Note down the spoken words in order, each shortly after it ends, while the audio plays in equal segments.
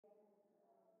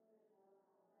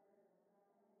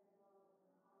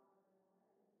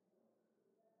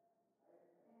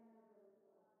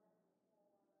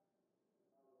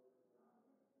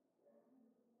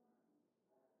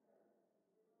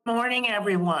Morning,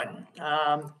 everyone.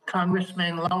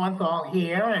 Congressman Lowenthal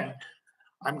here, and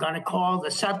I'm going to call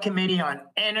the Subcommittee on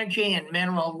Energy and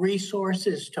Mineral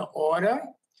Resources to order.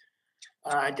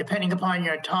 Depending upon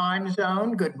your time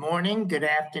zone, good morning, good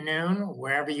afternoon,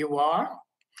 wherever you are.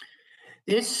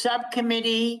 This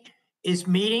subcommittee is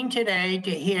meeting today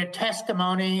to hear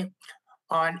testimony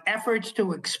on efforts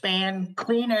to expand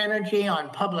clean energy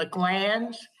on public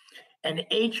lands and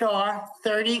H.R.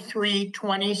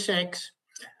 3326,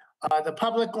 the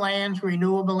Public Lands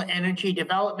Renewable Energy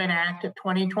Development Act of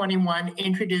 2021,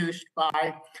 introduced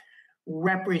by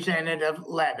Representative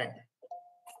Levin.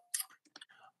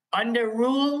 Under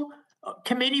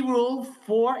Committee Rule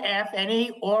 4F,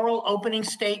 any oral opening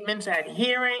statements at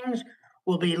hearings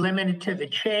will be limited to the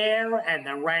chair and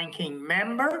the ranking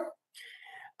member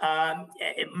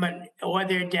or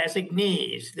their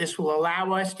designees. This will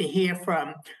allow us to hear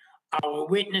from our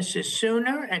witnesses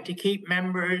sooner and to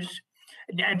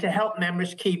help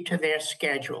members keep to their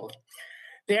schedule.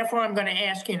 Therefore, I'm going to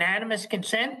ask unanimous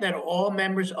consent that all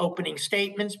members' opening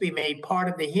statements be made part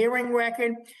of the hearing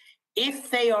record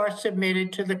if they are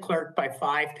submitted to the clerk by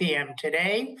 5 p.m.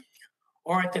 today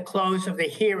or at the close of the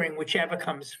hearing, whichever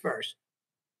comes first.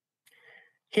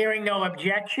 Hearing no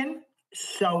objection,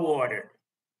 so ordered.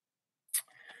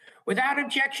 Without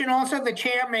objection, also, the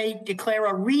chair may declare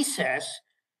a recess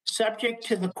subject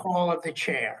to the call of the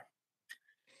chair.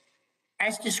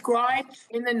 As described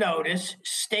in the notice,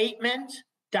 statements,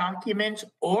 documents,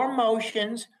 or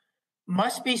motions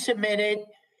must be submitted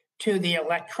to the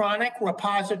electronic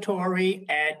repository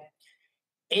at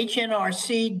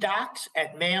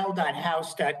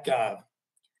hnrcdocs@mail.house.gov.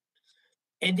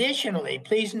 Additionally,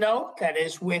 please note that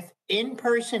as with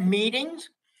in-person meetings,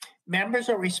 members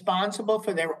are responsible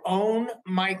for their own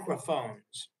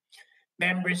microphones.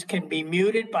 Members can be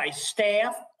muted by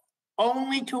staff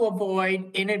only to avoid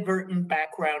inadvertent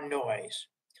background noise.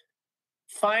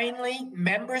 Finally,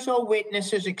 members or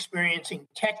witnesses experiencing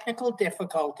technical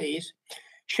difficulties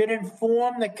should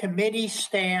inform the committee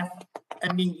staff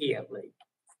immediately.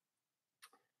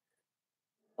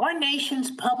 Our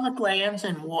nation's public lands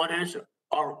and waters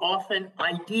are often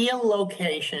ideal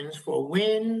locations for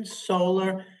wind,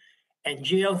 solar, and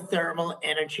geothermal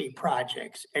energy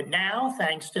projects. And now,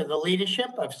 thanks to the leadership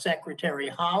of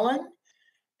Secretary Haaland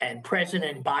and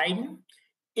President Biden,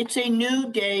 it's a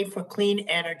new day for clean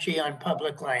energy on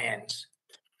public lands.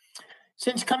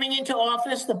 Since coming into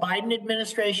office, the Biden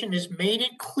administration has made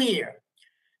it clear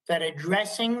that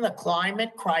addressing the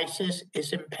climate crisis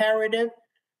is imperative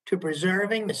to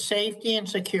preserving the safety and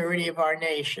security of our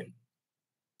nation.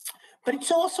 But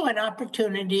it's also an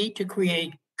opportunity to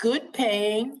create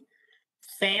good-paying,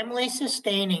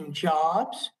 family-sustaining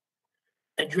jobs,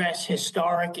 address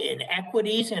historic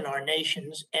inequities in our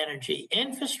nation's energy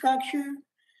infrastructure,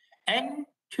 and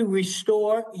to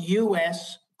restore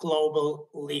U.S. global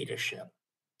leadership.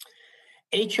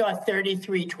 H.R.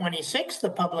 3326, the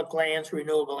Public Lands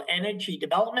Renewable Energy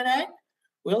Development Act,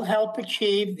 will help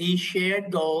achieve these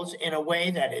shared goals in a way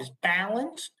that is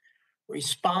balanced,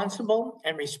 responsible,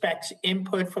 and respects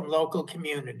input from local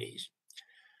communities.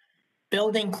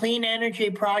 Building clean energy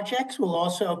projects will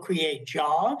also create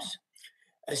jobs,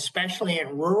 especially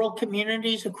in rural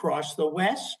communities across the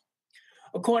West.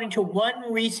 According to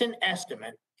one recent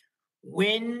estimate,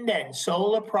 wind and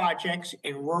solar projects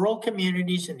in rural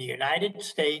communities in the United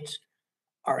States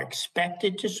are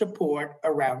expected to support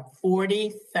around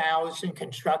 40,000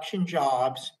 construction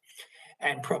jobs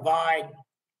and provide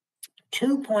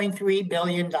 $2.3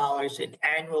 billion in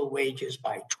annual wages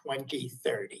by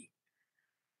 2030.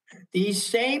 These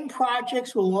same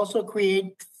projects will also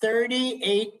create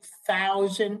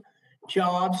 38,000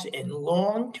 jobs in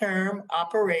long-term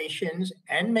operations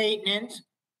and maintenance,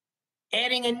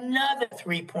 adding another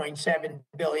 $3.7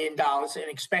 billion in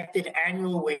expected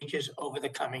annual wages over the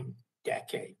coming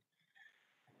decade.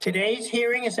 Today's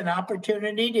hearing is an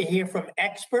opportunity to hear from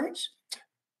experts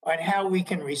on how we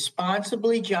can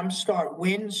responsibly jumpstart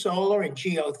wind, solar, and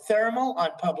geothermal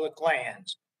on public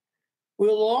lands. We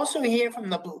will also hear from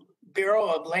the Bureau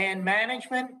of Land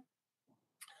Management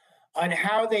on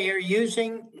how they are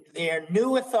using their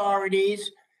new authorities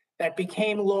that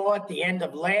became law at the end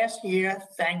of last year,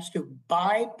 thanks to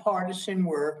bipartisan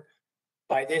work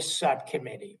by this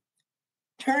subcommittee.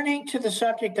 Turning to the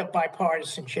subject of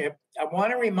bipartisanship, I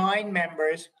want to remind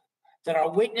members that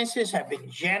our witnesses have been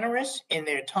generous in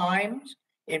their times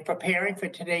in preparing for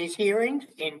today's hearings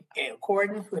in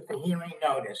accordance with the hearing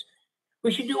notice.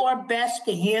 We should do our best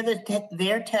to hear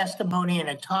their testimony in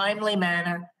a timely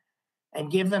manner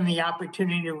and give them the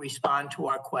opportunity to respond to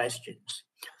our questions.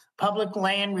 Public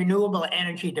Land Renewable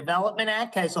Energy Development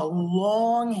Act has a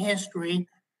long history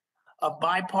of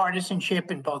bipartisanship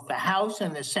in both the House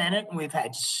and the Senate. And we've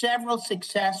had several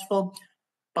successful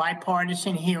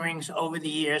bipartisan hearings over the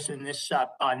years on this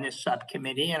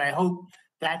subcommittee, and I hope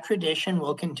that tradition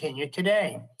will continue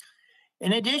today.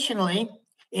 And additionally,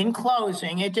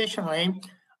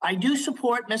 I do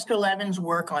support Mr. Levin's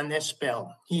work on this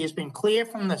bill. He has been clear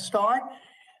from the start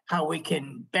how we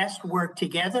can best work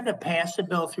together to pass the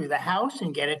bill through the House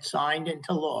and get it signed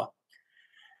into law.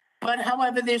 But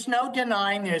however, there's no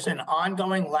denying there's an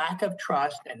ongoing lack of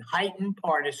trust and heightened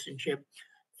partisanship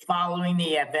following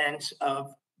the events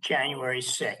of January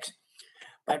 6th.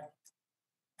 But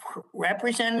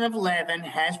Representative Levin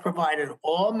has provided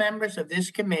all members of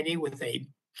this committee with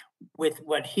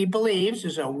what he believes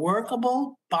is a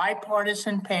workable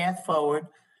bipartisan path forward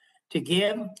to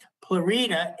give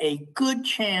Florida a good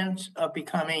chance of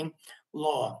becoming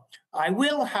law. I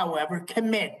will, however,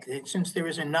 commit that since there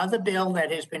is another bill that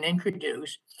has been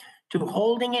introduced, to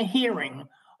holding a hearing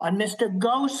on Mr.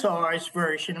 Gosar's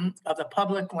version of the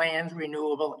Public Lands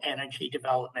Renewable Energy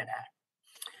Development Act.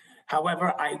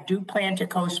 However, I do plan to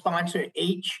co-sponsor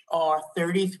H.R.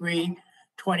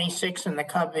 3326 in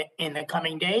the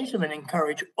coming days and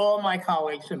encourage all my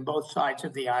colleagues on both sides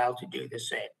of the aisle to do the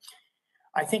same.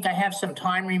 I think I have some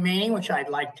time remaining, which I'd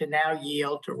like to now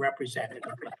yield to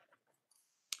Representative.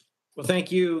 Well,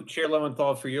 thank you, Chair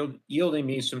Lowenthal, for yielding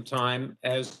me some time.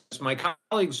 As my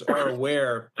colleagues are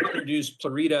aware, I introduced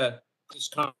Florida to this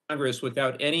Congress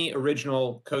without any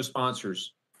original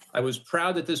co-sponsors. I was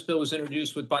proud that this bill was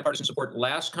introduced with bipartisan support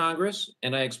last Congress,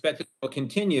 and I expect it will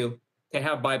continue to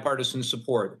have bipartisan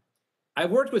support.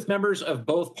 I've worked with members of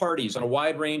both parties on a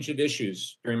wide range of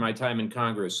issues during my time in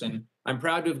Congress, and I'm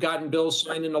proud to have gotten bills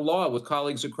signed into law with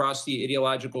colleagues across the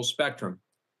ideological spectrum.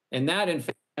 And that, in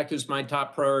fact, is my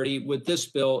top priority with this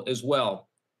bill as well.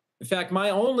 In fact, my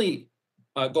only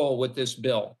goal with this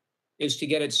bill is to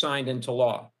get it signed into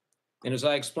law. And as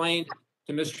I explained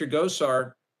to Mr.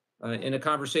 Gosar in a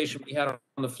conversation we had on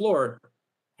the floor,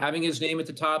 having his name at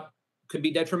the top could be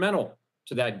detrimental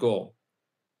to that goal.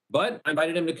 But I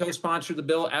invited him to co-sponsor the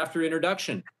bill after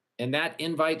introduction, and that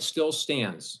invite still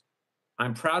stands.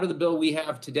 I'm proud of the bill we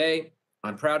have today.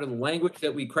 I'm proud of the language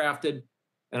that we crafted,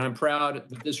 and I'm proud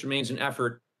that this remains an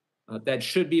effort that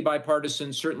should be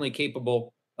bipartisan, certainly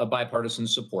capable of bipartisan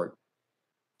support.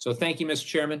 So thank you, Mr.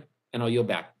 Chairman, and I'll yield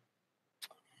back.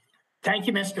 Thank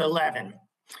you, Mr. Levin.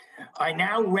 I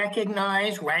now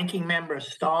recognize Ranking Member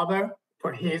Stauber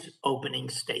for his opening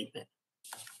statement.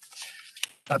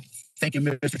 Thank you,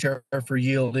 Mr. Chair, for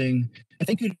yielding. And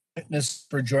thank you, witness,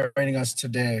 for joining us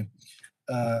today.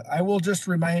 I will just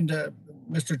remind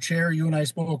Mr. Chair, you and I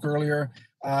spoke earlier.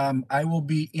 I will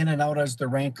be in and out as the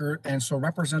ranker, and so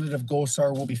Representative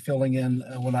Gosar will be filling in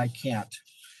when I can't.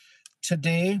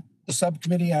 Today, the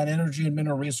Subcommittee on Energy and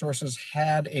Mineral Resources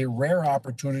had a rare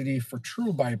opportunity for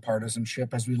true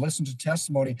bipartisanship as we listened to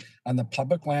testimony on the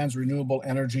Public Lands Renewable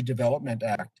Energy Development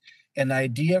Act, an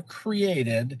idea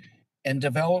created and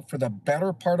developed for the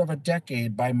better part of a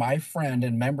decade by my friend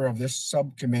and member of this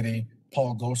subcommittee,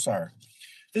 Paul Gosar.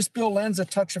 This bill lends a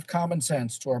touch of common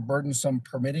sense to our burdensome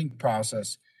permitting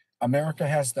process. America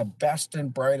has the best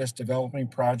and brightest developing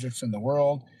projects in the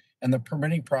world, and the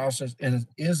permitting process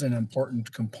is an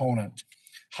important component.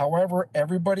 However,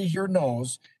 everybody here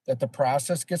knows that the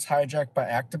process gets hijacked by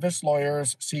activist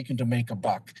lawyers seeking to make a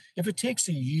buck. If it takes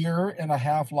a year and a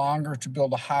half longer to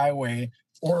build a highway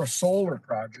or a solar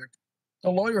project,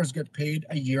 the lawyers get paid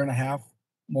a year and a half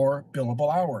more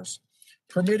billable hours.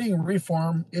 Permitting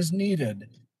reform is needed,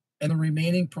 and the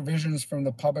remaining provisions from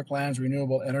the Public Lands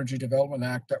Renewable Energy Development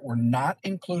Act that were not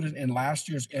included in last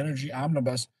year's Energy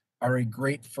Omnibus are a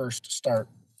great first start.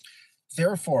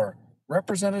 Therefore,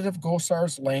 Representative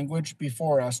Gosar's language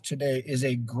before us today is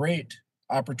a great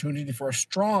opportunity for a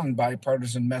strong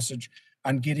bipartisan message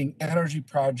on getting energy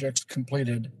projects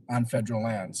completed on federal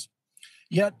lands.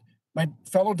 Yet, my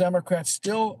fellow Democrats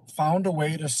still found a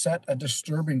way to set a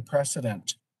disturbing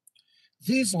precedent.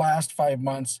 These last 5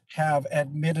 months have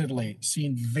admittedly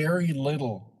seen very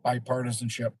little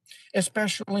bipartisanship,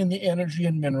 especially in the energy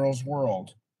and minerals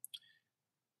world.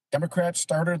 Democrats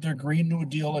started their Green New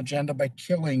Deal agenda by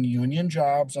killing union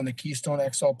jobs on the Keystone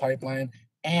XL pipeline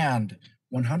and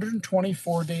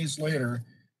 124 days later,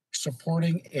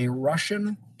 supporting a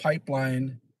Russian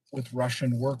pipeline with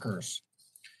Russian workers.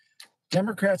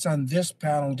 Democrats on this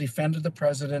panel defended the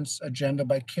president's agenda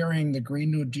by carrying the Green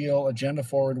New Deal agenda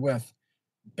forward with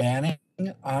banning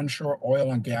onshore oil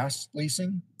and gas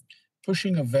leasing,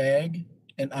 pushing a vague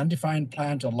and undefined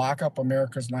plan to lock up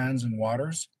America's lands and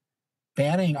waters,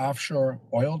 banning offshore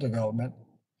oil development,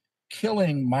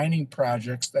 killing mining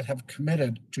projects that have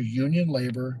committed to union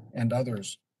labor and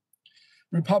others.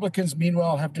 Republicans,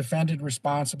 meanwhile, have defended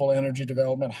responsible energy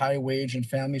development, high wage and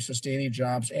family sustaining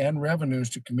jobs, and revenues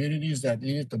to communities that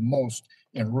need it the most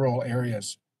in rural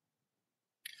areas.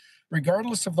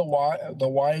 Regardless of the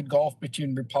wide gulf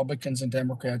between Republicans and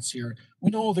Democrats here,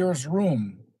 we know there is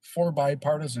room for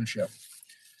bipartisanship.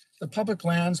 The Public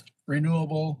Lands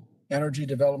Renewable Energy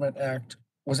Development Act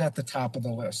was at the top of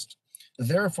the list.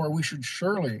 Therefore,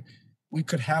 we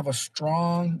could have a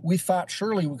strong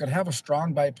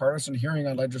bipartisan hearing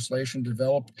on legislation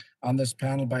developed on this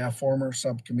panel by a former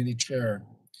subcommittee chair.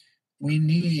 We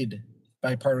need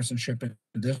bipartisanship in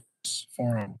this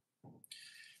forum.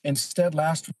 Instead,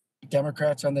 last week,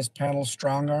 Democrats on this panel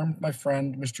strong-armed my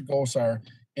friend, Mr. Gosar,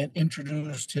 and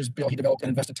introduced his bill he developed and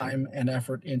invested time and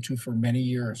effort into for many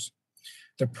years.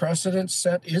 The precedent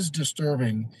set is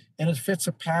disturbing, and it fits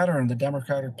a pattern the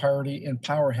Democratic Party in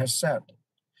power has set.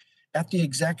 At the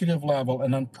executive level,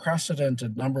 an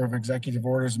unprecedented number of executive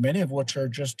orders, many of which are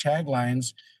just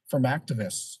taglines from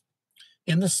activists.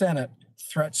 In the Senate,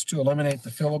 threats to eliminate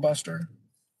the filibuster.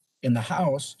 In the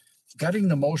House, gutting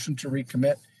the motion to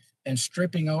recommit and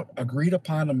stripping out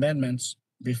agreed-upon amendments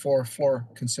before floor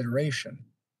consideration.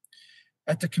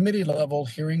 At the committee level,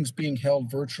 hearings being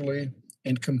held virtually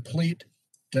in complete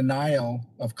denial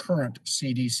of current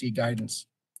CDC guidance.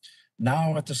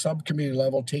 Now at the subcommittee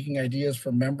level, taking ideas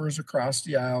from members across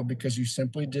the aisle because you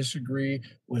simply disagree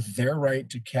with their right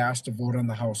to cast a vote on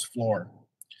the House floor.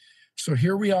 So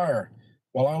here we are.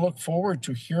 While I look forward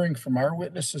to hearing from our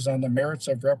witnesses on the merits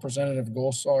of Representative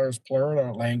Gosar's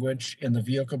plural language in the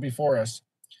vehicle before us,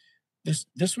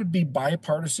 this would be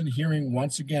bipartisan hearing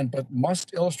once again, but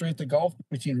must illustrate the gulf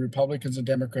between Republicans and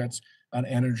Democrats on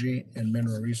energy and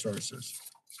mineral resources.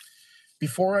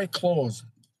 Before I close,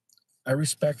 I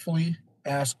respectfully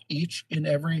ask each and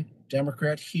every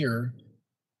Democrat here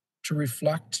to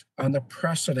reflect on the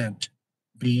precedent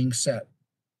being set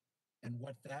and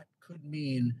what that could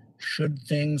mean should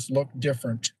things look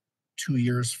different 2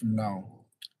 years from now.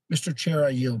 Mr. Chair, I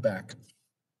yield back.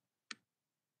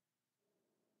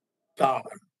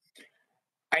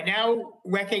 I now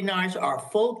recognize our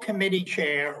full committee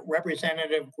chair,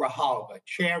 Representative Grijalva.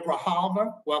 Chair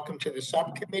Grijalva, welcome to the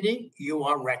subcommittee. You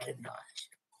are recognized.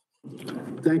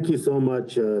 Thank you so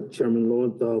much, Chairman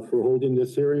Lowenthal, for holding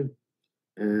this hearing.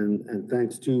 And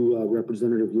thanks to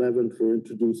Representative Levin for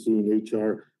introducing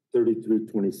HR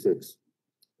 3326.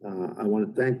 I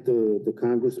want to thank the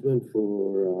Congressman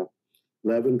for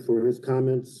Levin for his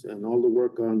comments and all the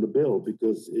work on the bill,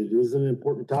 because it is an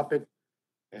important topic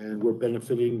and we're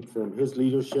benefiting from his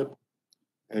leadership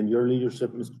and your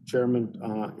leadership, Mr. Chairman,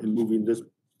 in moving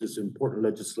this important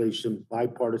legislation,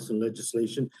 bipartisan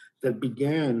legislation that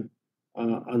began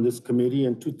on this committee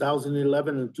in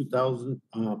 2011 and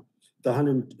the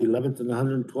 111th and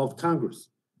 112th Congress.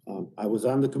 I was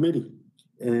on the committee,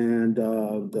 and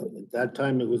at that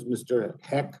time it was Mr.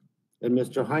 Heck and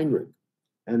Mr. Heinrich.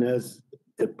 And as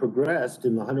it progressed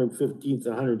in the 115th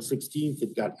and 116th,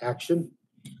 it got action.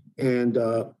 And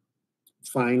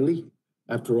finally,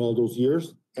 after all those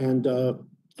years, and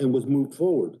was moved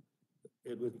forward.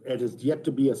 It is yet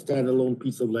to be a standalone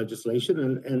piece of legislation,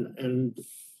 and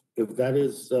if that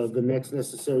is the next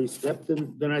necessary step,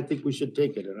 then I think we should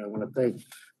take it. And I want to thank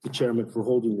the chairman for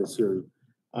holding this hearing.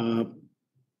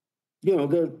 You know,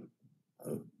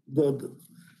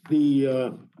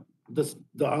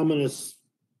 the ominous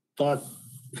thought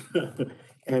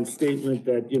and statement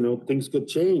that, you know, things could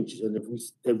change, and if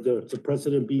the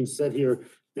precedent being set here,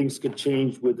 things could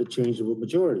change with the change of a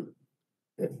majority.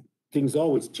 Things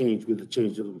always change with the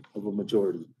change of a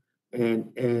majority,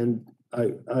 and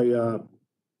I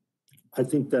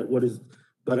think that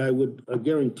but I would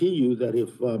guarantee you that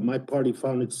if my party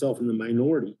found itself in the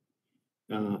minority,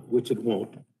 which it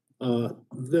won't,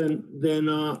 then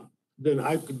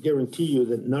I could guarantee you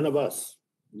that none of us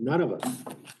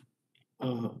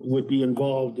would be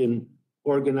involved in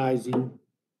organizing,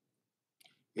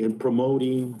 in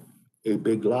promoting a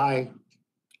big lie,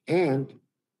 and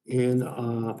in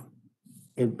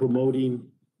promoting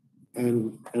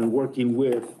and working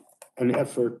with an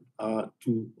effort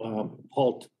to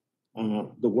halt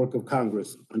the work of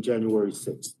Congress on January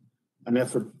 6th, an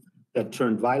effort that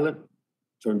turned violent,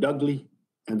 turned ugly,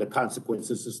 and the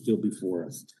consequences are still before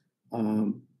us.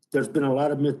 There's been a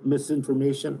lot of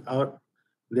misinformation out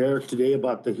there today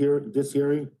about this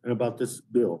hearing and about this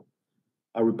bill.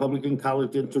 Our Republican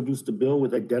colleague introduced a bill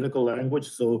with identical language,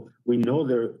 so we know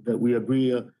that we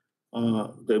agree,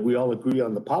 that we all agree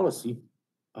on the policy.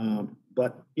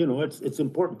 But you know, it's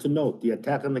important to note the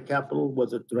attack on the Capitol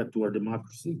was a threat to our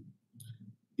democracy.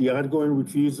 The ongoing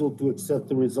refusal to accept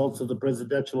the results of the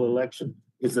presidential election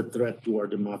is a threat to our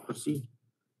democracy.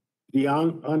 The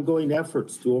ongoing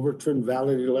efforts to overturn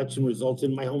valid election results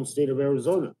in my home state of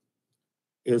Arizona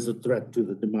is a threat to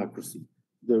the democracy.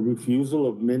 The refusal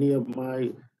of many of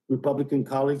my Republican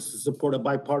colleagues to support a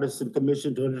bipartisan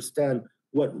commission to understand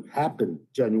what happened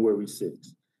January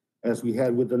 6th, as we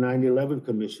had with the 9/11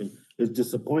 commission, is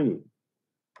disappointing.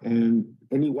 And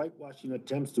any whitewashing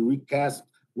attempts to recast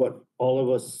what all of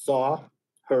us saw,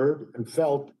 heard, and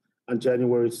felt on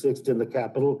January 6th in the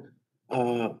Capitol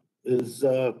is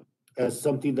as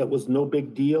something that was no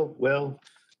big deal. Well,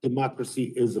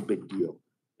 democracy is a big deal.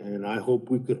 And I hope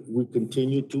we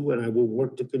continue to, and I will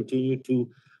work to continue to,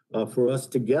 for us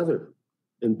together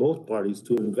in both parties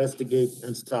to investigate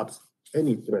and stop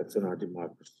any threats in our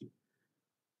democracy.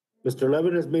 Mr.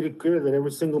 Levin has made it clear that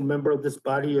every single member of this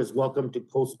body is welcome to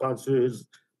co-sponsor his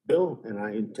bill, and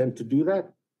I intend to do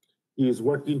that. He is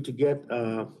working to get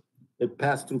it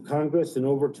passed through Congress and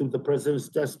over to the president's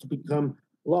desk to become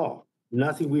law.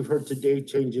 Nothing we've heard today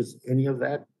changes any of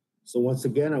that. So once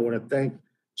again, I want to thank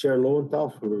Chair Lowenthal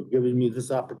for giving me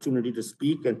this opportunity to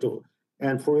speak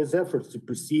and for his efforts to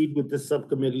proceed with this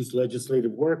subcommittee's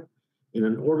legislative work in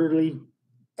an orderly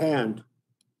and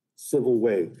civil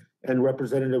way. And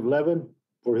Representative Levin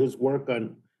for his work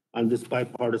on this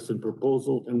bipartisan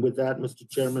proposal. And with that, Mr.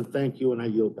 Chairman, thank you, and I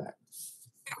yield back.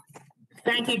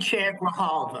 Thank you, Chair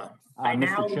Grijalva. I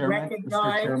now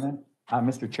recognize.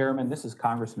 Mr. Chairman, this is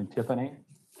Congressman Tiffany.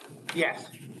 Yes.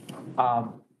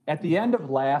 At the end of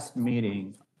last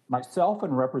meeting, myself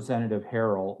and Representative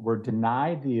Harrell were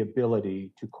denied the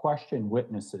ability to question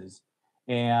witnesses.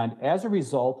 And as a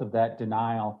result of that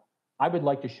denial, I would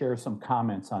like to share some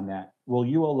comments on that. Will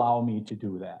you allow me to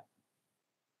do that?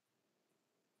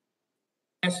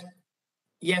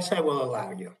 Yes, I will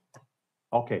allow you.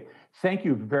 Okay. Thank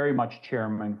you very much,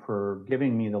 Chairman, for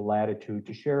giving me the latitude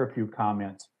to share a few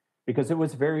comments, because it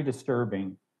was very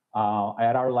disturbing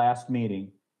at our last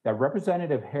meeting that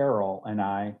Representative Harrell and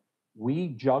I, we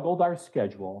juggled our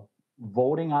schedule,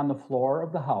 voting on the floor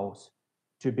of the House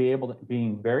to be able to,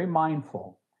 being very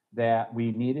mindful that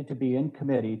we needed to be in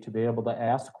committee to be able to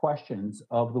ask questions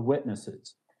of the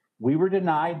witnesses. We were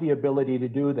denied the ability to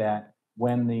do that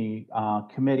when the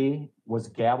committee was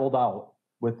gavelled out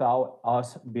without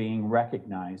us being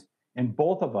recognized. And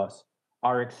both of us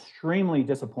are extremely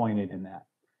disappointed in that,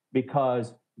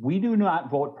 because we do not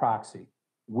vote proxy.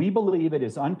 We believe it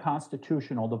is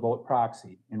unconstitutional to vote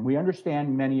proxy, and we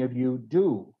understand many of you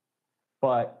do,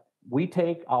 but we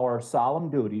take our solemn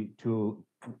duty to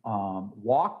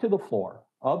walk to the floor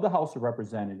of the House of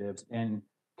Representatives and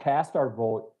cast our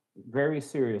vote very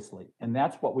seriously, and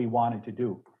that's what we wanted to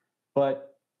do.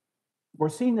 But we're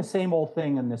seeing the same old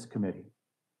thing in this committee.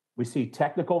 We see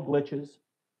technical glitches.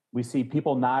 We see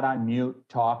people not on mute,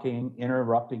 talking,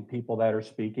 interrupting people that are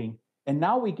speaking. And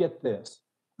now we get this,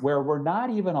 where we're not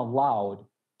even allowed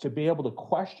to be able to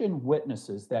question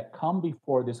witnesses that come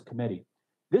before this committee.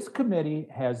 This committee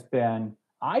has been,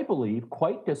 I believe,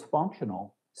 quite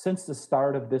dysfunctional since the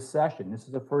start of this session. This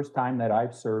is the first time that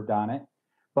I've served on it.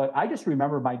 But I just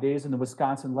remember my days in the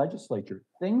Wisconsin legislature.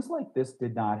 Things like this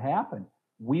did not happen.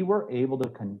 We were able to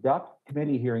conduct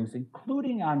committee hearings,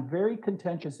 including on very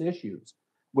contentious issues,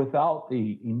 without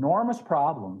the enormous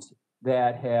problems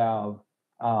that have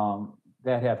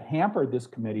hampered this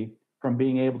committee from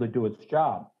being able to do its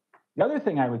job. The other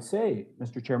thing I would say,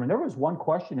 Mr. Chairman, there was one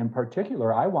question in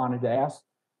particular I wanted to ask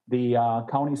the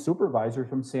county supervisor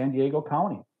from San Diego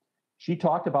County. She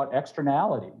talked about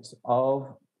externalities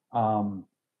of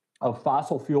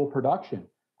fossil fuel production.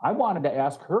 I wanted to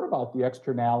ask her about the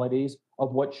externalities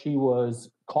of what she was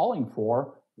calling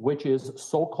for, which is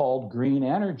so-called green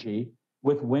energy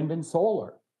with wind and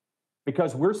solar,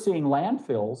 because we're seeing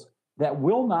landfills that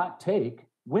will not take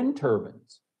wind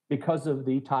turbines because of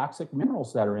the toxic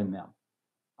minerals that are in them.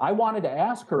 I wanted to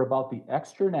ask her about the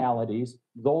externalities,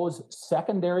 those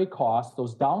secondary costs,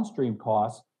 those downstream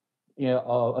costs,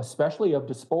 especially of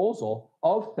disposal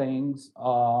of things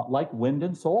like wind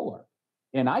and solar.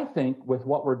 And I think with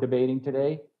what we're debating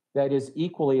today, that is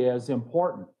equally as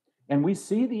important. And we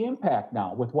see the impact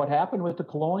now with what happened with the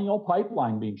Colonial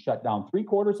Pipeline being shut down.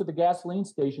 3/4 of the gasoline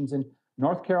stations in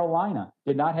North Carolina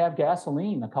did not have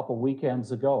gasoline a couple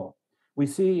weekends ago. We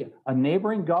see a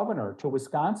neighboring governor to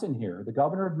Wisconsin here, the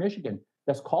governor of Michigan,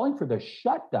 that's calling for the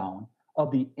shutdown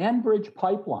of the Enbridge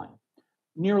pipeline.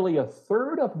 Nearly a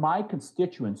third of my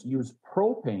constituents use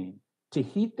propane to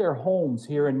heat their homes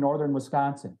here in northern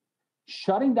Wisconsin.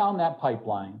 Shutting down that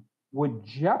pipeline would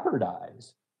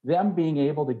jeopardize them being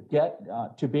able to get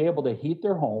to be able to heat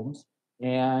their homes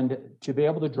and to be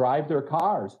able to drive their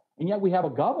cars. And yet we have a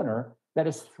governor that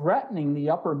is threatening the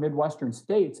upper Midwestern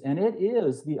states, and it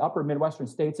is the upper Midwestern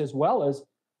states as well as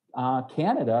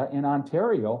Canada in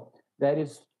Ontario that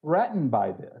is threatened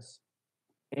by this.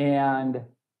 And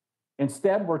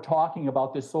instead, we're talking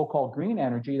about this so-called green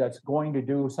energy that's going to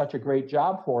do such a great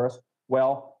job for us.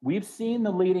 Well, we've seen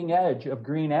the leading edge of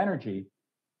green energy,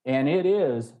 and it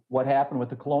is what happened with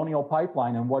the Colonial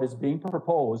Pipeline and what is being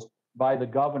proposed by the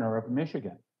governor of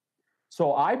Michigan.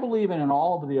 So I believe in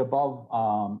all of the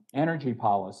above energy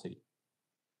policy.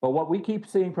 But what we keep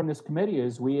seeing from this committee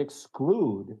is we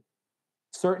exclude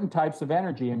certain types of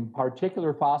energy, in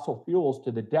particular fossil fuels,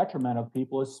 to the detriment of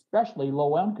people, especially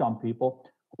low-income people,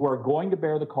 who are going to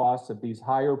bear the costs of these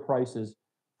higher prices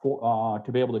for,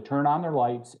 to be able to turn on their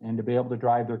lights and to be able to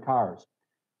drive their cars.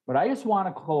 But I just want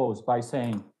to close by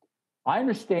saying, I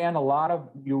understand a lot of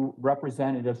you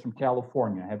representatives from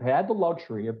California have had the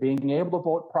luxury of being able to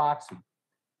vote proxy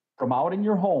from out in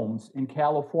your homes in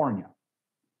California.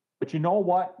 But you know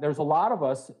what? There's a lot of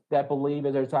us that believe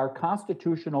that it's our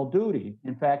constitutional duty.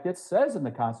 In fact, it says in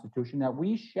the Constitution that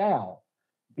we shall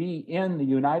be in the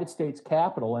United States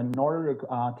Capitol in order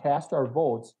to cast our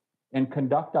votes and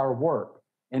conduct our work.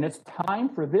 And it's time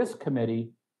for this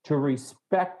committee to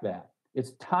respect that.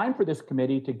 It's time for this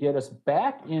committee to get us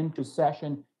back into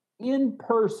session in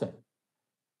person.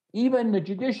 Even the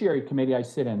Judiciary Committee I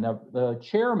sit in, the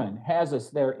chairman has us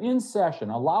there in session,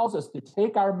 allows us to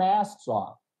take our masks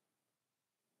off.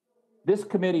 This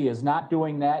committee is not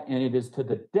doing that, and it is to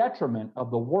the detriment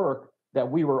of the work that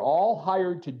we were all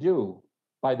hired to do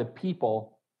by the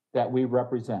people that we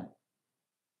represent.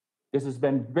 This has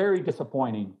been very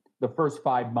disappointing, the first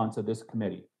 5 months of this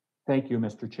committee. Thank you,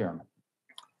 Mr. Chairman.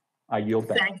 I yield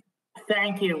back.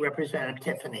 Thank you, Representative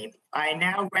Tiffany. I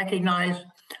now recognize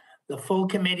the full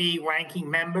committee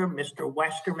ranking member, Mr.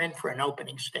 Westerman, for an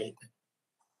opening statement.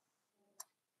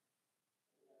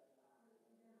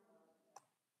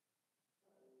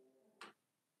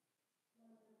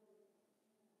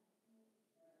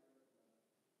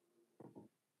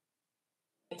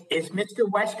 Is Mr.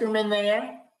 Westerman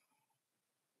there?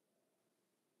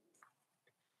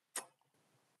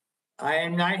 I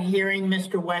am not hearing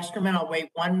Mr. Westerman. I'll wait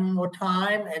one more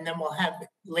time, and then we'll have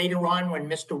later on when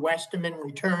Mr. Westerman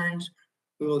returns,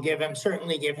 we will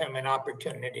certainly give him an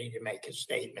opportunity to make a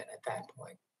statement at that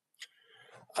point.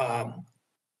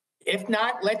 If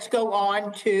not, let's go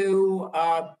on to,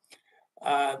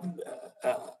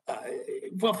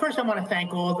 well, first I want to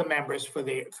thank all the members for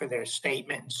their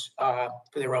statements, for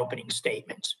their opening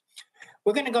statements.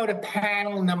 We're going to go to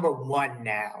panel number 1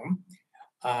 now.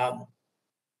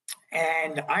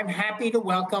 And I'm happy to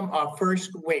welcome our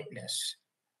first witness.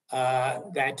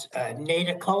 That's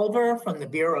Nada Culver from the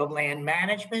Bureau of Land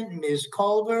Management. Ms.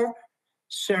 Culver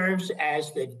serves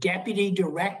as the Deputy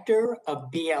Director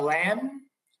of BLM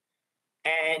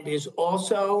and is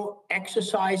also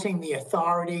exercising the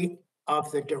authority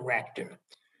of the Director.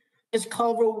 Ms.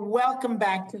 Culver, welcome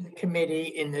back to the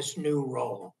committee in this new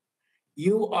role.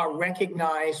 You are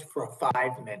recognized for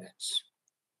 5 minutes.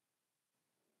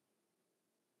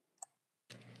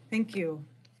 Thank you.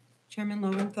 Chairman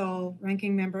Lowenthal,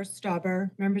 Ranking Member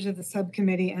Stauber, members of the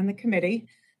subcommittee and the committee,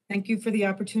 thank you for the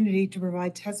opportunity to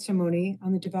provide testimony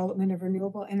on the development of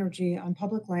renewable energy on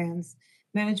public lands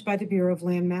managed by the Bureau of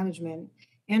Land Management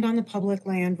and on the Public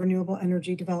Land Renewable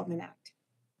Energy Development Act.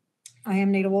 I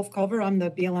am Nada Wolf-Culver. I'm the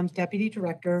BLM's Deputy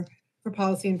Director for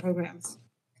Policy and Programs.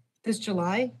 This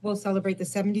July, we'll celebrate the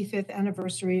 75th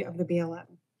anniversary of the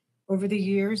BLM. Over the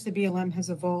years, the BLM has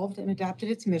evolved and adapted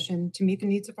its mission to meet the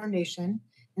needs of our nation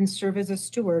and serve as a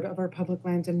steward of our public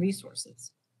lands and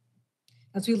resources.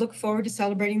 As we look forward to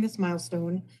celebrating this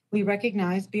milestone, we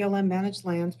recognize BLM managed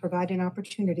lands provide an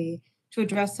opportunity to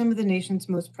address some of the nation's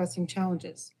most pressing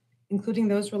challenges, including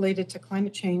those related to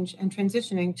climate change and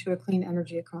transitioning to a clean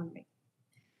energy economy.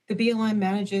 The BLM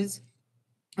manages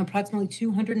approximately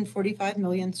 245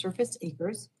 million surface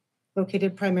acres,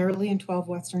 located primarily in 12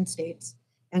 Western states,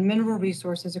 and mineral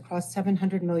resources across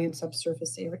 700 million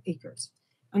subsurface acres.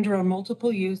 Under our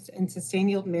multiple use and sustain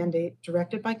yield mandate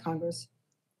directed by Congress,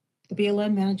 the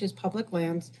BLM manages public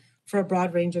lands for a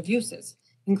broad range of uses,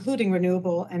 including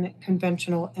renewable and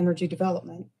conventional energy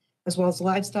development, as well as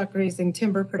livestock grazing,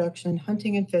 timber production,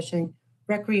 hunting and fishing,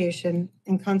 recreation,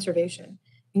 and conservation,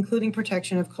 including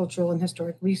protection of cultural and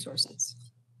historic resources.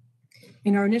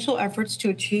 In our initial efforts to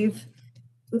achieve,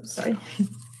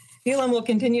 BLM will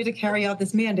continue to carry out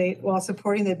this mandate while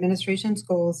supporting the administration's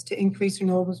goals to increase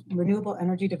renewable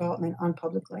energy development on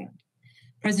public land.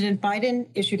 President Biden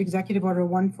issued Executive Order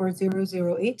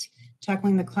 14008,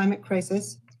 tackling the climate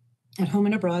crisis at home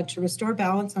and abroad to restore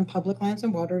balance on public lands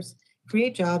and waters,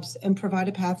 create jobs, and provide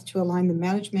a path to align the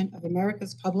management of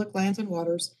America's public lands and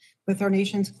waters with our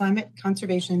nation's climate,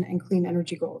 conservation, and clean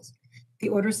energy goals. The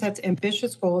order sets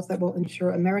ambitious goals that will ensure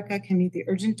America can meet the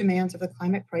urgent demands of the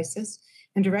climate crisis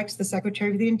and directs the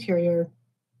Secretary of the Interior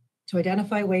to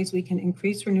identify ways we can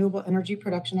increase renewable energy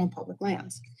production on public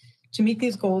lands. To meet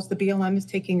these goals, the BLM is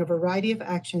taking a variety of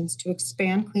actions to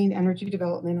expand clean energy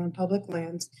development on public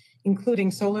lands, including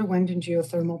solar, wind, and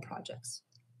geothermal projects.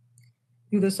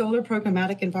 Through the Solar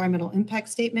Programmatic Environmental Impact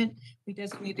Statement, we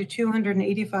designated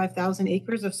 285,000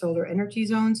 acres of solar energy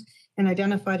zones and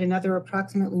identified another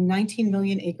approximately 19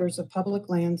 million acres of public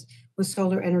lands with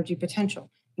solar energy potential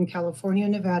in California,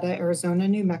 Nevada, Arizona,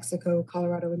 New Mexico,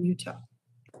 Colorado, and Utah.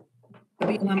 The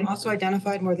BLM also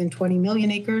identified more than 20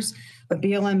 million acres of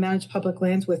BLM-managed public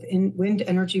lands with wind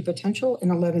energy potential in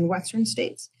 11 Western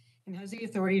states and has the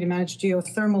authority to manage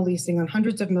geothermal leasing on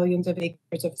hundreds of millions of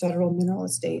acres of federal mineral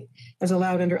estate as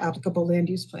allowed under applicable land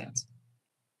use plans.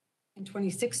 In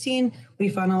 2016,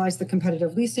 we finalized the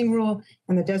competitive leasing rule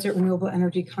and the Desert Renewable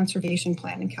Energy Conservation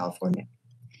Plan in California.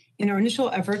 In our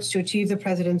initial efforts to achieve the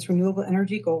President's renewable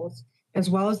energy goals, as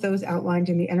well as those outlined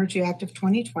in the Energy Act of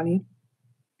 2020,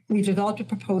 we've developed a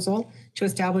proposal to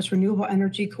establish renewable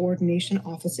energy coordination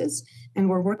offices, and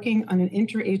we're working on an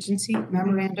interagency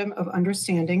memorandum of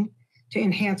understanding to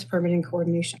enhance permitting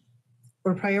coordination.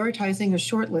 We're prioritizing a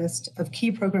short list of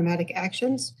key programmatic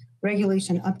actions,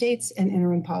 regulation updates, and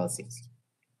interim policies.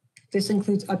 This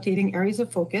includes updating areas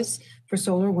of focus for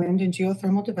solar, wind, and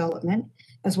geothermal development,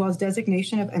 as well as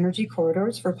designation of energy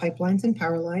corridors for pipelines and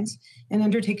power lines, and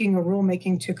undertaking a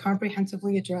rulemaking to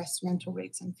comprehensively address rental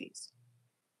rates and fees.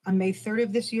 On May 3rd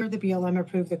of this year, the BLM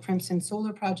approved the Crimson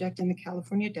Solar Project in the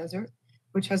California desert,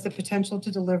 which has the potential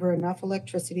to deliver enough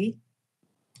electricity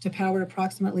to power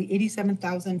approximately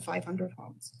 87,500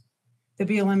 homes. The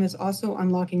BLM is also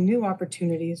unlocking new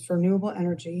opportunities for renewable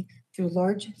energy through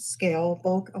large-scale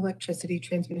bulk electricity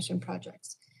transmission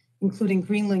projects, including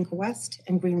GreenLink West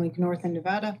and GreenLink North in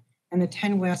Nevada and the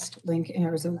 10 West link in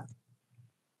Arizona.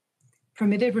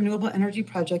 Permitted renewable energy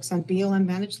projects on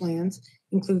BLM-managed lands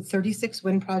include 36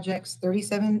 wind projects,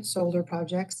 37 solar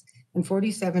projects, and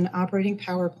 47 operating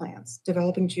power plants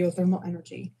developing geothermal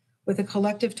energy, with a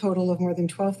collective total of more than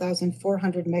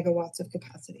 12,400 megawatts of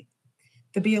capacity.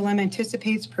 The BLM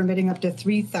anticipates permitting up to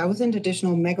 3,000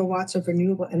 additional megawatts of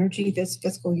renewable energy this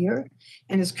fiscal year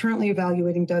and is currently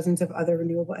evaluating dozens of other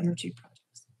renewable energy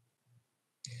projects.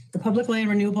 The Public Land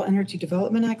Renewable Energy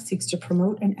Development Act seeks to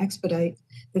promote and expedite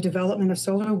the development of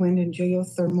solar, wind, and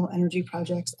geothermal energy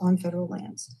projects on federal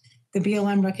lands. The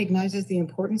BLM recognizes the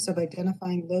importance of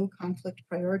identifying low conflict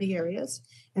priority areas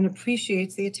and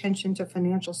appreciates the attention to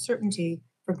financial certainty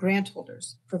for grant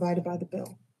holders provided by the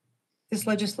bill. This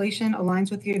legislation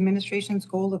aligns with the administration's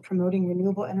goal of promoting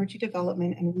renewable energy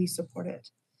development, and we support it.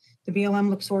 The BLM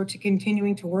looks forward to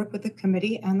continuing to work with the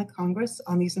committee and the Congress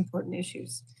on these important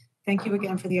issues. Thank you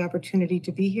again for the opportunity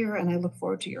to be here, and I look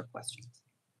forward to your questions.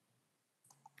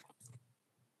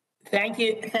 Thank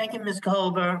you, Ms.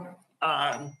 Colbert,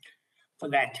 for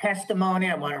that testimony.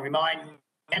 I want to remind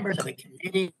members of the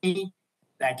committee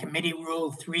that Committee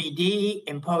Rule 3D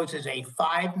imposes a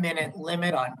 5-minute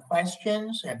limit on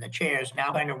questions, and the chair is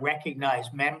now going to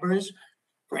recognize members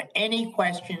for any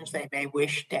questions they may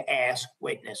wish to ask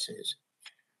witnesses.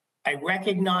 I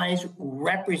recognize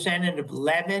Representative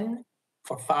Levin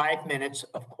for 5 minutes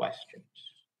of questions.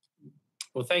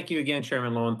 Well, thank you again,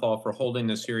 Chairman Lowenthal, for holding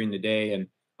this hearing today. And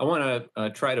I want to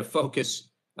try to focus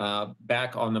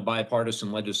back on the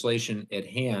bipartisan legislation at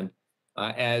hand.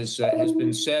 As has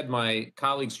been said, my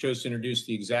colleagues chose to introduce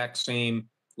the exact same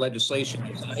legislation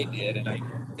as I did, and I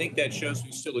think that shows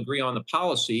we still agree on the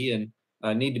policy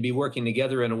and need to be working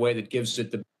together in a way that gives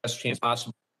it the best chance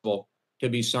possible to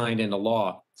be signed into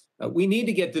law. We need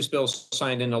to get this bill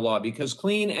signed into law because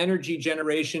clean energy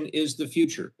generation is the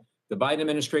future. The Biden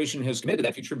administration has committed to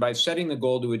that future by setting the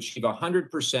goal to achieve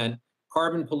 100%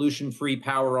 carbon pollution-free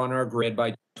power on our grid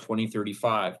by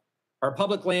 2035. Our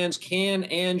public lands can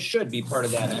and should be part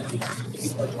of that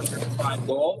 2035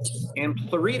 goal. And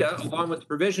Florida, along with the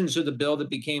provisions of the bill that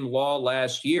became law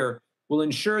last year, will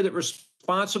ensure that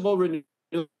responsible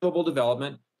renewable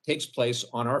development takes place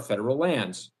on our federal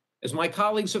lands. As my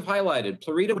colleagues have highlighted,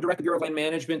 Florida would direct the Bureau of Land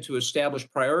Management to establish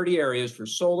priority areas for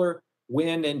solar,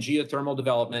 wind, and geothermal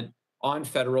development on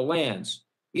federal lands.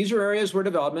 These are areas where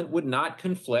development would not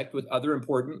conflict with other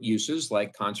important uses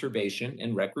like conservation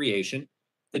and recreation.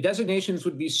 The designations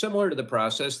would be similar to the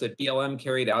process that BLM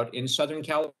carried out in Southern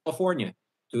California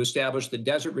to establish the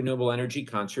Desert Renewable Energy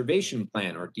Conservation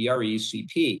Plan, or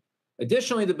DRECP.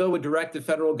 Additionally, the bill would direct the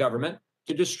federal government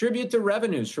to distribute the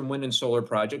revenues from wind and solar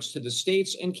projects to the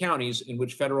states and counties in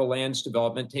which federal lands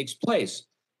development takes place,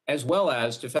 as well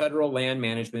as to federal land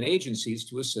management agencies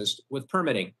to assist with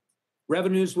permitting.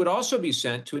 Revenues would also be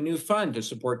sent to a new fund to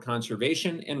support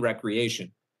conservation and recreation.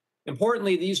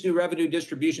 Importantly, these new revenue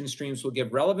distribution streams will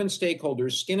give relevant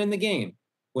stakeholders skin in the game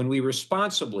when we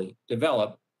responsibly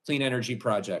develop clean energy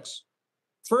projects.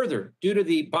 Further, due to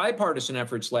the bipartisan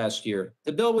efforts last year,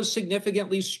 the bill was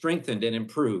significantly strengthened and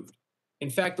improved. In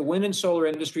fact, the wind and solar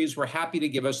industries were happy to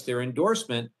give us their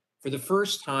endorsement for the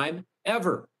first time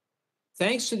ever.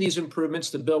 Thanks to these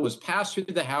improvements, the bill was passed through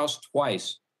the House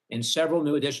twice, and several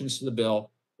new additions to the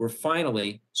bill were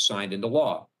finally signed into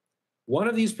law. One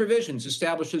of these provisions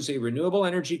establishes a Renewable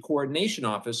Energy Coordination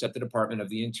Office at the Department of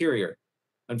the Interior.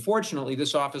 Unfortunately,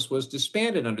 this office was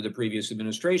disbanded under the previous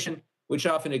administration, which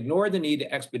often ignored the need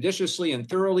to expeditiously and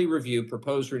thoroughly review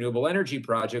proposed renewable energy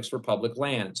projects for public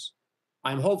lands.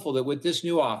 I'm hopeful that with this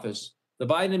new office, the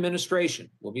Biden administration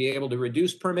will be able to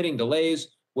reduce permitting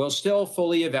delays while still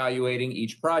fully evaluating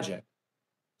each project.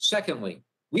 Secondly,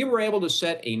 we were able to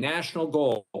set a national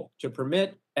goal to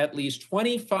permit at least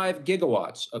 25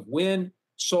 gigawatts of wind,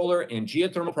 solar, and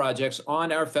geothermal projects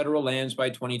on our federal lands by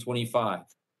 2025.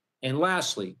 And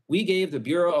lastly, we gave the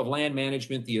Bureau of Land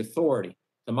Management the authority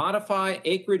to modify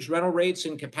acreage rental rates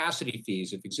and capacity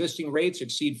fees if existing rates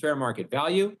exceed fair market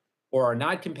value or are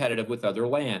not competitive with other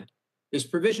land. This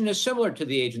provision is similar to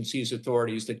the agency's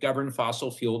authorities that govern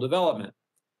fossil fuel development.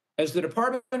 As the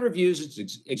department reviews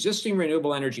its existing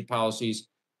renewable energy policies,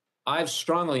 I've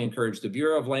strongly encouraged the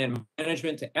Bureau of Land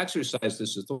Management to exercise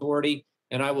this authority,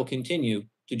 and I will continue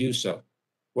to do so.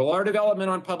 While our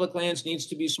development on public lands needs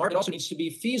to be smart, it also needs to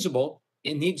be feasible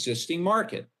in the existing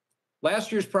market.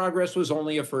 Last year's progress was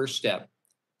only a first step.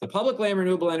 The Public Land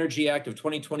Renewable Energy Act of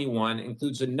 2021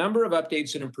 includes a number of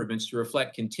updates and improvements to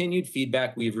reflect continued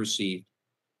feedback we've received.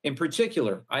 In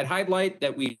particular, I'd highlight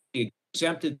that we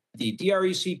exempted the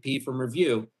DRECP from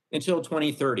review until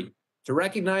 2030 to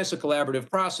recognize the collaborative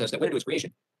process that went into its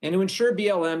creation and to ensure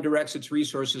BLM directs its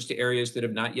resources to areas that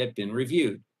have not yet been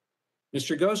reviewed.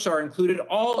 Mr. Gosar included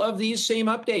all of these same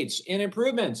updates and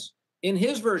improvements in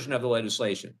his version of the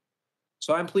legislation.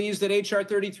 So I'm pleased that H.R.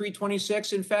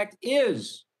 3326, in fact,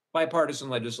 is bipartisan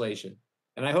legislation,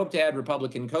 and I hope to add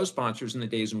Republican co-sponsors in the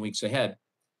days and weeks ahead.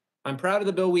 I'm proud of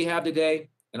the bill we have today,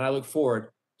 and I look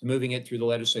forward to moving it through the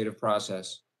legislative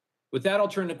process. With that, I'll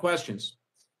turn to questions.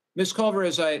 Ms. Culver,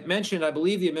 as I mentioned, I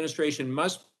believe the administration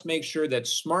must make sure that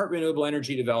smart renewable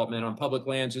energy development on public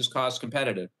lands is cost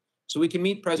competitive so we can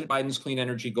meet President Biden's clean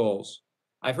energy goals.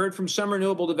 I've heard from some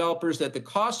renewable developers that the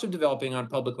cost of developing on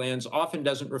public lands often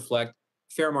doesn't reflect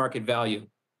fair market value.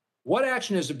 What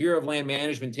action is the Bureau of Land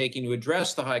Management taking to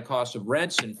address the high cost of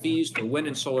rents and fees for wind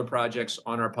and solar projects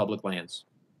on our public lands?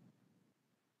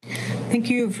 Thank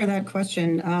you for that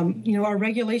question. Our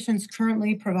regulations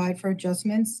currently provide for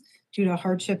adjustments due to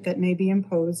hardship that may be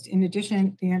imposed. In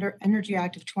addition, the Energy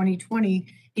Act of 2020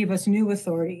 gave us new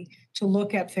authority to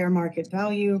look at fair market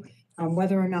value,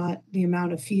 whether or not the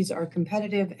amount of fees are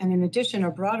competitive, and in addition, a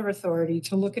broader authority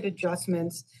to look at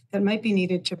adjustments that might be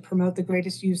needed to promote the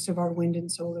greatest use of our wind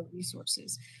and solar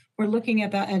resources. We're looking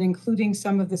at that and including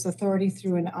some of this authority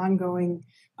through an ongoing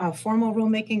formal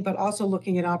rulemaking, but also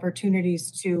looking at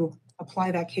opportunities to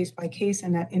apply that case by case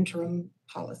and that interim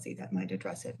policy that might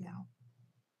address it now.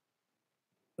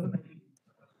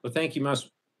 Well, thank you much,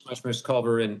 Ms.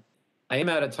 Culver. And I am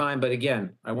out of time, but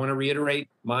again, I want to reiterate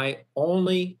my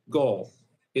only goal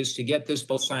is to get this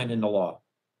bill signed into law.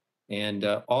 And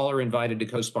all are invited to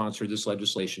co-sponsor this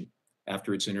legislation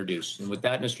after it's introduced. And with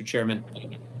that, Mr. Chairman.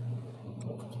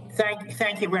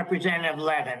 Thank you, Representative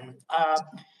Levin.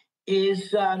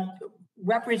 Is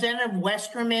Representative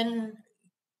Westerman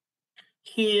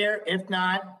here? If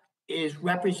not, is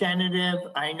Representative,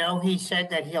 I know he said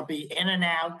that he'll be in and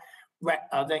out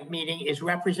of the meeting. Is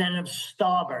Representative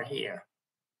Stauber here?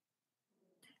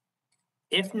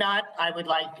 If not, I would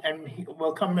like, and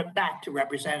we'll come back to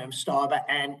Representative Stauber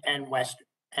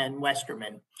and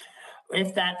Westerman.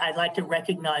 If that, I'd like to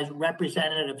recognize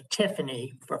Representative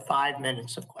Tiffany for 5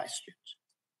 minutes of questions.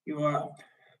 You are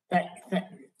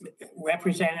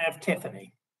Representative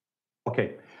Tiffany.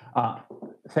 Okay.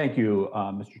 Thank you,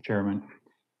 Mr. Chairman.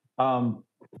 I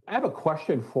have a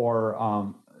question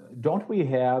for, don't we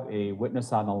have a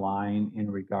witness on the line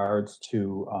in regards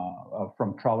to,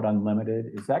 from Trout Unlimited?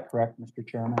 Is that correct, Mr.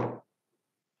 Chairman?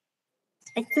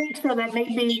 I think so. That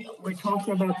maybe we're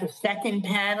talking about the second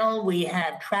panel. We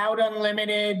have Trout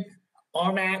Unlimited,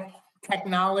 Ormac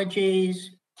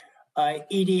Technologies,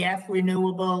 EDF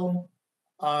Renewable.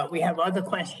 We have other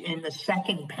questions in the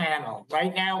second panel.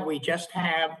 Right now, we just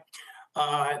have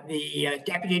the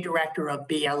Deputy Director of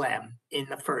BLM in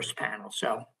the first panel.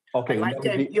 So okay,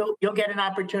 you'll get an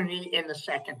opportunity in the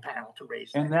second panel to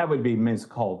raise that. And that would be Ms.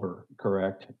 Culver,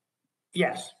 correct?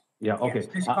 Yes. Yeah, okay. Yes,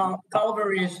 Ms.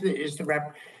 Culver is the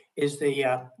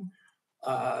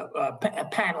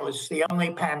panelist, the only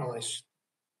panelist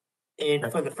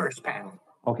for the first panel.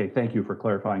 Okay, thank you for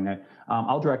clarifying that.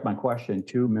 I'll direct my question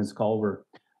to Ms. Culver.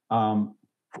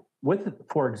 With,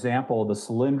 for example, the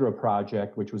Solyndra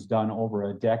project, which was done over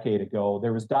a decade ago,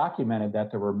 there was documented that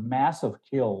there were massive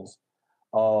kills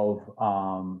of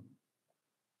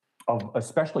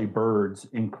especially birds,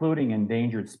 including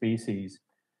endangered species.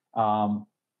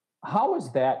 How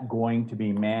is that going to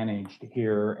be managed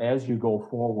here as you go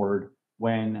forward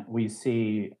when we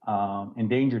see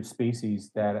endangered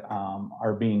species that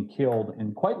are being killed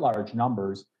in quite large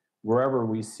numbers wherever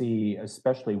we see,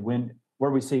 especially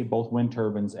where we see both wind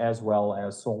turbines as well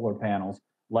as solar panels,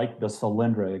 like the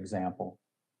Solyndra example?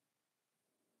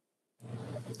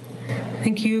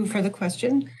 Thank you for the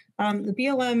question. The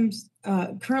BLM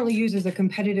currently uses a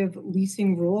competitive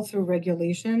leasing rule through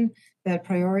regulation that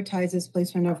prioritizes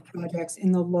placement of projects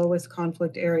in the lowest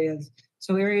conflict areas.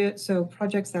 So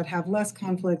projects that have less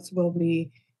conflicts will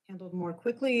be handled more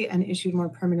quickly and issued more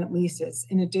permanent leases.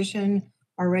 In addition,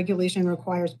 our regulation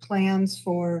requires plans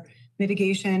for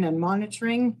mitigation and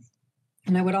monitoring.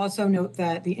 And I would also note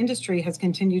that the industry has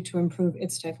continued to improve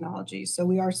its technology. So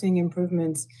we are seeing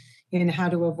improvements in how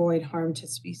to avoid harm to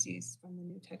species from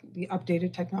the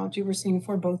updated technology we're seeing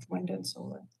for both wind and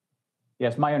solar.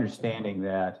 Yes, my understanding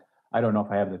that, I don't know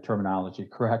if I have the terminology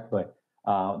correct, but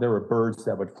there were birds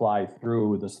that would fly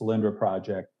through the Solyndra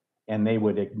project and they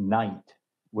would ignite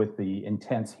with the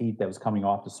intense heat that was coming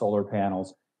off the solar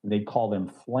panels. And they'd call them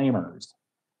flamers.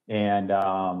 And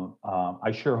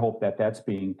I sure hope that that's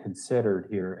being considered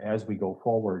here as we go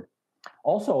forward.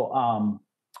 Also,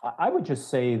 I would just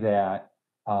say that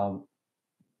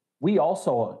we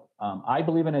also, I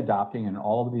believe in adopting an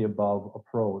all of the above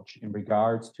approach in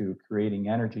regards to creating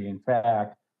energy. In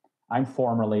fact, I'm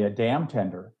formerly a dam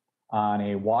tender on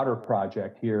a water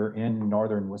project here in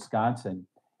northern Wisconsin,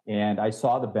 and I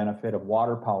saw the benefit of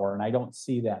water power, and I don't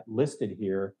see that listed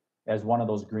here as one of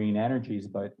those green energies,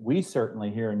 but we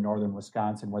certainly here in northern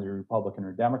Wisconsin, whether you're Republican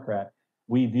or Democrat,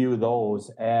 we view those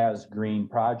as green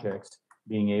projects,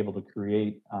 being able to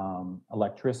create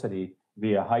electricity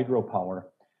via hydropower.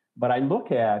 But I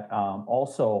look at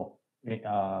also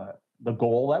the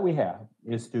goal that we have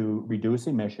is to reduce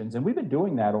emissions, and we've been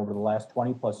doing that over the last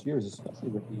 20 plus years, especially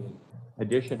with the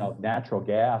addition of natural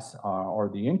gas or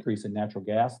the increase in natural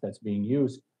gas that's being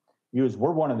used.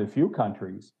 We're one of the few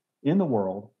countries in the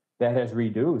world that has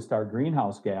reduced our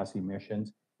greenhouse gas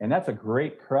emissions, and that's a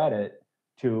great credit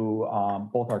to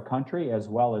both our country as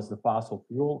well as the fossil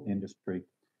fuel industry.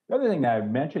 The other thing that I've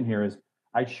mentioned here is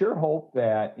I sure hope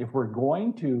that if we're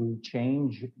going to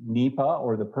change NEPA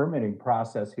or the permitting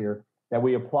process here, that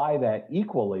we apply that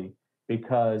equally,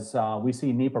 because we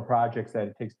see NEPA projects that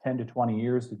it takes 10 to 20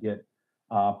 years to get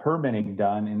permitting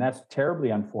done, and that's terribly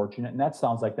unfortunate. And that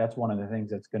sounds like that's one of the things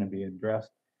that's going to be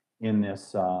addressed in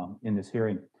this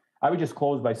hearing. I would just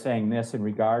close by saying this in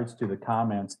regards to the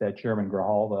comments that Chairman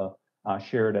Grijalva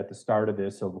shared at the start of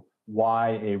this of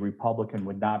why a Republican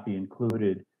would not be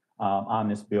included on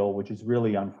this bill, which is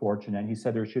really unfortunate. He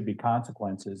said there should be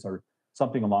consequences or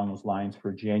something along those lines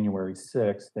for January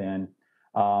 6th. And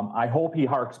I hope he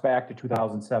harks back to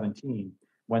 2017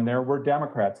 when there were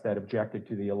Democrats that objected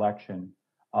to the election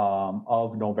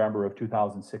of November of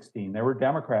 2016. There were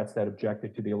Democrats that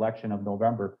objected to the election of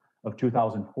November of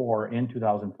 2004 and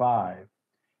 2005.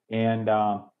 And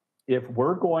if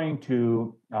we're going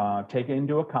to take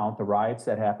into account the riots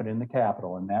that happened in the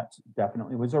Capitol, and that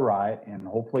definitely was a riot, and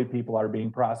hopefully people are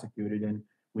being prosecuted, and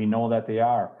we know that they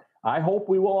are. I hope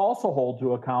we will also hold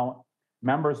to account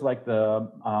members like the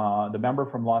member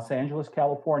from Los Angeles,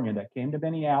 California, that came to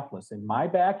Minneapolis in my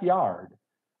backyard.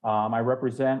 I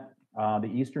represent the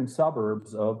eastern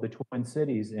suburbs of the Twin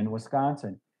Cities in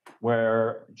Wisconsin,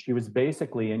 where she was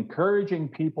basically encouraging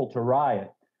people to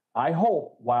riot. I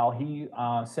hope while he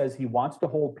says he wants to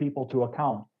hold people to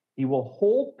account, he will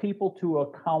hold people to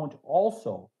account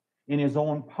also in his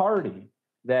own party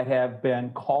that have been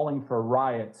calling for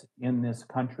riots in this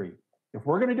country. If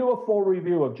we're going to do a full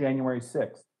review of January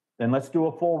 6th, then let's do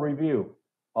a full review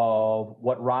of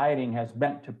what rioting has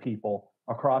meant to people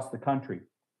across the country.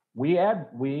 We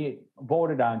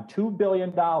voted on $2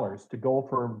 billion to go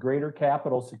for greater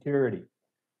Capitol security.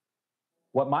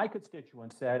 What my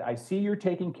constituents said, I see you're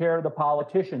taking care of the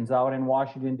politicians out in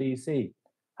Washington, D.C.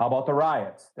 How about the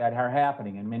riots that are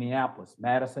happening in Minneapolis,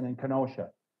 Madison, and Kenosha?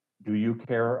 Do you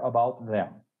care about them?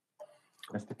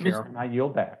 Mr. Chairman, I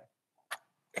yield back.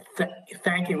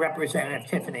 Thank you, Representative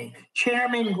Tiffany.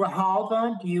 Chairman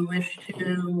Grijalva, do you wish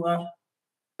to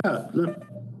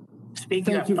speak?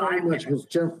 Thank you very much, Mr.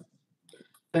 Chair.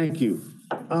 Thank you.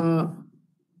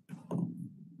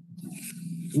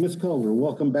 Ms. Culver,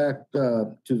 welcome back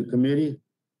to the committee.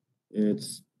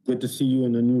 It's good to see you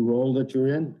in the new role that you're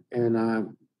in. And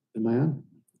am I on?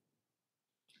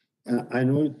 I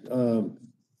know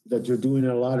that you're doing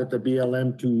a lot at the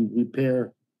BLM to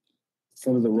repair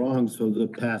some of the wrongs of the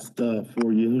past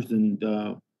 4 years, and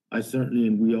I certainly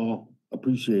and we all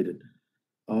appreciate it.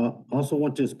 Also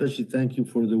want to especially thank you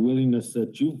for the willingness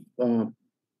that you've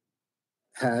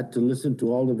had to listen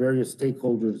to all the various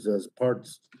stakeholders as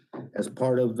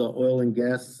part of the oil and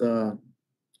gas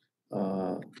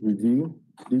review.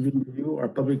 Our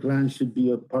public land should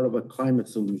be a part of a climate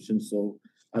solution, so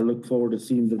I look forward to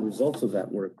seeing the results of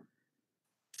that work.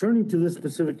 Turning to this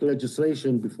specific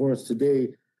legislation before us today,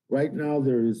 right now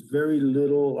there is very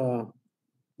little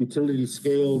utility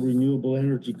scale renewable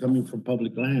energy coming from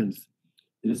public lands.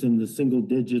 It is in the single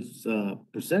digits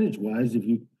percentage-wise if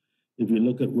you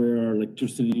look at where our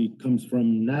electricity comes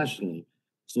from nationally.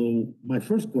 So my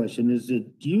first question is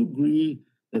do you agree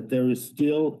that there is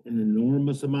still an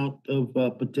enormous amount of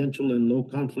potential in low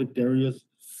conflict areas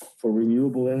for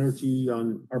renewable energy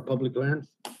on our public lands?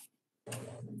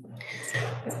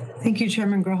 Thank you,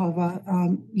 Chairman Grijalva.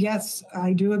 Yes,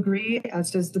 I do agree,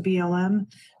 as does the BLM.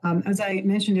 As I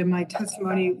mentioned in my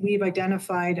testimony, we've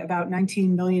identified about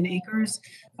 19 million acres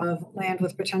of land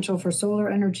with potential for solar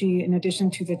energy, in addition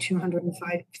to the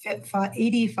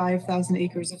 285,000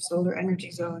 acres of solar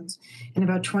energy zones, and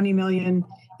about 20 million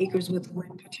acres with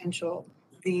wind potential.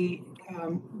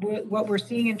 What we're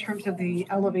seeing in terms of the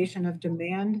elevation of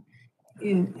demand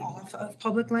off of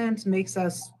public lands makes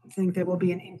us think there will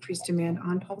be an increased demand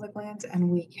on public lands, and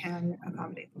we can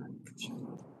accommodate that for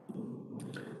sure.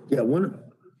 Yeah,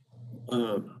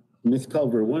 Ms.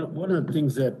 Culver, one of the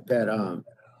things that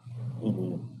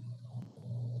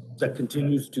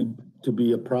continues to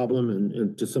be a problem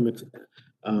and to some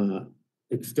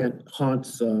extent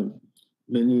haunts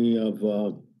many of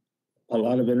a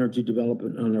lot of energy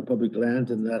development on our public land,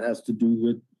 and that has to do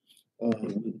with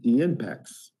the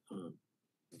impacts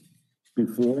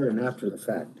before and after the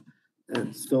fact.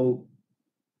 And so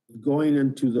going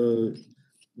into the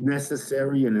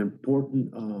necessary and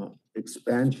important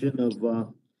expansion of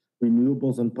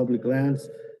renewables on public lands,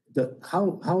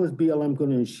 how is BLM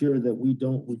going to ensure that we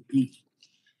don't repeat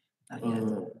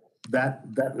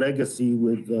that legacy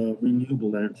with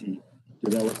renewable energy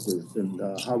developers, and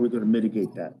how are we going to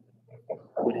mitigate that?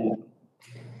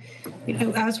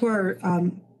 As we're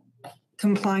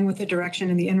complying with the direction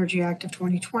in the Energy Act of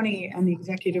 2020 and the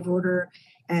executive order,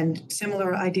 and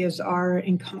similar ideas are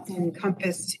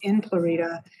encompassed in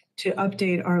Florida to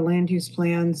update our land use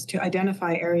plans to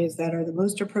identify areas that are the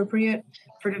most appropriate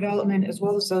for development, as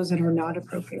well as those that are not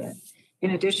appropriate. In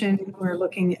addition, we're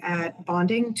looking at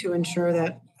bonding to ensure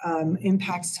that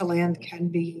impacts to land can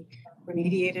be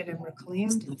remediated and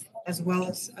reclaimed, as well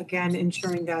as, again,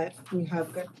 ensuring that we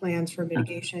have good plans for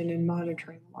mitigation and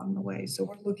monitoring along the way. So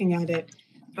we're looking at it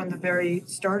from the very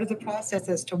start of the process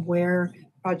as to where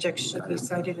projects should be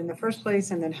sited in the first place,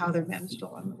 and then how they're managed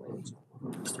along the way.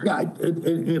 Yeah,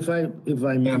 if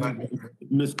I may,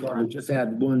 Ms. Carter, just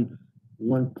add one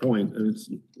point, and it's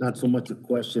not so much a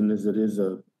question as it is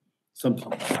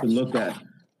something to look at.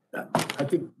 I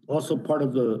think also part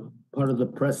of the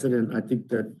precedent, I think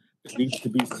that needs to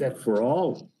be set for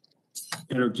all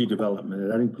energy development,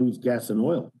 and that includes gas and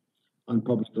oil on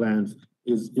public lands,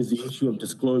 is the issue of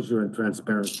disclosure and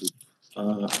transparency.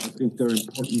 I think there are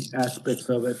important aspects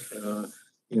of it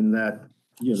in that,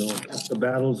 the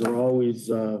battles are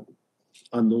always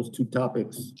on those two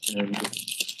topics. And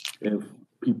if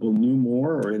people knew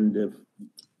more, and if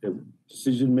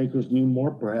decision makers knew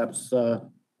more, perhaps that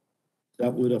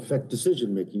would affect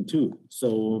decision making too.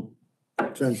 So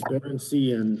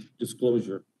transparency and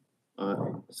disclosure,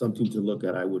 something to look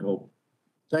at, I would hope.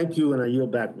 Thank you, and I yield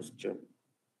back, Mr. Chairman.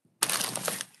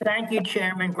 Thank you,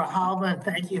 Chairman Grijalva, and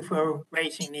thank you for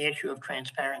raising the issue of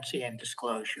transparency and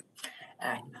disclosure.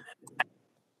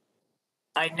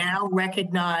 I now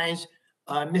recognize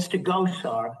Mr.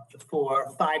 Gosar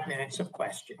for 5 minutes of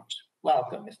questions.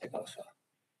 Welcome, Mr. Gosar.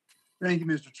 Thank you,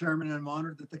 Mr. Chairman. I'm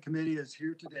honored that the committee is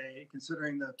here today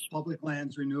considering the Public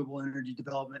Lands Renewable Energy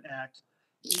Development Act,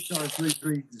 HR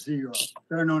 330,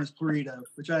 better known as PLREDA,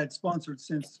 which I had sponsored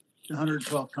since the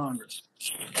 112th Congress.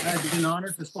 I have been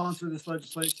honored to sponsor this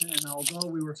legislation, and although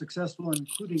we were successful in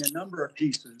including a number of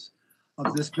pieces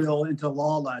of this bill into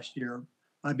law last year,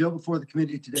 my bill before the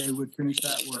committee today would finish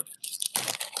that work.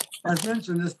 As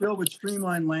mentioned, this bill would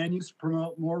streamline land use,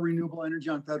 promote more renewable energy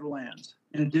on federal lands.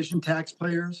 In addition,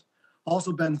 taxpayers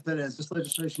also benefit as this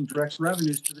legislation directs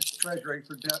revenues to the Treasury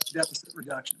for deficit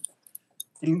reduction.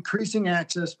 Increasing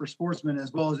access for sportsmen,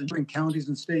 as well as ensuring counties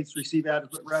and states receive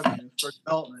adequate revenue for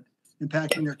development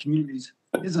impacting their communities,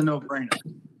 is a no-brainer.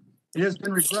 It has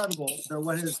been regrettable that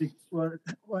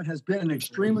what has been an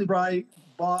extremely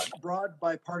broad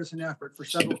bipartisan effort for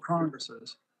several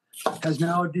Congresses has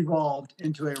now devolved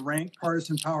into a rank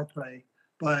partisan power play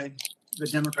by the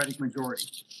Democratic majority.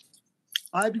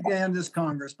 I began this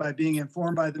Congress by being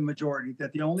informed by the majority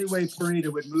that the only way Florida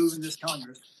would move in this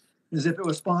Congress is if it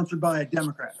was sponsored by a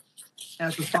Democrat.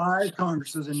 After 5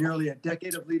 Congresses and nearly a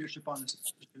decade of leadership on this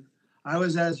issue, I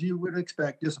was, as you would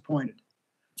expect, disappointed.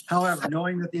 However,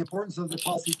 knowing that the importance of the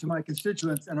policy to my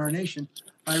constituents and our nation,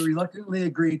 I reluctantly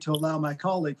agreed to allow my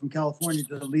colleague from California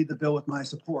to lead the bill with my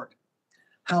support.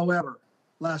 However,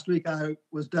 last week I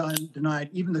was denied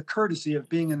even the courtesy of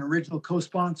being an original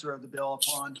co-sponsor of the bill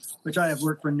upon which I have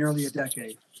worked for nearly a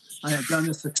decade. I have done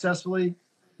this successfully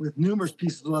with numerous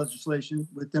pieces of legislation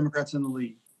with Democrats in the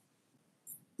lead.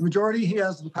 The majority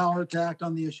has the power to act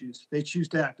on the issues they choose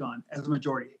to act on as a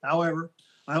majority. However,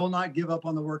 I will not give up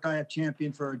on the work I have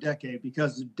championed for a decade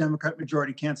because the Democrat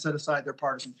majority can't set aside their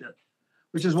partisanship,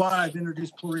 which is why I've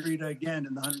introduced Florida again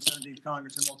in the 170th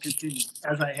Congress and will continue,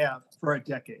 as I have for a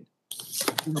decade.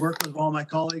 We work with all my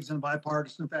colleagues in a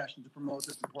bipartisan fashion to promote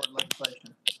this important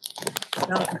legislation.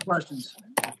 Now to questions.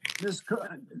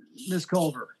 Ms.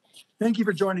 Culver, thank you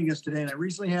for joining us today. And I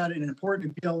recently had an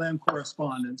important BLM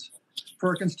correspondence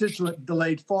for a constituent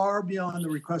delayed far beyond the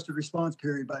requested response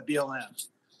period by BLM,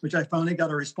 which I finally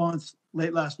got a response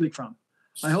late last week from.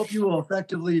 I hope you will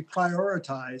effectively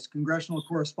prioritize congressional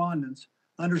correspondence,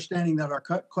 understanding that our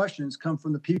questions come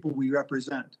from the people we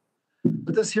represent.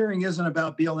 But this hearing isn't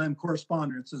about BLM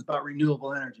correspondence, it's about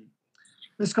renewable energy.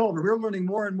 Ms. Culver, we're learning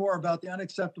more and more about the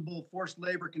unacceptable forced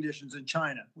labor conditions in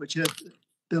China, which have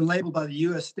been labeled by the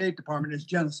U.S. State Department as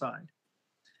genocide.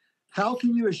 How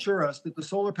can you assure us that the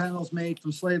solar panels made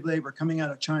from slave labor coming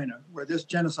out of China, where this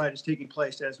genocide is taking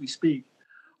place as we speak,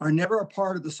 are never a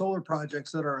part of the solar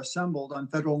projects that are assembled on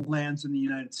federal lands in the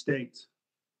United States?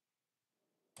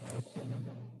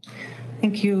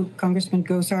 Thank you, Congressman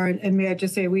Gosar. And may I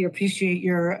just say, we appreciate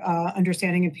your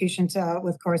understanding and patience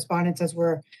with correspondence as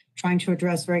we're trying to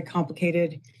address very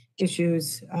complicated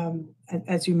issues,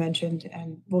 as you mentioned,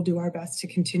 and we'll do our best to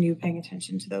continue paying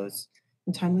attention to those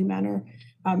in a timely manner.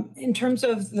 In terms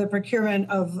of the procurement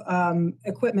of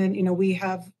equipment, we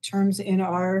have terms in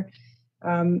our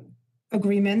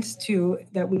agreements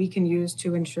that we can use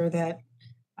to ensure that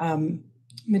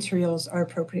materials are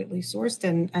appropriately sourced.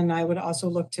 And I would also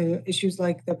look to issues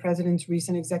like the president's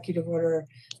recent executive order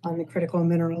on the critical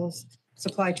minerals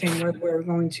supply chain, where we're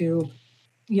going to,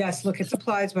 yes, look at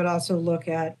supplies, but also look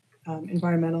at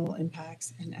environmental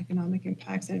impacts and economic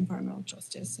impacts and environmental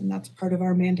justice. And that's part of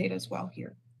our mandate as well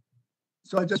here.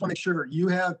 So I just want to make sure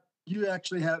you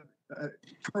actually have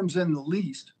terms in the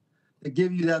lease that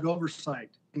give you that oversight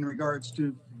in regards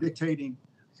to dictating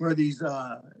where these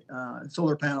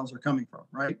solar panels are coming from,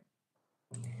 right?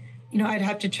 I'd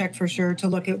have to check for sure to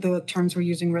look at the terms we're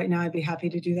using right now. I'd be happy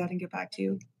to do that and get back to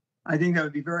you. I think that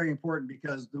would be very important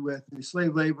because with the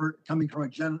slave labor coming from a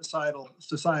genocidal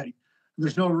society,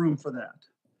 there's no room for that.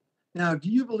 Now, do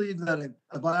you believe that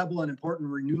a viable and important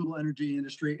renewable energy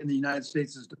industry in the United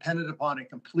States is dependent upon a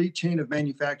complete chain of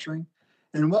manufacturing?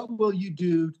 And what will you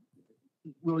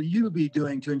be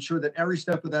doing to ensure that every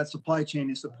step of that supply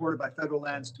chain is supported by federal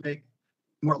lands to make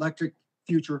a more electric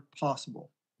future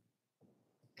possible?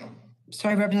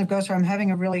 Sorry, Representative Gosar, I'm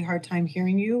having a really hard time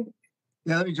hearing you.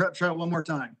 Yeah, let me try it one more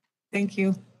time. Thank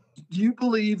you. Do you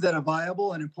believe that a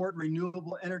viable and important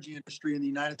renewable energy industry in the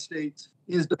United States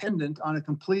is dependent on a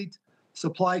complete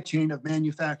supply chain of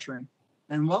manufacturing?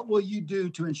 And what will you do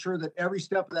to ensure that every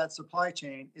step of that supply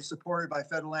chain is supported by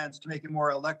federal lands to make a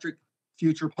more electric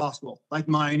future possible, like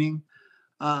mining,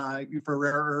 for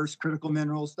rare earths, critical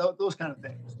minerals, those kind of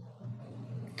things?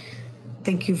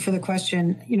 Thank you for the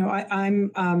question.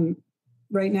 I'm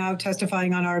right now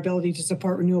testifying on our ability to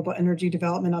support renewable energy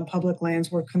development on public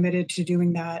lands. We're committed to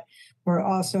doing that. We're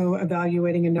also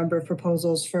evaluating a number of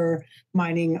proposals for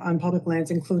mining on public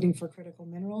lands, including for critical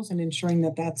minerals, and ensuring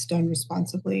that that's done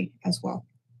responsibly as well.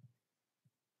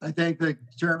 I thank the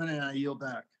chairman and I yield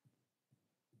back.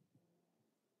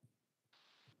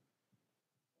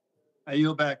 I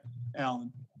yield back,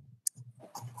 Alan.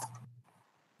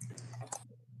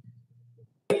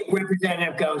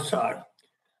 Representative Gosar.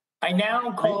 I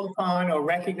now call upon or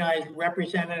recognize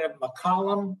Representative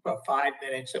McCollum for 5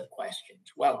 minutes of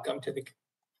questions. Welcome to the.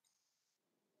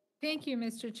 Thank you,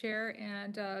 Mr. Chair,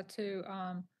 and to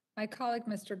my colleague,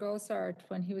 Mr. Gosar,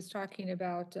 when he was talking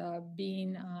about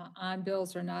being on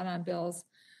bills or not on bills.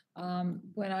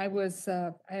 When I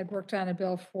had worked on a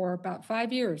bill for about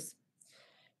 5 years,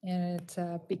 and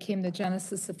it became the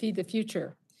genesis of Feed the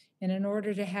Future. And in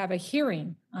order to have a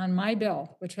hearing on my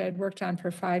bill, which I had worked on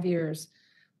for 5 years,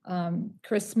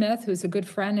 Chris Smith, who's a good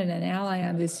friend and an ally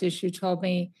on this issue, told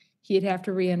me he'd have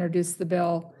to reintroduce the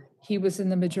bill. He was in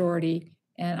the majority,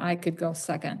 and I could go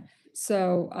second.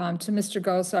 So to Mr.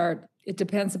 Gosart, it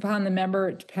depends upon the member.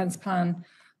 It depends upon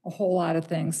a whole lot of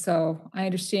things. So I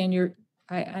understand you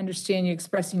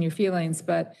expressing your feelings,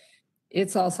 but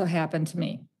it's also happened to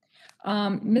me.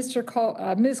 Ms.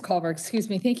 Culver, excuse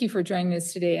me, thank you for joining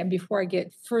us today. And before I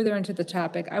get further into the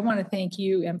topic, I want to thank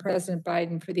you and President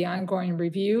Biden for the ongoing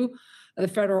review of the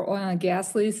federal oil and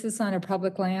gas leases on our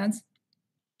public lands.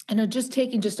 And just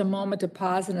taking just a moment to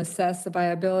pause and assess the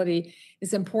viability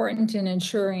is important in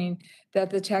ensuring that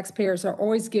the taxpayers are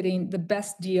always getting the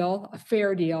best deal, a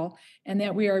fair deal, and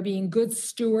that we are being good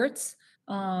stewards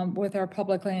with our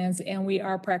public lands, and we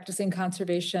are practicing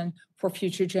conservation for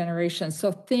future generations.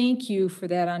 So thank you for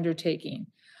that undertaking.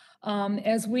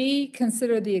 As we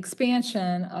consider the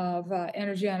expansion of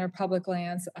energy on our public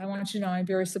lands, I want you to know I'm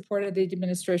very supportive of the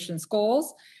administration's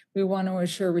goals. We want to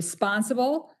ensure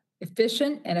responsible,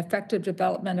 efficient, and effective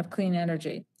development of clean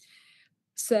energy.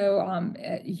 So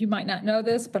you might not know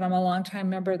this, but I'm a longtime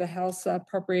member of the House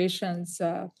Appropriations,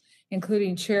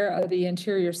 including chair of the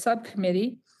Interior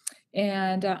Subcommittee.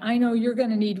 And I know you're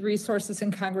going to need resources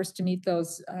in Congress to meet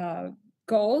those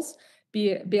goals.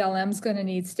 BLM is going to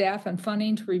need staff and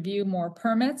funding to review more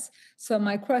permits. So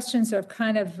my questions are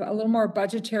kind of a little more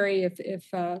budgetary,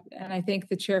 and I thank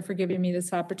the chair for giving me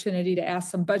this opportunity to ask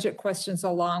some budget questions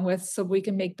along with, so we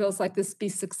can make bills like this be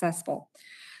successful.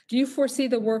 Do you foresee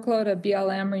the workload of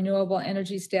BLM renewable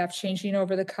energy staff changing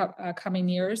over the coming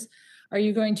years? Are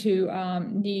you going to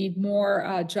need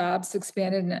more jobs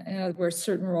expanded in other words,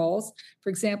 certain roles? For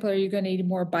example, are you going to need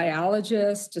more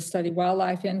biologists to study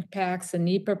wildlife impacts and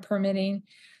NEPA permitting?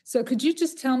 So could you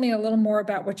just tell me a little more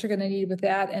about what you're going to need with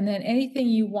that? And then anything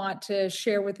you want to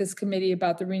share with this committee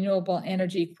about the Renewable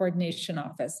Energy Coordination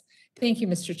Office? Thank you,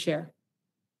 Mr. Chair.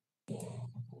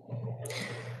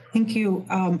 Thank you.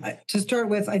 To start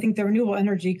with, I think the Renewable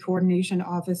Energy Coordination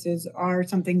Offices are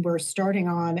something we're starting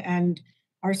on and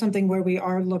are something where we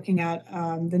are looking at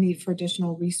the need for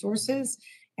additional resources.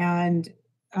 And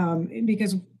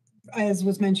because, as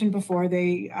was mentioned before,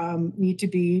 they need to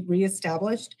be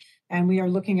reestablished. And we are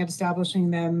looking at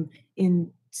establishing them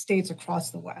in states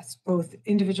across the West, both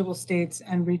individual states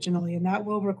and regionally. And that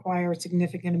will require a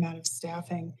significant amount of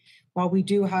staffing. While we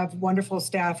do have wonderful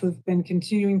staff who've been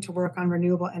continuing to work on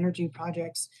renewable energy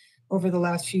projects over the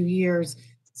last few years,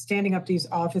 standing up these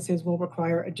offices will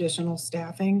require additional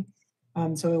staffing.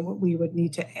 So we would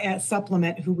need to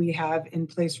supplement who we have in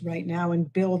place right now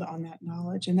and build on that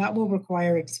knowledge. And that will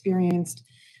require experienced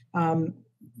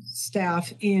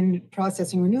staff in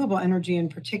processing renewable energy, in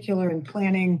particular in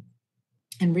planning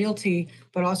and realty,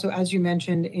 but also, as you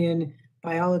mentioned, in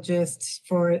biologists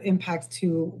for impacts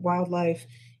to wildlife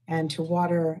and to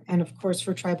water. And of course,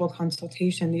 for tribal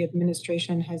consultation, the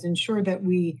administration has ensured that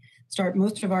we start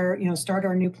most of our, start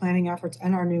our new planning efforts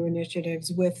and our new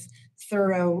initiatives with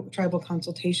thorough tribal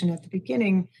consultation at the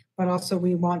beginning, but also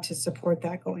we want to support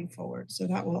that going forward. So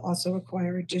that will also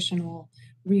require additional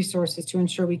resources to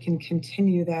ensure we can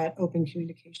continue that open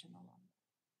communication along.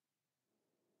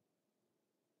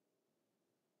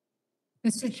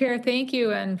 Mr. Chair, thank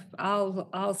you, and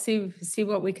I'll see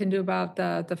what we can do about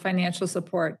the financial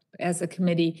support as the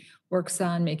committee works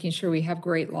on making sure we have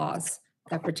great laws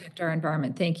that protect our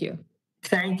environment. Thank you.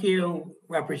 Thank you,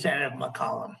 Representative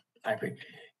McCollum. I agree.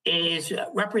 Is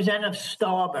Representative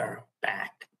Stauber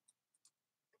back?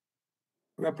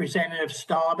 Representative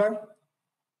Stauber,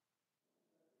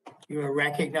 you are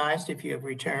recognized if you have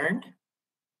returned.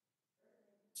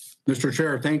 Mr.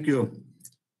 Chair, thank you.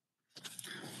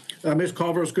 Ms.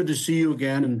 Culver, it's good to see you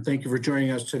again, and thank you for joining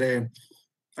us today.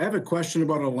 I have a question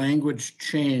about a language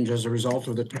change as a result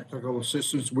of the technical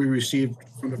assistance we received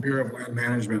from the Bureau of Land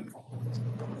Management.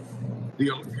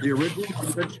 The original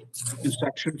language in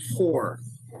Section 4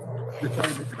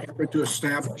 required the department to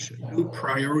establish new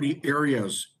priority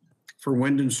areas for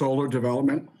wind and solar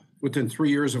development within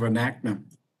 3 years of enactment.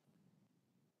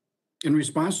 In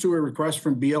response to a request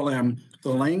from BLM, the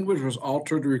language was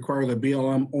altered to require the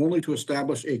BLM only to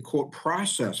establish a, quote,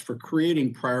 process for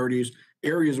creating priorities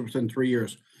areas within 3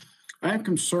 years. I am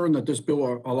concerned that this bill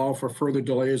will allow for further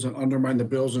delays and undermine the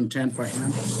bill's intent by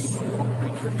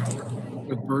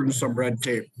with burdensome red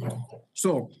tape.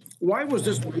 So why was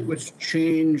this language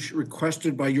change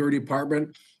requested by your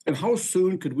department? And how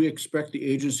soon could we expect the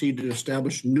agency to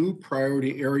establish new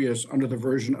priority areas under the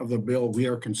version of the bill we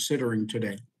are considering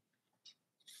today?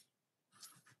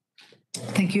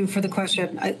 Thank you for the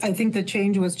question. I think the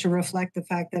change was to reflect the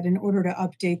fact that in order to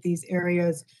update these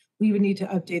areas, we would need to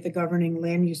update the governing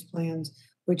land use plans,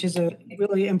 which is a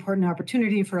really important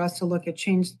opportunity for us to look at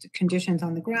changed conditions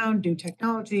on the ground, new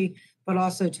technology, but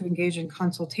also to engage in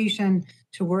consultation,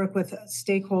 to work with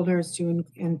stakeholders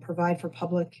and provide for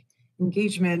public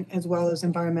engagement as well as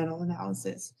environmental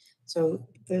analysis. So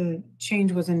the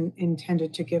change was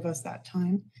intended to give us that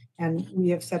time. And we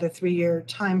have set a 3-year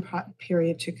time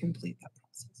period to complete that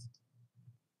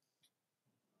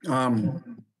process.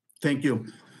 Thank you.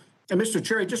 And Mr.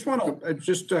 Chair, I just want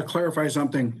to clarify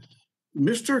something.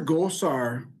 Mr.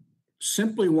 Gosar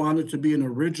simply wanted to be an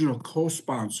original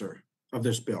co-sponsor of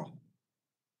this bill.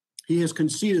 He has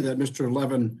conceded that Mr.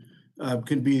 Levin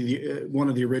can be one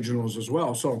of the originals as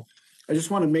well. So I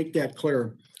just want to make that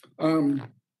clear.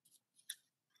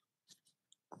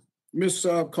 Ms.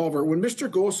 Culver, when Mr.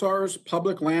 Gosar's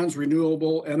Public Lands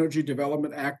Renewable Energy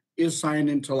Development Act is signed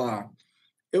into law,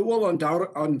 it will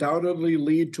undoubtedly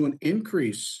lead to an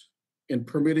increase in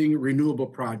permitting renewable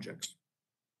projects.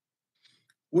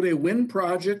 Would a wind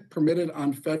project permitted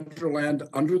on federal land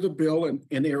under the bill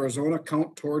in Arizona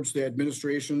count towards the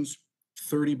administration's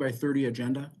 30 by 30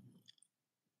 agenda?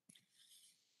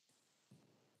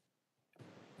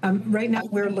 Right now,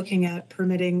 we're looking at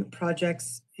permitting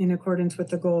projects in accordance with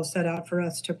the goal set out for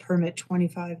us to permit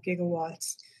 25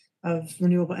 gigawatts of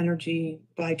renewable energy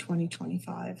by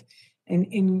 2025. And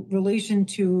in relation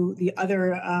to the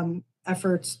other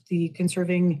efforts, the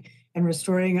Conserving and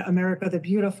Restoring America the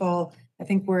Beautiful, I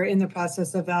think we're in the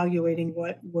process of evaluating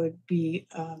what would be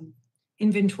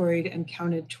inventoried and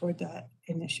counted toward that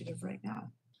initiative right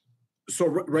now. So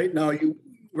right now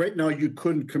you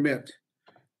couldn't commit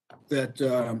that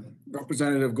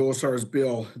Representative Gosar's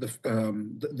bill,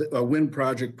 a wind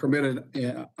project permitted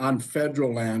on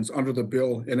federal lands under the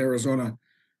bill in Arizona,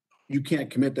 you can't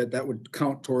commit that would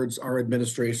count towards our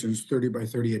administration's 30 by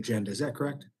 30 agenda. Is that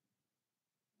correct?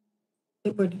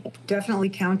 It would definitely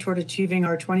count toward achieving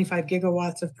our 25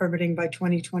 gigawatts of permitting by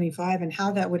 2025, and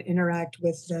how that would interact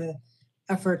with the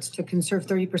efforts to conserve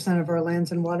 30% of our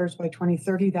lands and waters by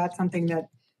 2030. That's something that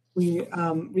we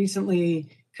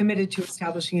recently committed to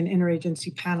establishing an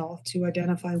interagency panel to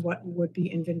identify what would be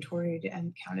inventoried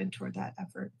and counted toward that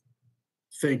effort.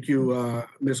 Thank you,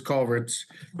 Ms. Culver. It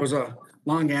was a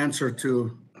long answer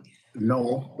to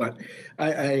no, but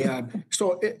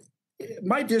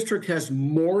my district has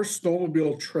more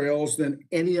snowmobile trails than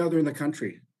any other in the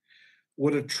country.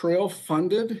 Would a trail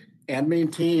funded and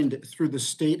maintained through the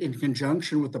state in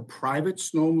conjunction with a private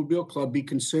snowmobile club be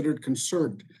considered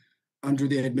conserved under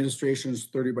the administration's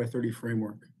 30 by 30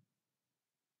 framework?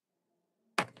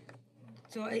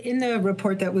 So in the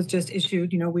report that was just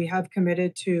issued, we have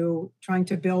committed to trying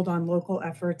to build on local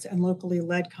efforts and locally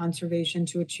led conservation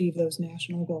to achieve those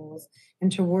national goals,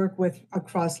 and to work with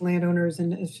across landowners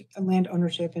and land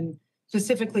ownership, and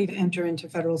specifically to enter into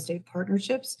federal state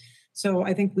partnerships. So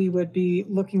I think we would be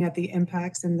looking at the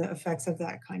impacts and the effects of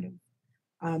that kind of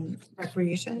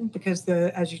recreation, because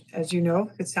as you know,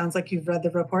 it sounds like you've read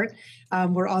the report.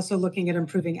 We're also looking at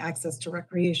improving access to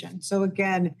recreation. So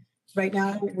again, right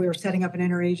now, we're setting up an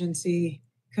interagency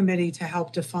committee to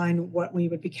help define what we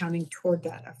would be counting toward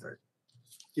that effort.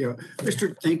 Yeah,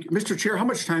 Mr. Chair, how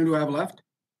much time do I have left?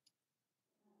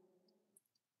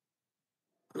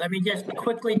 Let me just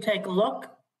quickly take a look.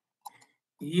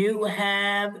 You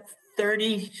have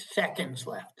 30 seconds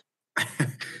left.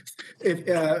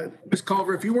 Ms.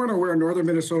 Culver, if you weren't aware, northern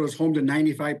Minnesota is home to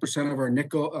 95% of our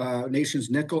nation's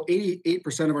nickel,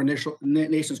 88% of our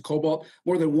nation's cobalt,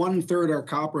 more than 1/3 our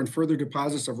copper, and further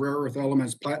deposits of rare earth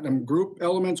elements, platinum group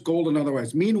elements, gold, and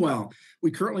otherwise. Meanwhile,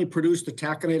 we currently produce the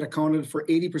taconite accounted for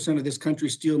 80% of this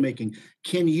country's steelmaking.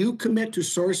 Can you commit to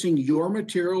sourcing your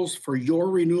materials for your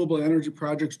renewable energy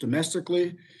projects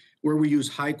domestically, where we use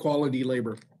high quality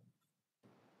labor?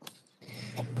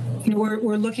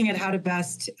 We're looking at how to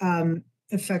best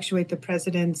effectuate the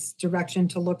president's direction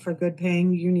to look for good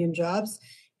paying union jobs.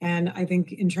 And I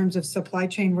think in terms of supply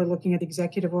chain, we're looking at the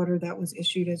executive order that was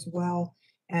issued as well.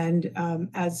 And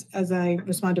as I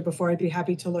responded before, I'd be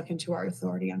happy to look into our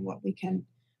authority on what we can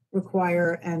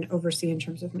require and oversee in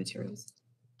terms of materials.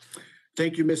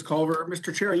 Thank you, Ms. Culver.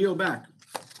 Mr. Chair, I yield back.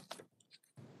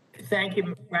 Thank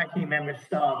you, Ranking Member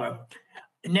Stauber.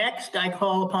 Next, I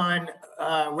call upon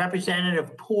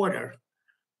Representative Porter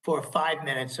for 5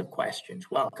 minutes of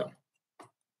questions. Welcome.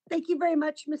 Thank you very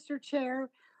much, Mr. Chair.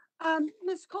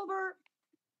 Ms. Culver,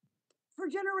 for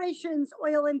generations,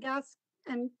 oil and gas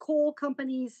and coal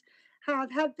companies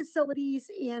have had facilities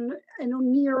in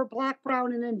near Black,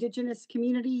 Brown, and Indigenous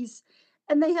communities,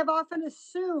 and they have often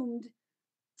assumed,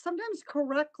 sometimes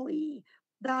correctly,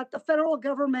 that the federal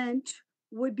government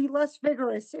would be less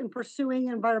vigorous in pursuing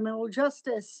environmental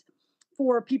justice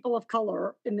for people of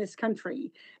color in this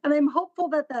country. And I'm hopeful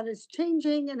that that is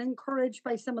changing and encouraged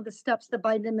by some of the steps the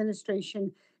Biden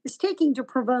administration is taking to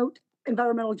promote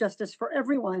environmental justice for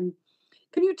everyone.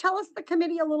 Can you tell us, the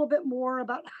committee, a little bit more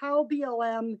about how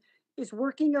BLM is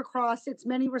working across its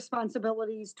many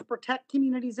responsibilities to protect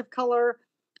communities of color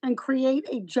and create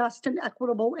a just and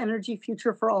equitable energy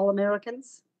future for all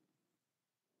Americans?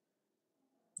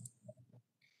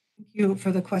 Thank you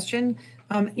for the question.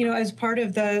 As part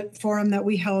of the forum that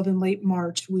we held in late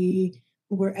March, we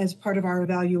were, as part of our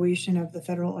evaluation of the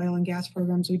federal oil and gas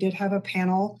programs, we did have a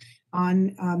panel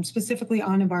on specifically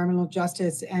on environmental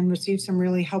justice and received some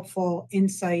really helpful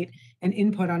insight and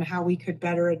input on how we could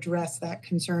better address that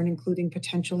concern, including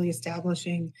potentially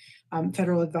establishing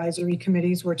federal advisory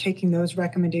committees. We're taking those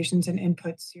recommendations and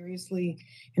inputs seriously.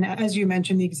 And as you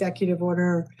mentioned, the Executive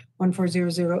Order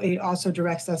 14008 also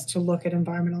directs us to look at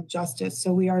environmental justice.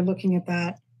 So we are looking at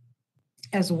that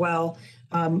as well.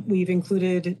 We've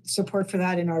included support for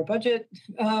that in our budget.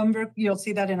 You'll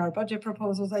see that in our budget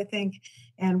proposals, I think.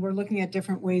 And we're looking at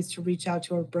different ways to reach out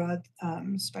to a broad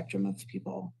spectrum of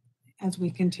people as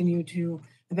we continue to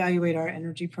evaluate our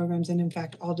energy programs and, in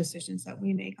fact, all decisions that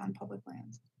we make on public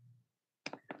lands.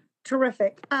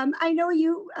 Terrific. I know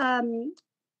you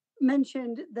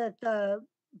mentioned that the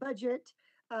budget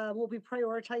will be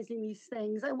prioritizing these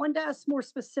things. I wanted to ask more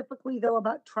specifically, though,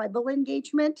 about tribal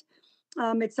engagement.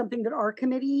 It's something that our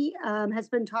committee has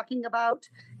been talking about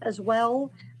as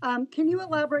well. Can you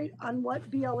elaborate on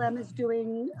what BLM is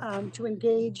doing to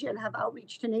engage and have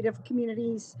outreach to Native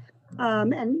communities?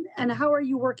 And how are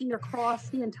you working across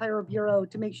the entire Bureau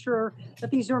to make sure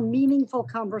that these are meaningful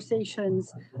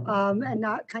conversations and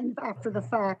not kind of after the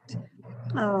fact,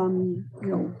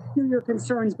 hear your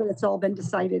concerns, but it's all been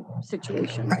decided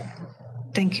situation? Right.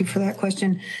 Thank you for that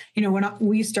question. When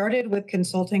we started with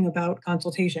consulting about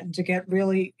consultation to get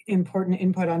really important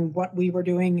input on what we were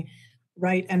doing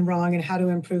right and wrong and how to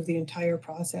improve the entire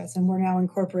process. And we're now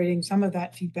incorporating some of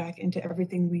that feedback into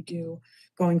everything we do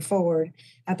going forward.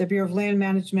 At the Bureau of Land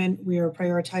Management, we are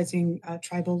prioritizing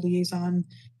tribal liaison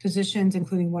positions,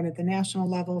 including one at the national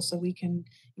level, so we can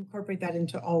incorporate that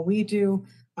into all we do.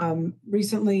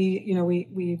 Recently,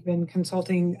 we've been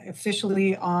consulting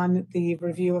officially on the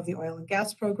review of the oil and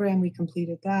gas program. We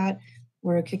completed that.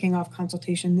 We're kicking off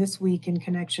consultation this week in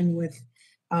connection with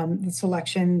the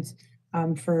selections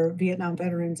for Vietnam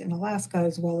veterans in Alaska,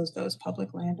 as well as those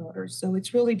public land orders. So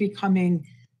it's really becoming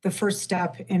the first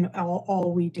step in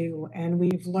all we do. And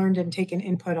we've learned and taken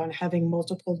input on having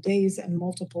multiple days and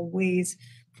multiple ways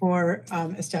for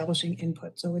establishing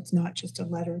input. So it's not just a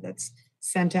letter that's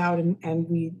sent out and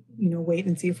we wait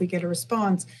and see if we get a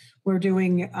response. We're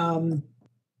doing a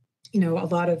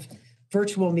lot of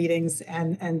virtual meetings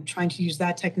and trying to use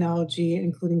that technology,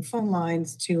 including phone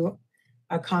lines, to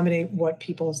accommodate what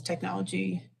people's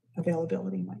technology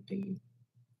availability might be.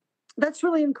 That's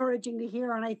really encouraging to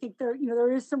hear, and I think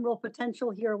there is some real potential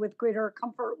here with greater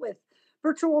comfort with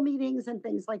virtual meetings and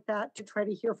things like that to try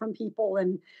to hear from people.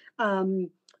 And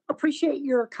appreciate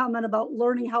your comment about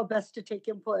learning how best to take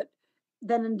input,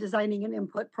 then in designing an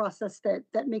input process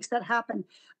that makes that happen.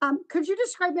 Could you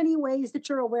describe any ways that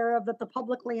you're aware of that the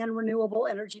Public Land Renewable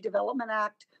Energy Development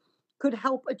Act could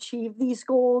help achieve these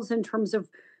goals in terms of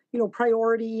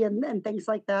priority and things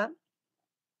like that?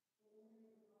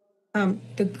 I'm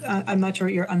not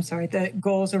sure I'm sorry, the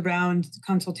goals around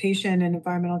consultation and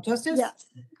environmental justice?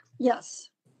 Yes.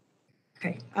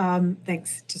 Okay,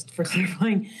 thanks just for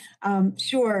clarifying.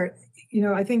 Sure,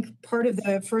 I think part of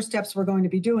the first steps we're going to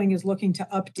be doing is looking to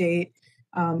update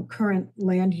current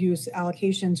land use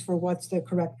allocations for what's the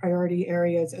correct priority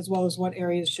areas, as well as what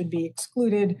areas should be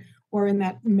excluded or in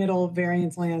that middle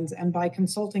variance lands. And by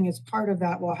consulting as part of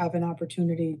that, we'll have an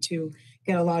opportunity to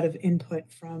get a lot of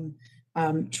input from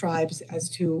tribes as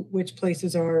to which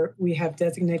places we have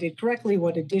designated correctly,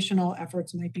 what additional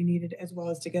efforts might be needed, as well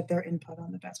as to get their input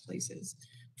on the best places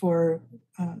for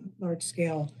large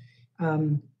scale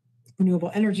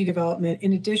renewable energy development.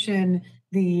 In addition,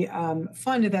 the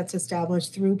fund that's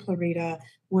established through Plurita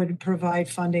would provide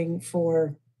funding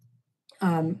for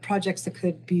projects that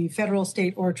could be federal,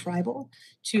 state, or tribal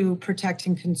to protect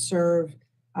and conserve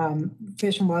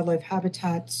fish and wildlife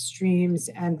habitats, streams,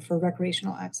 and for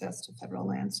recreational access to federal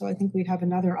land. So I think we'd have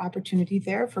another opportunity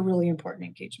there for really important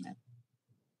engagement.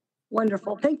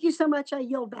 Wonderful. Thank you so much. I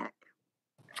yield back.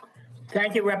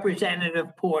 Thank you,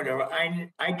 Representative Porter.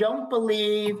 I don't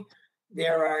believe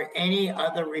there are any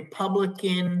other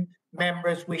Republican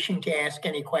members wishing to ask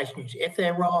any questions. If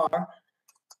there are,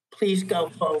 please go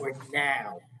forward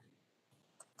now.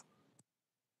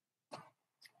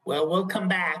 Well, we'll come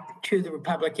back to the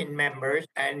Republican members.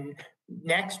 And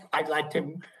next, I'd like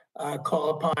to call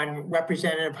upon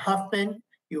Representative Huffman.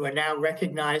 You are now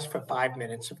recognized for 5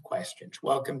 minutes of questions.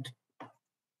 Welcome.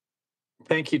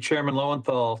 Thank you, Chairman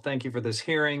Lowenthal. Thank you for this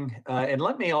hearing. And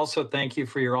let me also thank you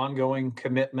for your ongoing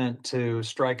commitment to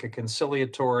strike a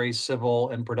conciliatory,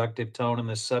 civil, and productive tone in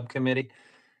this subcommittee,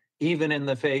 even in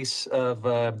the face of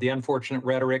the unfortunate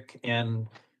rhetoric and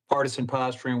partisan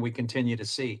posturing we continue to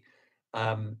see.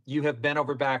 You have bent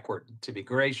over backward to be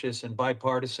gracious and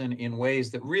bipartisan in ways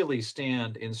that really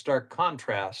stand in stark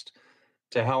contrast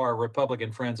to how our Republican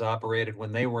friends operated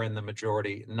when they were in the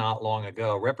majority not long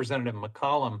ago. Representative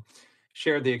McCollum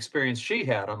shared the experience she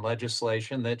had on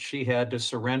legislation that she had to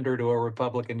surrender to a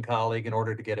Republican colleague in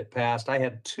order to get it passed. I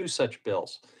had two such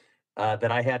bills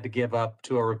that I had to give up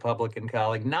to a Republican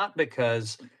colleague, not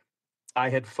because I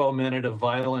had fomented a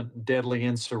violent, deadly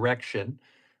insurrection,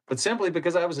 but simply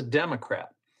because I was a Democrat.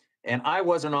 And I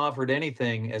wasn't offered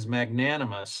anything as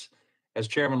magnanimous as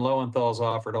Chairman Lowenthal's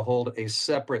offer to hold a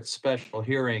separate special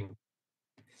hearing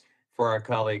for our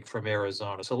colleague from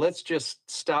Arizona. So let's just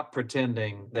stop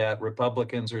pretending that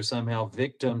Republicans are somehow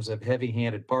victims of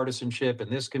heavy-handed partisanship in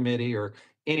this committee or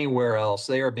anywhere else.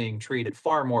 They are being treated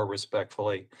far more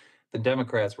respectfully than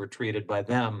Democrats were treated by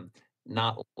them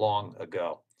not long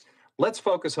ago. Let's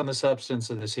focus on the substance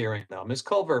of this hearing now. Ms.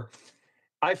 Culver,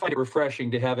 I find it refreshing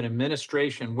to have an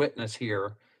administration witness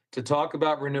here to talk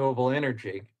about renewable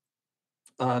energy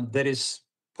that is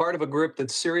part of a group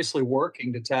that's seriously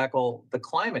working to tackle the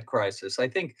climate crisis. I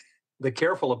think the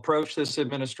careful approach this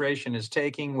administration is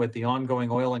taking with the ongoing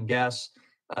oil and gas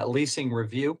leasing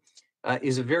review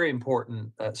is a very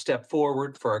important step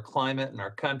forward for our climate and our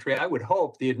country. I would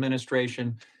hope the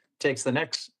administration takes the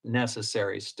next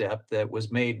necessary step that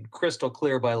was made crystal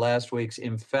clear by last week's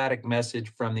emphatic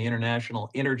message from the International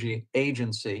Energy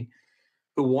Agency,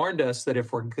 who warned us that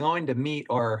if we're going to meet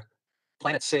our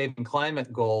planet-saving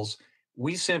climate goals,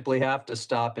 we simply have to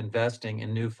stop investing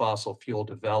in new fossil fuel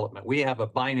development. We have a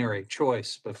binary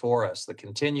choice before us: the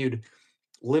continued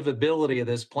livability of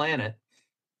this planet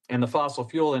and the fossil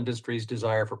fuel industry's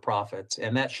desire for profits.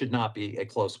 And that should not be a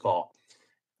close call.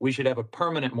 We should have a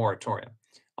permanent moratorium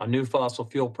on new fossil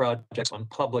fuel projects on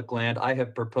public land. I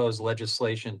have proposed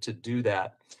legislation to do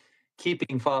that.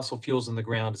 Keeping fossil fuels in the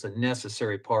ground is a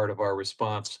necessary part of our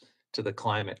response to the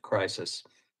climate crisis.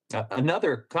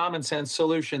 Another common sense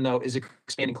solution, though, is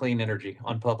expanding clean energy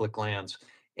on public lands.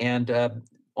 And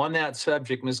on that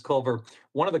subject, Ms. Culver,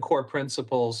 one of the core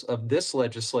principles of this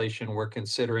legislation we're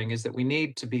considering is that we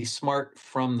need to be smart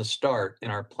from the start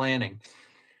in our planning.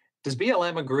 Does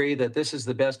BLM agree that this is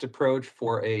the best approach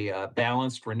for a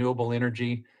balanced renewable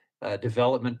energy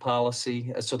development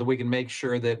policy so that we can make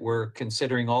sure that we're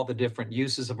considering all the different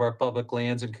uses of our public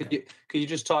lands? And could you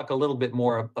just talk a little bit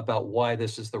more about why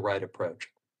this is the right approach?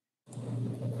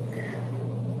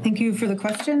 Thank you for the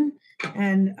question.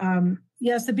 And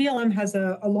yes, the BLM has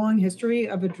a long history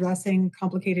of addressing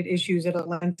complicated issues at a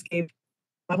landscape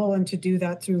level, and to do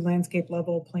that through landscape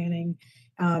level planning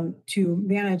to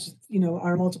manage,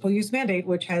 our multiple use mandate,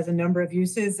 which has a number of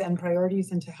uses and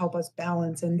priorities, and to help us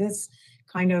balance. And this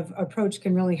kind of approach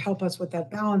can really help us with that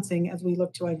balancing as we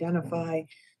look to identify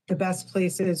the best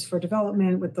places for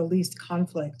development with the least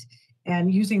conflict.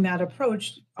 And using that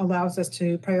approach allows us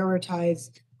to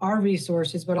prioritize our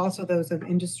resources, but also those of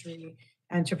industry,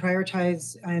 and to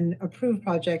prioritize and approve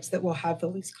projects that will have the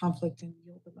least conflict and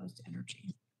yield the most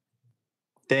energy.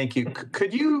 Thank you.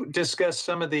 Could you discuss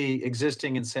some of the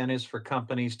existing incentives for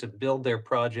companies to build their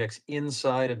projects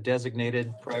inside of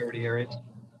designated priority areas?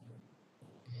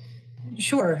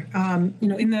 Sure.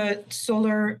 In the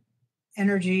solar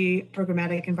energy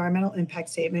programmatic environmental impact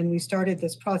statement, we started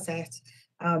this process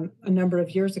a number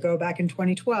of years ago, back in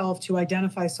 2012, to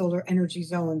identify solar energy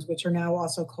zones, which are now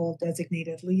also called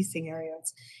designated leasing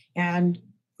areas. And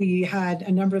we had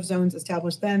a number of zones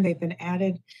established then. They've been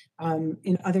added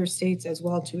in other states as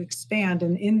well to expand.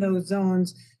 And in those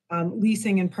zones,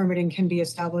 leasing and permitting can be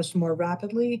established more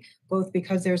rapidly, both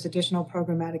because there's additional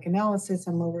programmatic analysis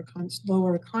and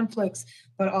lower conflicts,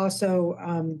 but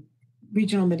also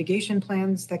regional mitigation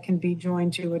plans that can be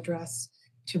joined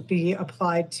to be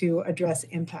applied to address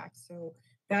impact. So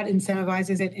that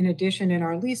incentivizes it. In addition, in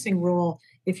our leasing rule,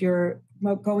 if you're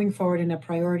going forward in a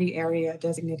priority area,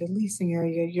 designated leasing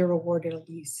area, you're awarded a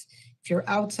lease. If you're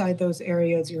outside those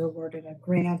areas, you're awarded a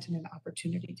grant and an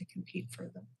opportunity to compete for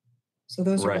them. So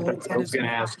those are all incentives. I was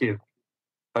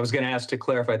going to ask to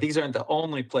clarify, these aren't the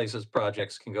only places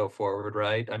projects can go forward,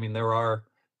 right? I mean, there are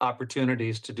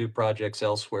opportunities to do projects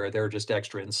elsewhere. There are just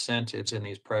extra incentives in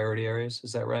these priority areas.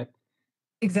 Is that right?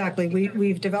 Exactly.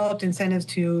 We've developed incentives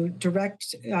to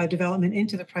direct development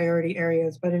into the priority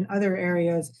areas, but in other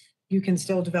areas, you can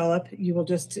still develop. You will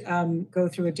just go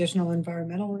through additional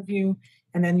environmental review,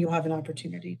 and then you'll have an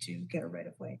opportunity to get a right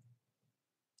of way.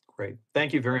 Great.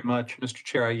 Thank you very much, Mr.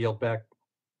 Chair. I yield back.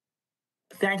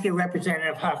 Thank you,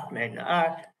 Representative Huffman.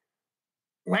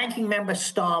 Ranking Member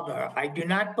Stauber, I do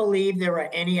not believe there are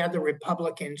any other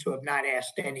Republicans who have not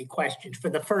asked any questions for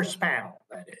the first panel,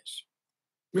 that is.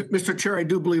 Mr. Chair, I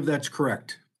do believe that's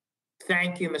correct.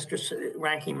 Thank you,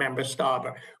 Ranking Member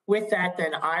Stauber. With that,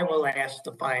 then I will ask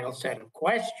the final set of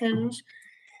questions,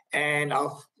 and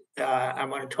I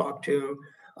want to talk to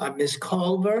Ms.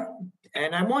 Culver.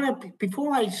 And I want to,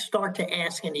 before I start to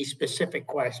ask any specific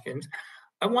questions,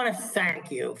 I want to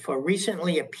thank you for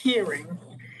recently appearing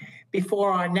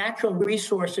before our Natural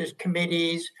Resources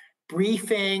Committee's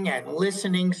briefing and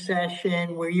listening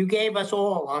session, where you gave us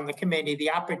all on the committee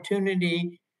the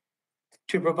opportunity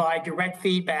to provide direct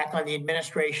feedback on the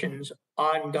administration's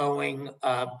ongoing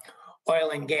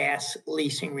oil and gas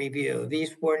leasing review.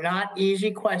 These were not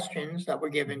easy questions that were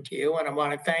given to you, and I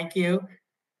want to thank you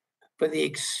for the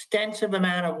extensive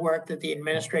amount of work that the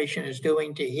administration is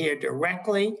doing to hear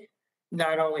directly,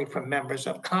 not only from members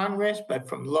of Congress, but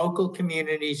from local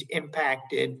communities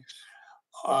impacted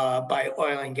by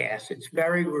oil and gas. It's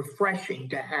very refreshing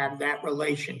to have that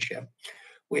relationship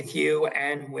with you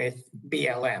and with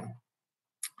BLM.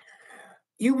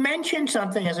 You mentioned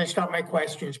something as I start my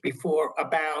questions before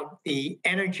about the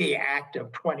Energy Act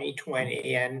of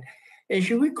 2020. And as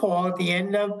you recall, at the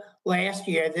end of last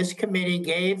year, this committee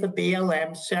gave the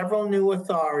BLM several new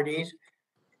authorities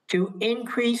to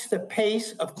increase the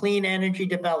pace of clean energy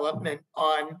development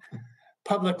on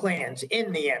public lands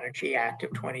in the Energy Act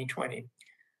of 2020.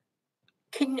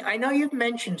 I know you've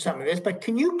mentioned some of this, but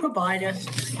can you provide us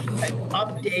an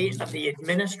update of the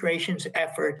administration's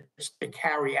efforts to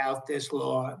carry out this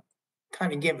law?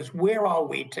 Kind of give us, where are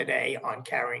we today on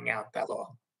carrying out that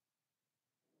law?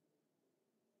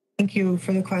 Thank you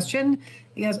for the question.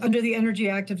 Yes, under the Energy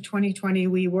Act of 2020,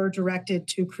 we were directed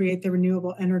to create the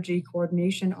Renewable Energy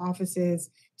Coordination Offices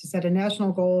to set a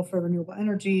national goal for renewable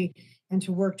energy and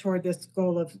to work toward this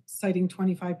goal of siting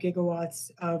 25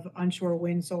 gigawatts of onshore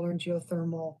wind, solar, and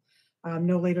geothermal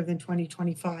no later than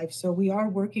 2025. So we are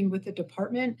working with the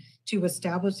department to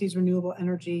establish these renewable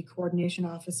energy coordination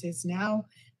offices now.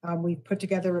 We've put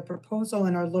together a proposal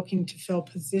and are looking to fill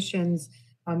positions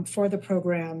for the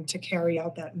program to carry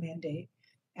out that mandate.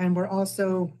 And we're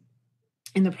also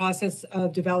in the process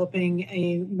of developing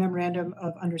a memorandum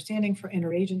of understanding for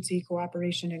interagency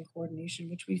cooperation and coordination,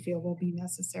 which we feel will be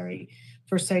necessary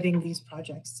for siting these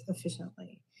projects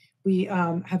efficiently. We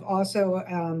have also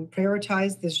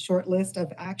prioritized this short list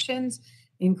of actions,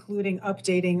 including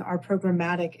updating our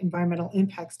programmatic environmental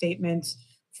impact statements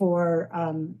for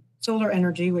solar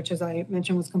energy, which, as I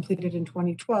mentioned, was completed in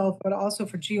 2012, but also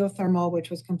for geothermal, which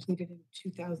was completed in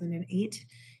 2008,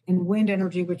 and wind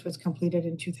energy, which was completed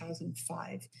in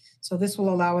 2005. So this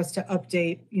will allow us to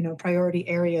update, priority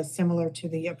areas similar to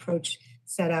the approach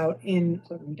set out in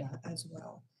Florida as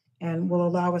well, and will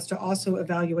allow us to also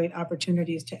evaluate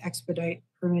opportunities to expedite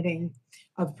permitting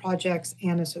of projects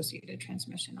and associated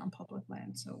transmission on public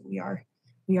land. So we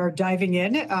are diving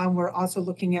in. We're also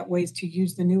looking at ways to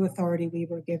use the new authority we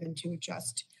were given to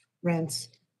adjust rents,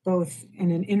 both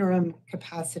in an interim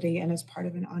capacity and as part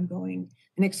of an ongoing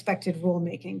and expected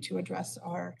rulemaking to address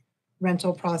our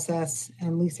rental process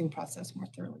and leasing process more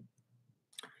thoroughly.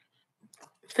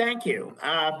 Thank you.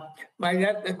 My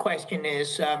other question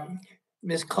is,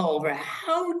 Ms. Culver,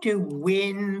 how do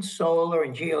wind, solar,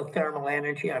 and geothermal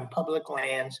energy on public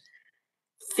lands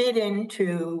fit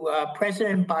into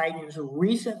President Biden's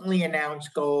recently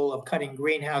announced goal of cutting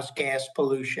greenhouse gas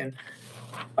pollution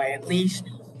by at least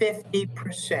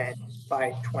 50%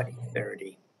 by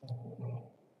 2030?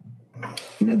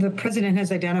 The president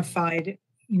has identified,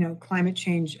 climate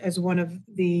change as one of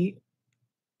the,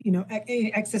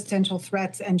 existential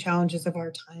threats and challenges of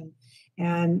our time.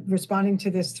 And responding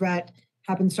to this threat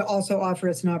happens to also offer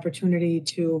us an opportunity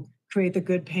to create the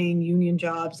good paying union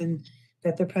jobs and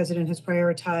that the president has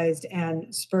prioritized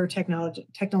and spur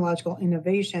technological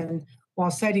innovation while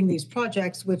citing these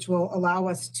projects, which will allow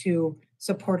us to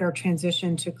support our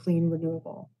transition to clean,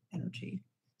 renewable energy.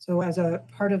 So as a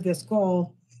part of this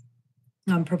goal,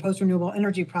 proposed renewable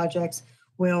energy projects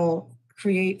will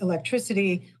create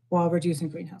electricity while reducing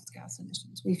greenhouse gas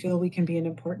emissions. We feel we can be an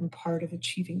important part of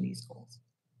achieving these goals.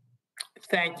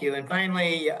 Thank you. And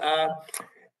finally, I'm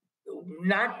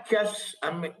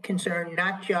concerned,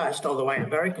 although I am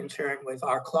very concerned with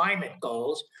our climate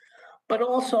goals, but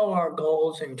also our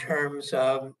goals in terms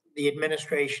of the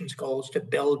administration's goals to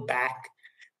build back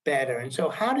better. And so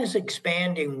how does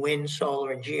expanding wind,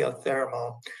 solar, and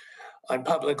geothermal on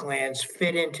public lands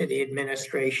fit into the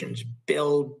administration's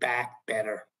Build Back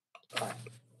Better?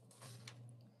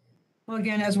 Well,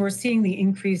 again, as we're seeing the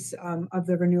increase of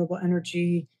the renewable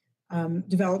energy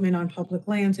development on public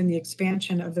lands and the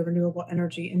expansion of the renewable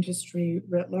energy industry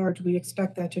writ large, we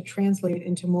expect that to translate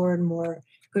into more and more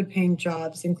good paying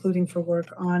jobs, including for work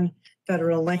on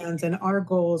federal lands. And our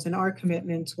goals and our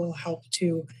commitments will help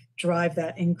to drive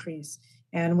that increase.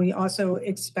 And we also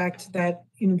expect that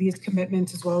these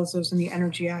commitments, as well as those in the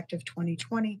Energy Act of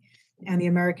 2020 and the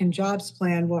American Jobs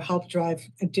Plan, will help drive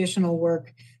additional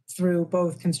work through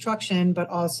both construction, but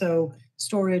also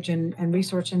storage and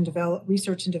research and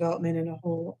development, and a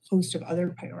whole host of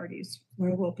other priorities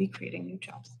where we'll be creating new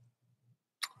jobs.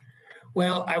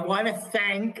 Well, I want to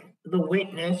thank the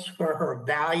witness for her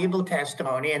valuable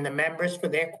testimony and the members for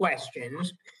their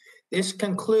questions. This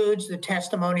concludes the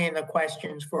testimony and the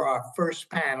questions for our first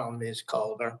panel, Ms.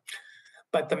 Culver.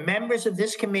 But the members of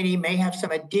this committee may have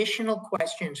some additional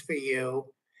questions for you,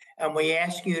 and we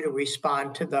ask you to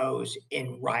respond to those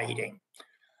in writing.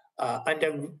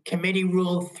 Under Committee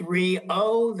Rule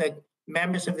 3.0, the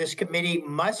members of this committee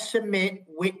must submit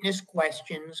witness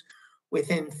questions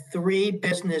within 3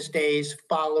 business days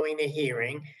following the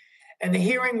hearing, and the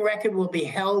hearing record will be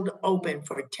held open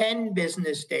for 10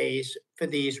 business days for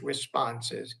these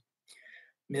responses.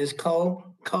 Ms.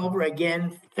 Culver,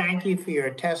 again, thank you for your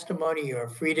testimony. You're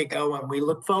free to go, and we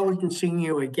look forward to seeing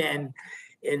you again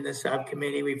in the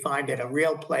subcommittee. We find it a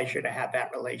real pleasure to have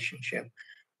that relationship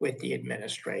with the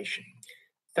administration.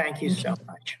 Thank you so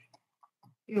much.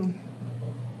 Thank you.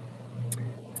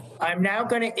 I'm now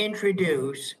going to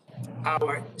introduce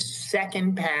our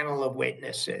second panel of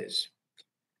witnesses.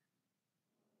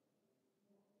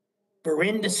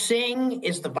 Verinder Singh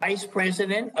is the Vice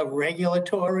President of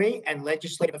Regulatory and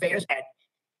Legislative Affairs at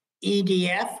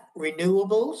EDF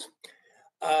Renewables,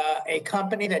 a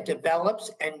company that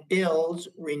develops and builds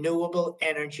renewable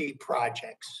energy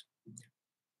projects.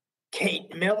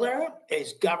 Kate Miller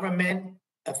is Government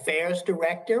Affairs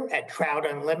Director at Trout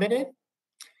Unlimited,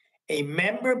 a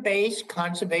member-based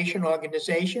conservation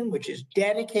organization which is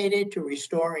dedicated to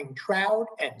restoring trout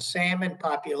and salmon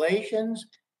populations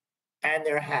and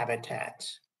their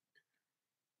habitats.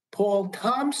 Paul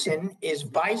Thompson is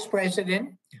Vice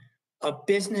President of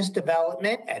Business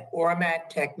Development at Ormat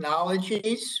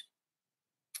Technologies,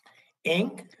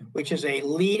 Inc., which is a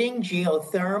leading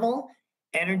geothermal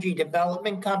energy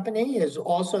development company, is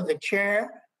also the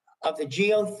chair of the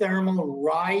Geothermal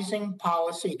Rising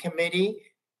Policy Committee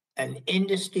and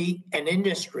Industry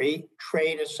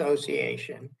Trade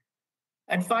Association.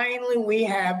 And finally, we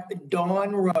have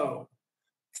Dawn Rowe,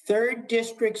 3rd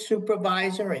District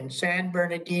Supervisor in San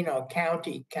Bernardino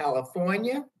County,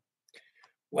 California.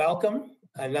 Welcome,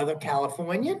 another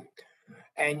Californian.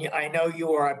 And I know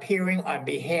you are appearing on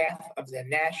behalf of the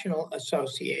National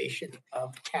Association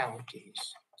of Counties.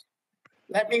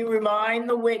 Let me remind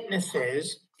the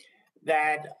witnesses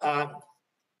that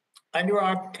under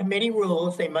our committee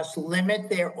rules, they must limit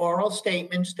their oral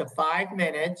statements to 5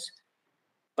 minutes,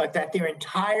 but that their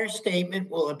entire statement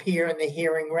will appear in the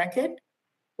hearing record.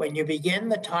 When you begin,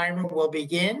 the timer will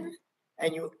begin,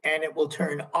 and it will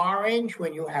turn orange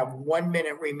when you have 1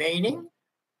 minute remaining.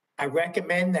 I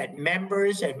recommend that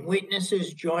members and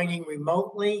witnesses joining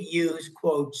remotely use,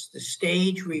 quotes, the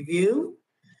stage review,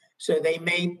 so they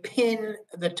may pin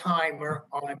the timer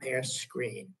on their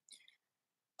screen.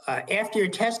 After your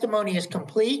testimony is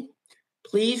complete,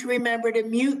 please remember to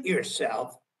mute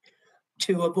yourself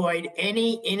to avoid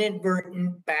any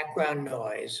inadvertent background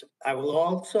noise. I will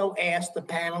also ask the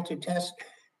panel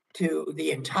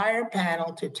the entire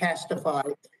panel to testify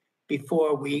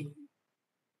before we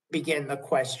begin the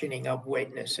questioning of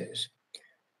witnesses.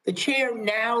 The chair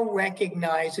now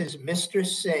recognizes Mr.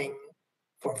 Singh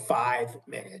for 5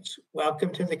 minutes.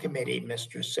 Welcome to the committee,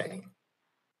 Mr. Singh.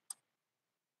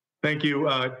 Thank you,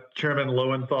 Chairman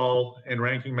Lowenthal and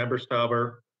Ranking Member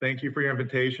Stauber. Thank you for your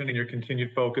invitation and your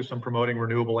continued focus on promoting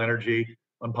renewable energy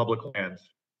on public lands.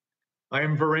 I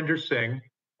am Verinder Singh,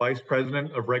 Vice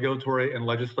President of Regulatory and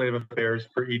Legislative Affairs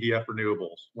for EDF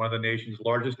Renewables, one of the nation's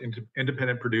largest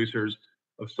independent producers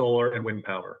of solar and wind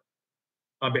power.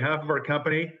 On behalf of our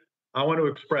company, I want to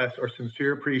express our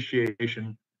sincere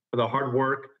appreciation for the hard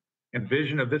work and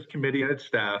vision of this committee and its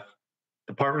staff,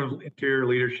 Department of Interior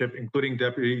leadership, including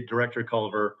Deputy Director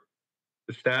Culver,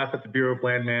 the staff at the Bureau of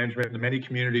Land Management, and the many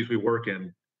communities we work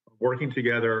in, working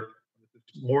together with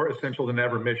this more essential than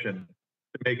ever mission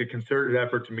to make a concerted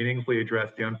effort to meaningfully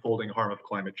address the unfolding harm of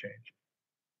climate change.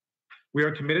 We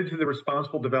are committed to the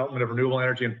responsible development of renewable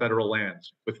energy in federal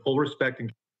lands with full respect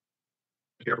and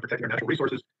care for protecting our natural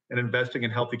resources and investing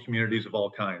in healthy communities of all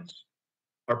kinds.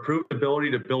 Our proven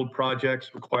ability to build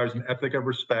projects requires an ethic of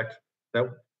respect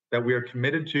that we are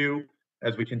committed to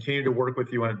as we continue to work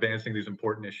with you on advancing these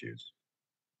important issues.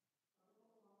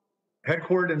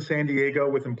 Headquartered in San Diego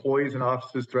with employees and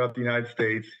offices throughout the United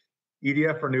States,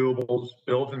 EDF Renewables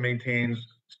builds and maintains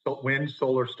wind,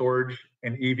 solar storage,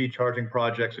 and EV charging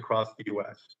projects across the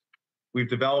US. We've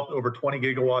developed over 20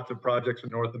 gigawatts of projects in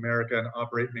North America and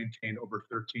operate and maintain over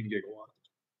 13 gigawatts.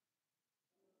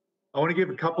 I want to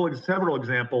give several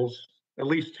examples, at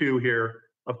least two here,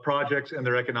 of projects and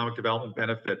their economic development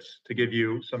benefits to give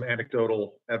you some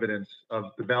anecdotal evidence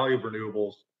of the value of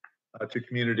renewables to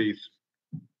communities.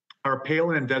 Our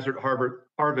Palin and Desert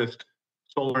Harvest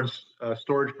solar and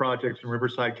storage projects in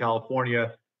Riverside,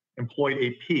 California, employed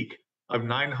a peak of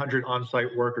 900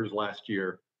 on-site workers last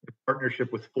year in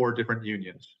partnership with 4 different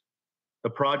unions. The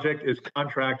project is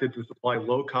contracted to supply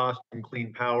low-cost and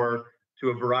clean power to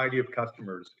a variety of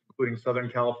customers, including Southern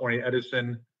California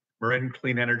Edison, Marin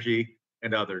Clean Energy,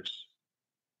 and others.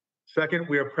 Second,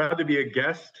 we are proud to be a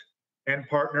guest and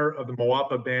partner of the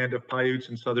Moapa Band of Paiutes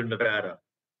in Southern Nevada,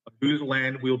 on whose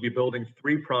land we will be building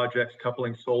 3 projects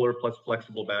coupling solar plus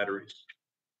flexible batteries.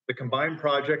 The combined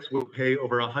projects will pay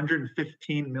over $115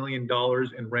 million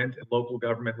in rent and local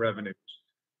government revenues,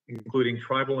 including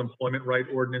tribal employment right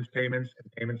ordinance payments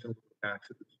and payments in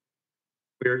taxes.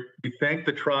 We thank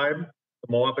the tribe,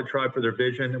 the Moapa tribe, for their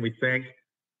vision, and we thank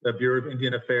the Bureau of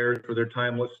Indian Affairs for their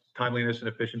timeliness and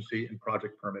efficiency in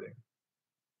project permitting.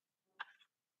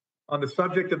 On the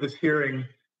subject of this hearing,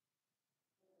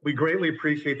 we greatly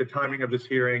appreciate the timing of this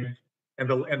hearing and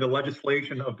the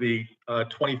legislation of the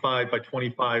 25 by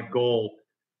 25 goal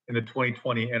in the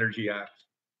 2020 Energy Act.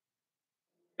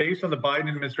 Based on the Biden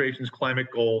administration's climate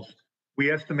goals, we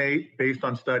estimate, based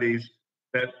on studies,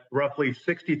 that roughly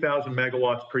 60,000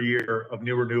 megawatts per year of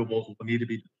new renewables will need to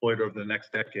be deployed over the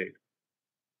next decade.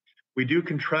 We do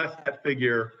contrast that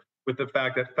figure with the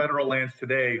fact that federal lands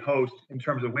today host, in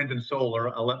terms of wind and solar,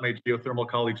 I'll let my geothermal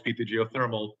colleagues speak to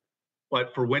geothermal,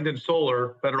 but for wind and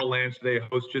solar, federal lands today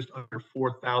host just under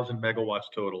 4,000 megawatts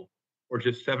total, or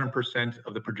just 7%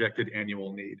 of the projected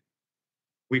annual need.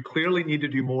 We clearly need to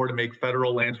do more to make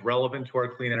federal lands relevant to our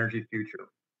clean energy future.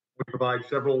 We provide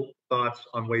several thoughts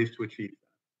on ways to achieve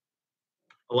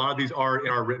that. A lot of these are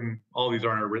in our written, all these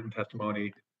are in our written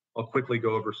testimony. I'll quickly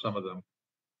go over some of them.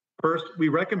 First, we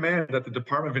recommend that the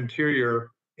Department of Interior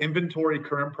inventory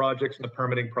current projects in the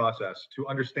permitting process to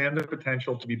understand the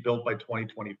potential to be built by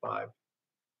 2025.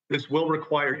 This will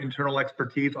require internal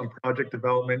expertise on project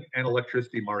development and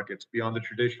electricity markets beyond the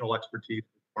traditional expertise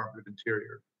of the Department of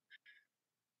Interior.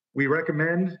 We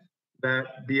recommend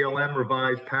that BLM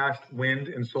revise past wind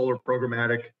and solar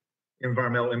programmatic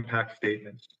environmental impact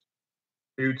statements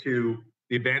due to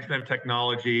the advancement of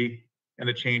technology and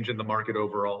the change in the market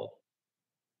overall.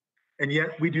 And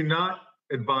yet we do not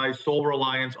advise sole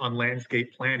reliance on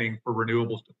landscape planning for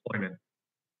renewables deployment.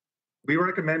 We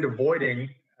recommend avoiding,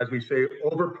 as we say,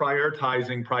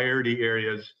 over-prioritizing priority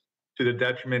areas to the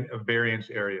detriment of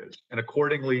variance areas. And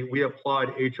accordingly, we applaud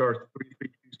HR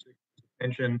 3326's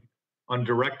attention on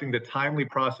directing the timely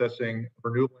processing of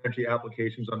renewable energy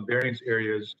applications on variance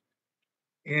areas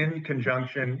in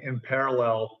conjunction, in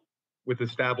parallel with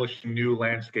establishing new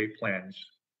landscape plans,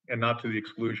 and not to the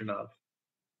exclusion of.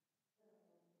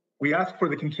 We ask for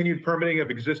the continued permitting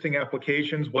of existing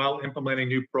applications while implementing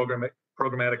new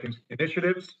programmatic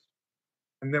initiatives.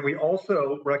 And then we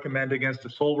also recommend against a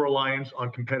sole reliance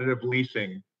on competitive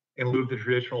leasing in lieu of the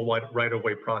traditional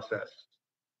right-of-way process.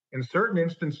 In certain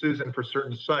instances and for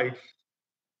certain sites,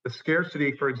 the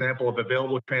scarcity, for example, of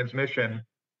available transmission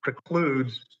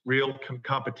precludes real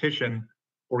competition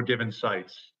for given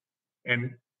sites.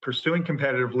 And pursuing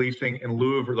competitive leasing in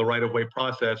lieu of the right-of-way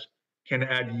process can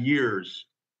add years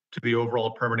to the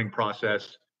overall permitting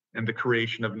process and the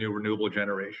creation of new renewable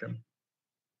generation.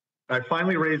 I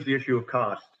finally raised the issue of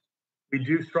cost. We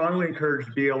do strongly encourage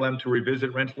BLM to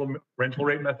revisit rental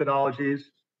rate methodologies,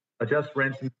 adjust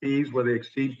rents and fees where they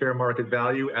exceed fair market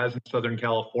value, as in Southern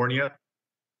California,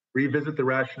 revisit the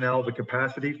rationale of the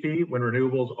capacity fee when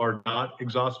renewables are not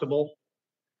exhaustible,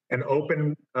 and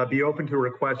be open to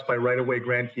requests by right-of-way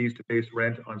grantees to base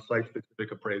rent on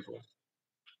site-specific appraisals.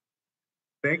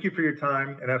 Thank you for your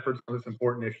time and efforts on this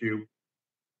important issue.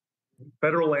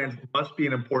 Federal lands must be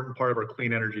an important part of our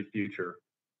clean energy future.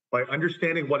 By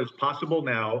understanding what is possible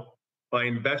now, by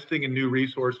investing in new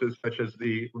resources such as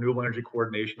the Renewable Energy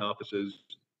Coordination Offices,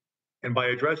 and by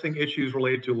addressing issues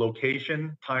related to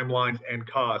location, timelines, and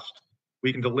cost,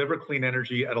 we can deliver clean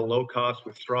energy at a low cost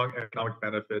with strong economic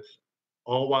benefits,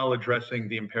 all while addressing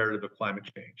the imperative of climate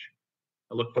change.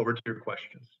 I look forward to your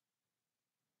questions.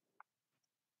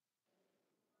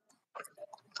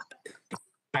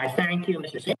 I thank you,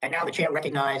 Mr. Singh. And now the chair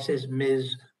recognizes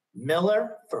Ms.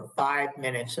 Miller for 5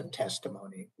 minutes of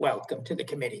testimony. Welcome to the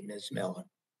committee, Ms. Miller.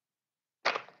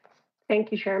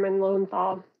 Thank you, Chairman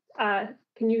Lowenthal.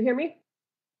 Can you hear me?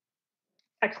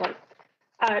 Excellent.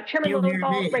 Chairman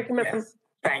Lowenthal, Ranking Member. Yes.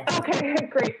 Thank you. Okay,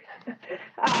 great.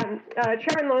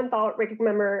 Chairman Lowenthal, Ranking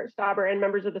Member Stauber, and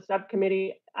members of the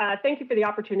subcommittee, thank you for the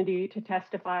opportunity to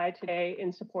testify today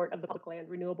in support of the Public Land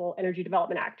Renewable Energy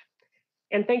Development Act.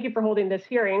 And thank you for holding this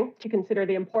hearing to consider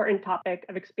the important topic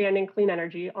of expanding clean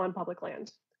energy on public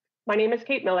lands. My name is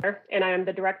Kate Miller, and I am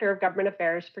the Director of Government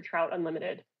Affairs for Trout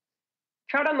Unlimited.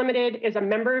 Trout Unlimited is a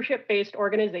membership-based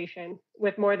organization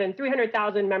with more than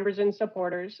 300,000 members and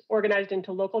supporters organized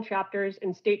into local chapters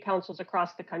and state councils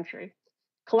across the country,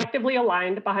 collectively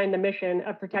aligned behind the mission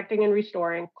of protecting and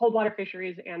restoring cold water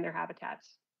fisheries and their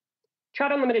habitats.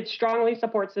 Trout Unlimited strongly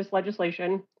supports this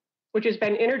legislation, which has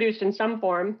been introduced in some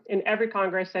form in every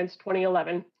Congress since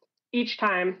 2011, each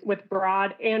time with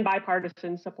broad and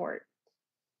bipartisan support.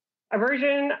 A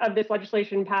version of this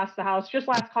legislation passed the House just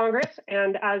last Congress,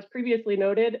 and as previously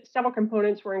noted, several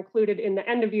components were included in the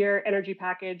end-of-year energy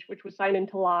package, which was signed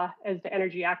into law as the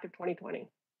Energy Act of 2020.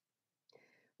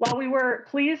 While we were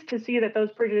pleased to see that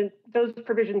those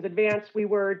provisions advanced, we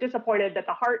were disappointed that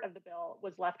the heart of the bill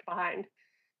was left behind.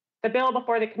 The bill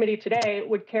before the committee today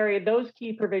would carry those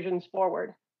key provisions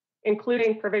forward,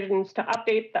 including provisions to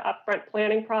update the upfront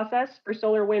planning process for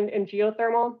solar, wind, and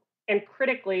geothermal, and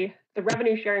critically, the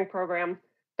revenue sharing program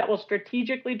that will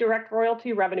strategically direct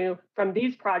royalty revenue from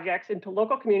these projects into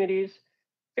local communities,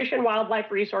 fish and wildlife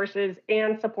resources,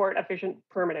 and support efficient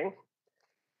permitting.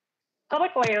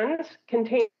 Public lands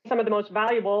contain some of the most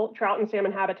valuable trout and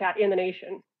salmon habitat in the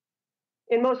nation.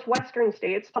 In most Western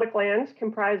states, public lands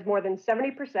comprise more than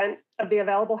 70% of the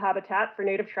available habitat for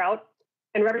native trout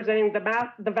and representing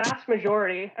the vast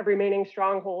majority of remaining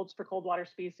strongholds for cold water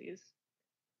species.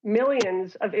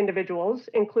 Millions of individuals,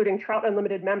 including Trout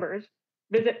Unlimited members,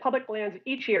 visit public lands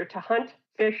each year to hunt,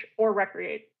 fish, or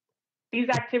recreate. These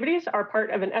activities are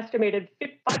part of an estimated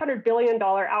 $500 billion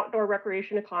outdoor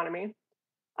recreation economy.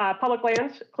 Public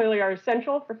lands clearly are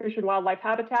essential for fish and wildlife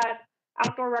habitat,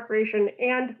 outdoor recreation,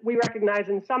 and we recognize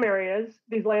in some areas,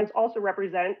 these lands also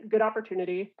represent good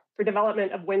opportunity for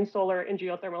development of wind, solar, and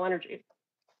geothermal energy.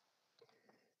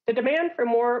 The demand for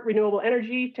more renewable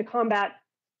energy to combat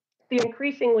the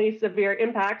increasingly severe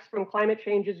impacts from climate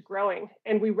change is growing,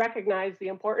 and we recognize the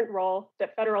important role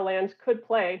that federal lands could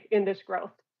play in this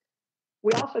growth.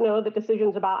 We also know that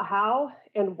decisions about how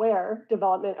and where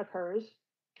development occurs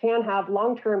can have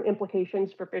long-term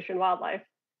implications for fish and wildlife.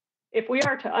 If we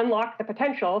are to unlock the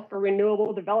potential for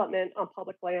renewable development on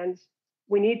public lands,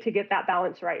 we need to get that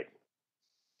balance right.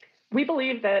 We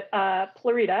believe that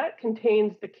Florida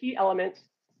contains the key elements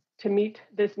to meet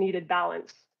this needed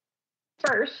balance.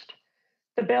 First,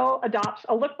 the bill adopts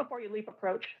a look before you leap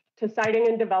approach to siting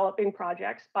and developing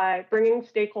projects by bringing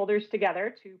stakeholders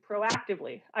together to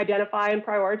proactively identify and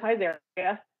prioritize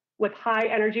areas with high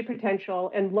energy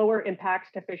potential and lower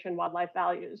impacts to fish and wildlife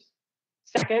values.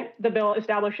 Second, the bill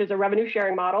establishes a revenue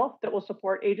sharing model that will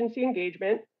support agency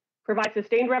engagement, provide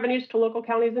sustained revenues to local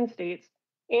counties and states,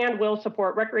 and will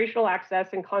support recreational access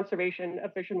and conservation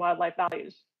of fish and wildlife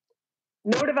values.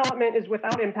 No development is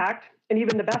without impact, and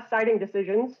even the best siting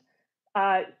decisions,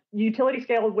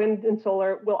 utility-scale wind and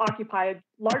solar will occupy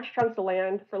large chunks of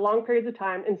land for long periods of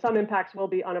time, and some impacts will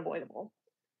be unavoidable.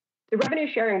 The revenue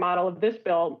sharing model of this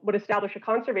bill would establish a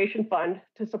conservation fund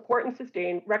to support and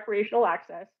sustain recreational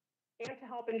access and to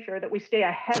help ensure that we stay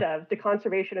ahead of the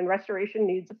conservation and restoration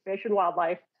needs of fish and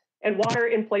wildlife and water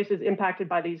in places impacted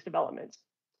by these developments.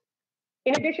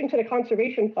 In addition to the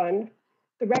conservation fund,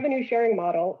 the revenue sharing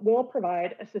model will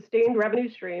provide a sustained revenue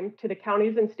stream to the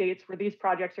counties and states where these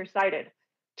projects are sited,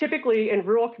 typically in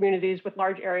rural communities with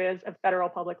large areas of federal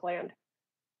public land.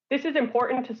 This is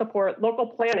important to support local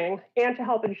planning and to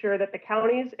help ensure that the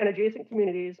counties and adjacent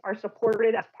communities are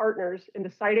supported as partners in the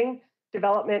siting,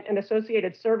 development, and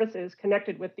associated services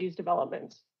connected with these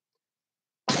developments.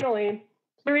 Finally,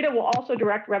 Florida will also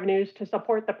direct revenues to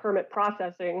support the permit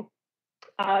processing.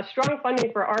 Strong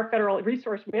funding for our federal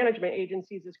resource management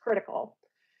agencies is critical.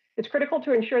 It's critical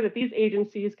to ensure that these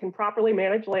agencies can properly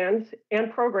manage lands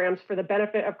and programs for the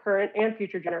benefit of current and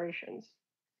future generations.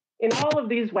 In all of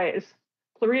these ways,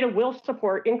 Florida will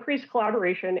support increased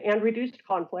collaboration and reduced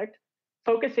conflict,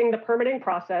 focusing the permitting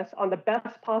process on the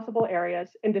best possible areas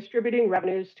and distributing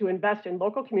revenues to invest in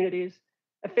local communities,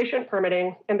 efficient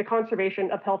permitting, and the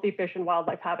conservation of healthy fish and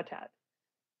wildlife habitat.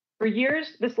 For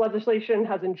years, this legislation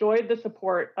has enjoyed the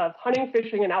support of hunting,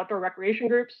 fishing, and outdoor recreation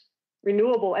groups,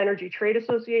 renewable energy trade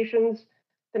associations,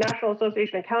 the National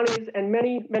Association of Counties, and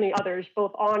many, many others,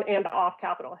 both on and off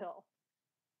Capitol Hill.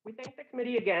 We thank the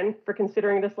committee again for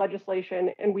considering this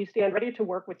legislation, and we stand ready to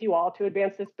work with you all to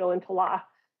advance this bill into law.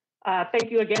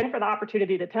 Thank you again for the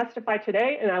opportunity to testify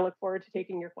today, and I look forward to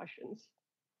taking your questions.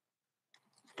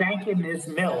 Thank you, Ms.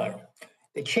 Miller.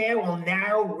 The chair will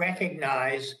now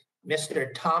recognize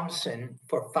Mr. Thompson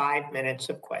for 5 minutes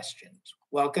of questions.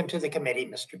 Welcome to the committee,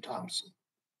 Mr. Thompson.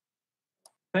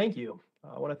 Thank you.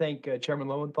 I want to thank Chairman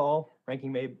Lowenthal,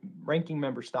 Ranking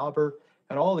Member Stauber,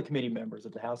 and all the committee members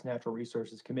of the House Natural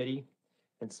Resources Committee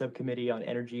and Subcommittee on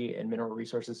Energy and Mineral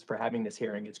Resources for having this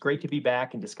hearing. It's great to be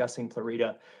back and discussing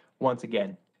Plurita once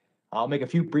again. I'll make a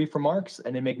few brief remarks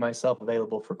and then make myself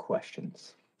available for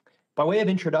questions. By way of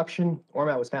introduction,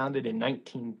 ORMAT was founded in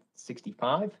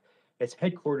 1965. It's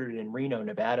headquartered in Reno,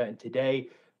 Nevada, and today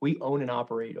we own and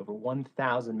operate over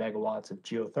 1,000 megawatts of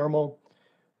geothermal,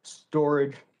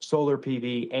 storage, solar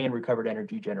PV, and recovered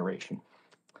energy generation.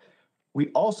 We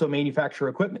also manufacture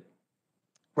equipment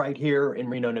right here in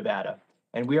Reno, Nevada,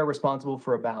 and we are responsible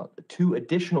for about 2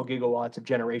 additional gigawatts of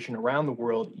generation around the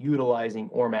world utilizing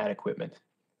ORMAT equipment.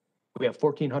 We have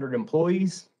 1,400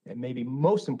 employees, and maybe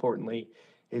most importantly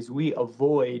is we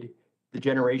avoid the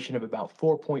generation of about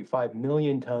 4.5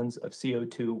 million tons of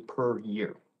CO2 per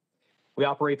year. We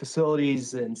operate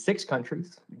facilities in 6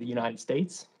 countries: the United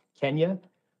States, Kenya,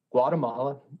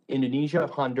 Guatemala, Indonesia,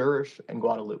 Honduras, and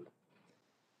Guadeloupe.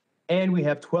 And we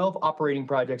have 12 operating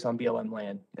projects on BLM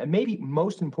land. And maybe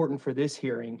most important for this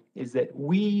hearing is that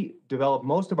we develop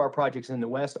most of our projects in the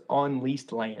West on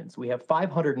leased lands. We have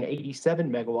 587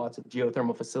 megawatts of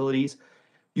geothermal facilities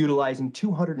utilizing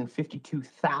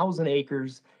 252,000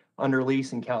 acres under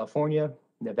lease in California,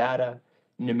 Nevada,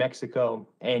 New Mexico,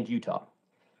 and Utah.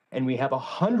 And we have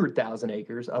 100,000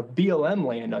 acres of BLM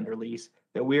land under lease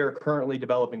that we are currently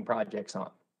developing projects on.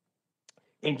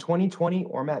 In 2020,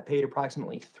 ORMAT paid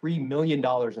approximately $3 million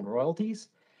in royalties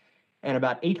and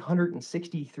about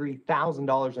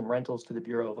 $863,000 in rentals to the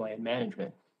Bureau of Land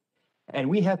Management. And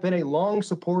we have been a long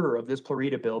supporter of this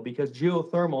Plurita bill because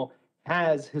geothermal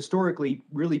has historically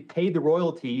really paid the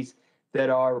royalties that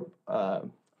are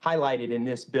highlighted in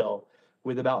this bill,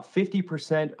 with about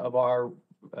 50% of our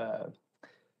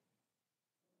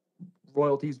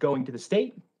royalties going to the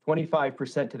state,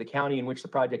 25% to the county in which the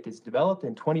project is developed,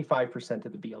 and 25% to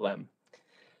the BLM.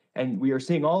 And we are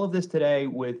seeing all of this today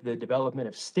with the development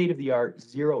of state-of-the-art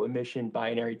zero-emission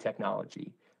binary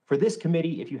technology. For this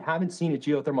committee, if you haven't seen a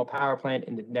geothermal power plant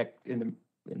in the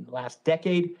last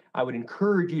decade, I would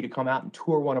encourage you to come out and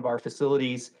tour one of our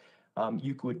facilities.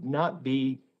 You would not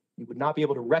be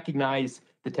able to recognize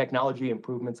the technology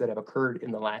improvements that have occurred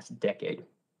in the last decade.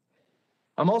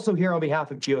 I'm also here on behalf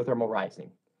of Geothermal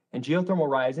Rising. And Geothermal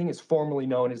Rising is formerly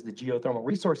known as the Geothermal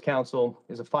Resource Council,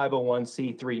 is a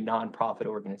 501c3 nonprofit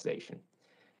organization.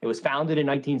 It was founded in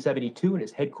 1972 and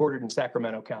is headquartered in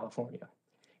Sacramento, California.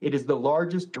 It is the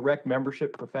largest direct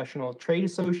membership professional trade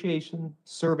association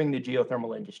serving the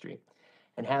geothermal industry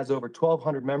and has over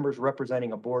 1,200 members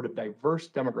representing a board of diverse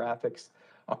demographics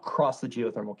across the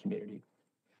geothermal community.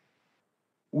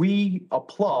 We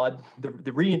applaud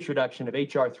the reintroduction of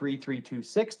HR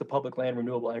 3326, the Public Land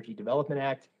Renewable Energy Development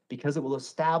Act, because it will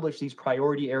establish these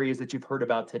priority areas that you've heard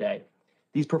about today.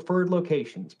 These preferred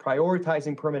locations,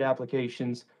 prioritizing permit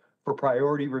applications for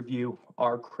priority review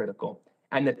are critical.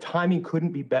 And the timing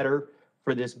couldn't be better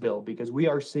for this bill because we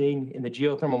are seeing in the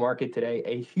geothermal market today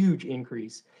a huge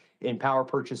increase in power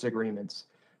purchase agreements.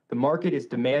 The market is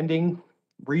demanding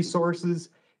resources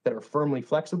that are firmly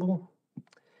flexible,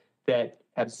 that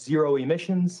have zero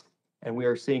emissions, and we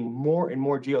are seeing more and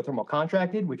more geothermal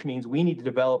contracted, which means we need to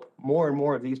develop more and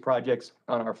more of these projects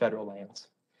on our federal lands.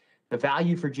 The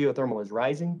value for geothermal is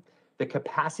rising. The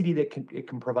capacity that it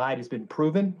can provide has been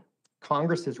proven.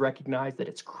 Congress has recognized that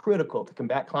it's critical to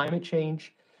combat climate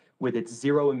change with its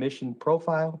zero emission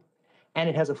profile, and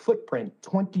it has a footprint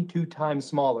 22 times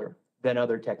smaller than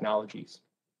other technologies.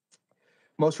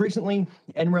 Most recently,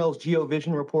 NREL's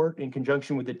GeoVision report in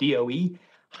conjunction with the DOE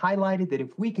highlighted that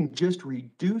if we can just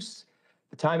reduce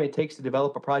the time it takes to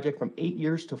develop a project from 8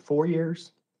 years to 4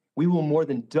 years, we will more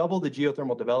than double the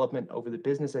geothermal development over the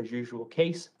business as usual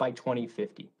case by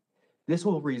 2050. This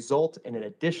will result in an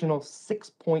additional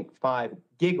 6.5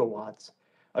 gigawatts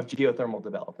of geothermal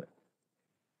development.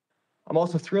 I'm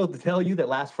also thrilled to tell you that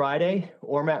last Friday,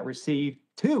 ORMAT received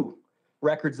 2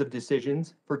 records of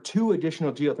decisions for 2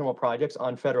 additional geothermal projects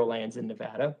on federal lands in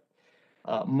Nevada.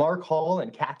 Mark Hall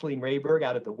and Kathleen Rayberg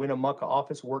out of the Winnemucca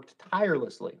office worked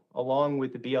tirelessly, along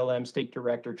with the BLM State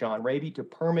Director John Raby, to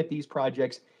permit these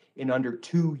projects in under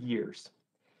 2 years.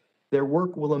 Their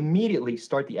work will immediately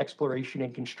start the exploration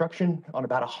and construction on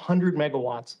about 100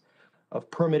 megawatts of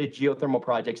permitted geothermal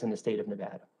projects in the state of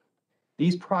Nevada.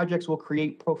 These projects will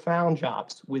create profound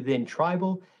jobs within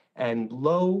tribal and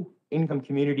low-income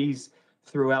communities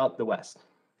throughout the West.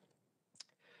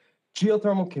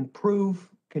 Geothermal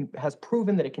has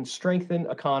proven that it can strengthen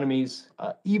economies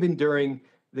even during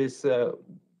this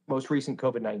most recent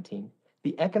COVID-19.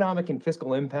 The economic and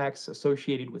fiscal impacts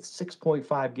associated with 6.5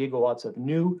 gigawatts of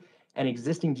new and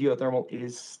existing geothermal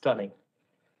is stunning.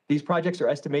 These projects are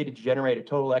estimated to generate a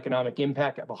total economic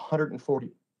impact of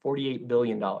 $148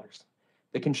 billion.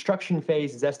 The construction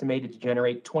phase is estimated to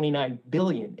generate $29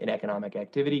 billion in economic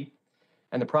activity,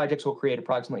 and the projects will create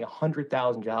approximately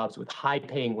 100,000 jobs with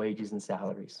high-paying wages and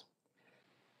salaries.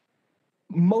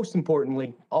 Most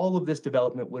importantly, all of this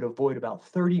development would avoid about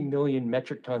 30 million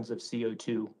metric tons of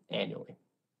CO2 annually.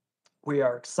 We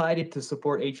are excited to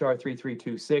support HR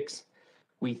 3326.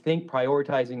 We think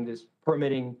prioritizing this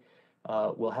permitting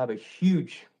will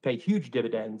pay huge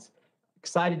dividends.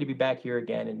 Excited to be back here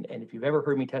again. And if you've ever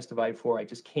heard me testify before, I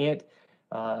just can't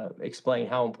explain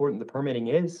how important the permitting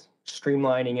is,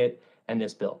 streamlining it, and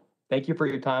this bill. Thank you for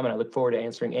your time, and I look forward to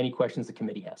answering any questions the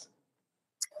committee has.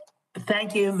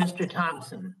 Thank you, Mr.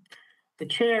 Thompson. The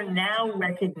chair now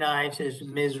recognizes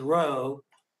Ms. Rowe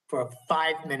for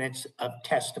 5 minutes of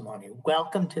testimony.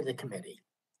 Welcome to the committee.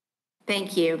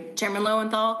 Thank you. Chairman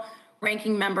Lowenthal,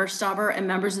 Ranking Member Stauber, and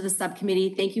members of the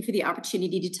subcommittee, thank you for the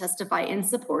opportunity to testify in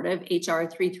support of HR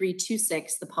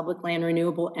 3326, the Public Land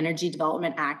Renewable Energy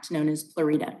Development Act, known as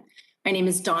PLREDA. My name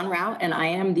is Dawn Rao, and I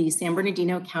am the San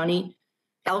Bernardino County,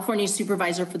 California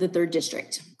Supervisor for the 3rd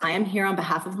District. I am here on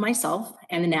behalf of myself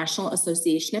and the National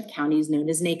Association of Counties, known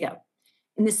as NACO.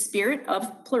 In the spirit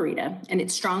of PLREDA and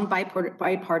its strong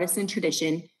bipartisan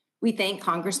tradition, we thank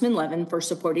Congressman Levin for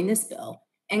supporting this bill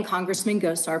and Congressman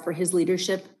Gosar for his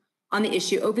leadership on the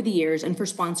issue over the years and for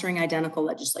sponsoring identical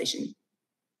legislation.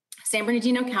 San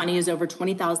Bernardino County is over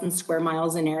 20,000 square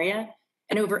miles in area,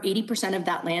 and over 80% of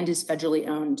that land is federally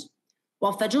owned.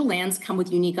 While federal lands come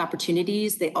with unique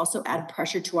opportunities, they also add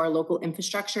pressure to our local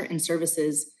infrastructure and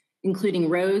services, including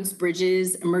roads,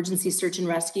 bridges, emergency search and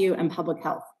rescue, and public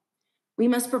health. We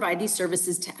must provide these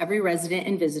services to every resident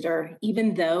and visitor,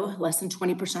 even though less than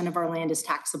 20% of our land is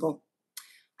taxable.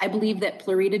 I believe that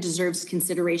PLREDA deserves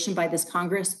consideration by this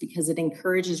Congress because it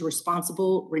encourages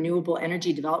responsible renewable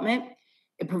energy development.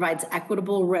 It provides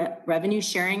equitable revenue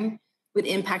sharing with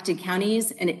impacted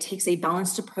counties, and it takes a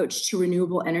balanced approach to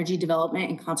renewable energy development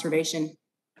and conservation.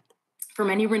 For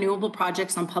many renewable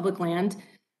projects on public land,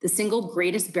 the single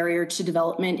greatest barrier to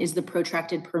development is the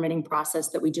protracted permitting process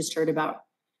that we just heard about.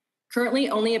 Currently,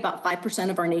 only about 5%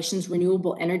 of our nation's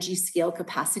renewable energy scale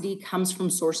capacity comes from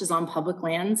sources on public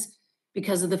lands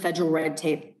because of the federal red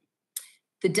tape.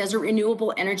 The Desert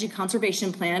Renewable Energy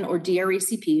Conservation Plan, or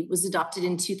DRECP, was adopted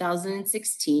in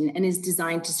 2016 and is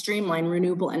designed to streamline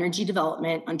renewable energy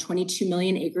development on 22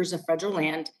 million acres of federal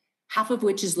land, half of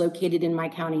which is located in my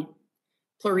county.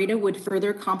 PLREDA would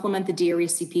further complement the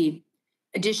DRECP.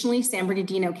 Additionally, San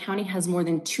Bernardino County has more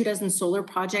than 24 solar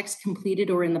projects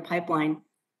completed or in the pipeline.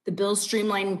 The bill's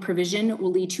streamlining provision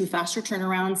will lead to faster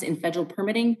turnarounds in federal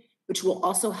permitting, which will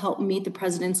also help meet the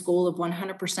president's goal of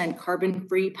 100%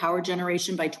 carbon-free power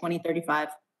generation by 2035.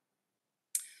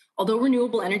 Although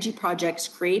renewable energy projects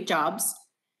create jobs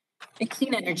and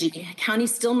clean energy,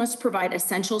 counties still must provide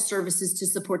essential services to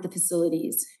support the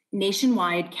facilities.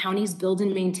 Nationwide, counties build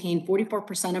and maintain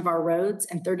 44% of our roads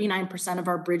and 39% of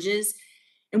our bridges,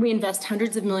 and we invest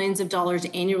hundreds of millions of dollars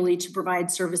annually to provide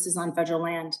services on federal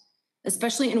land.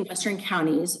 Especially in Western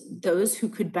counties, those who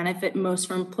could benefit most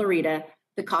from PLREDA,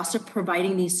 the cost of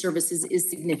providing these services is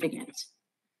significant.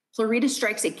 PLREDA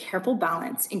strikes a careful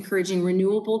balance, encouraging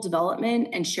renewable development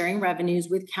and sharing revenues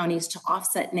with counties to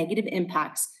offset negative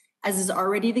impacts, as is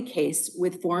already the case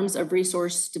with forms of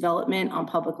resource development on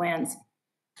public lands.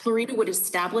 PLREDA would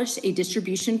establish a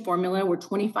distribution formula where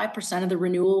 25% of the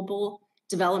renewable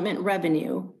development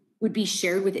revenue would be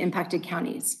shared with impacted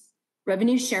counties.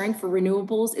 Revenue sharing for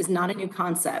renewables is not a new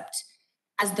concept,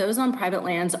 as those on private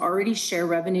lands already share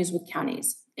revenues with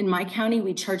counties. In my county,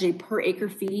 we charge a per acre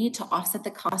fee to offset the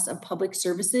cost of public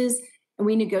services, and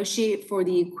we negotiate for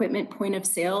the equipment point of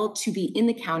sale to be in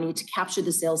the county to capture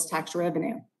the sales tax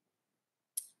revenue.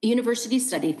 A university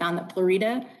study found that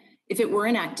PLREDA, if it were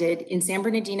enacted in San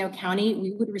Bernardino County,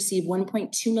 we would receive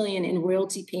 $1.2 million in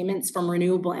royalty payments from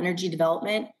renewable energy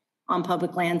development on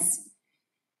public lands.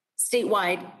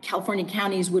 Statewide, California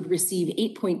counties would receive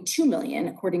 $8.2 million,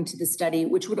 according to the study,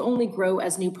 which would only grow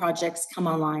as new projects come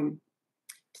online.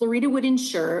 Florida would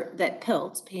ensure that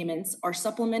PILT payments are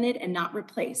supplemented and not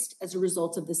replaced as a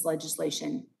result of this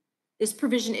legislation. This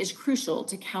provision is crucial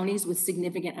to counties with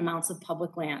significant amounts of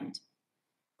public land.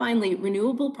 Finally,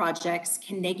 renewable projects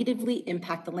can negatively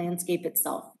impact the landscape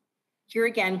itself. Here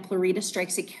again, Florida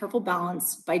strikes a careful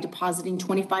balance by depositing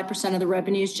 25% of the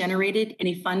revenues generated in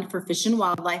a fund for fish and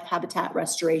wildlife habitat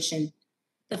restoration.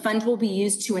 The fund will be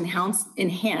used to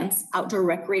enhance outdoor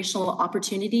recreational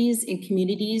opportunities in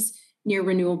communities near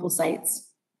renewable sites.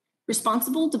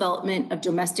 Responsible development of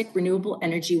domestic renewable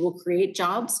energy will create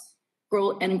jobs,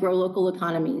 grow local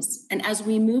economies. And as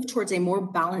we move towards a more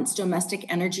balanced domestic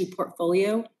energy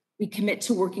portfolio, we commit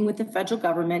to working with the federal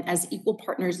government as equal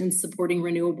partners in supporting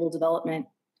renewable development.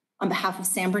 On behalf of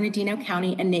San Bernardino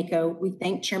County and NACO, we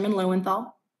thank Chairman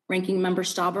Lowenthal, Ranking Member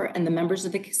Stauber, and the members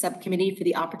of the subcommittee for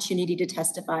the opportunity to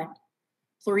testify.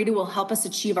 Florida will help us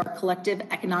achieve our collective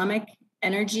economic,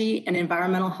 energy, and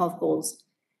environmental health goals.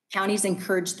 Counties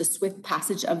encourage the swift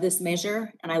passage of this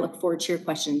measure, and I look forward to your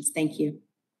questions. Thank you.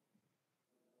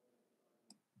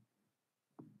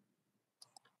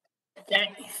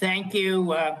 Thank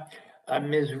you,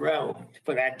 Ms. Rowe,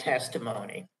 for that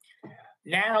testimony.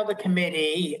 Now the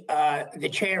committee, the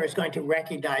chair is going to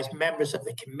recognize members of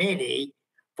the committee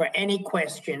for any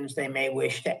questions they may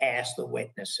wish to ask the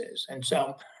witnesses. And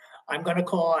so I'm going to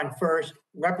call on first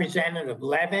Representative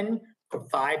Levin for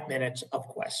 5 minutes of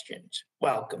questions.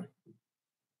 Welcome.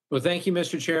 Well, thank you,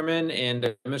 Mr. Chairman,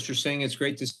 and Mr. Singh, it's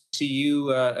great to see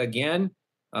you again.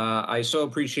 I so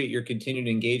appreciate your continued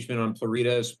engagement on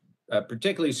Florida's,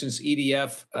 particularly since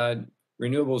EDF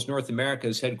Renewables North America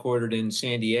is headquartered in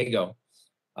San Diego.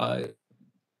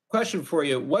 Question for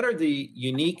you, what are the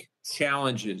unique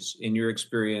challenges in your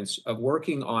experience of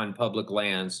working on public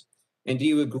lands? And do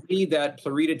you agree that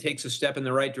Florida takes a step in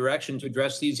the right direction to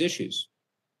address these issues?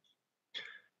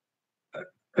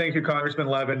 Thank you, Congressman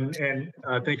Levin, and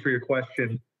thank you for your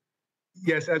question.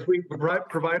 Yes, as we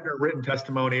provided our written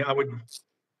testimony, I would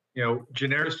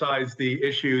genericize the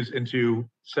issues into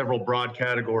several broad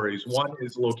categories. One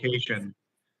is location,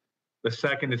 the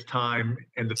second is time,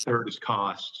 and the third is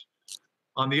cost.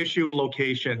 On the issue of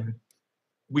location,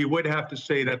 we would have to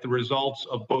say that the results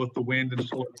of both the wind and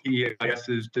solar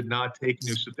PEISs did not take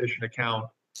into sufficient account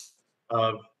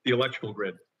of the electrical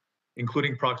grid,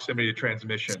 including proximity to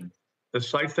transmission. The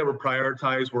sites that were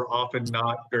prioritized were often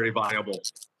not very viable.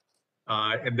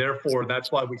 And therefore,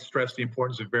 that's why we stress the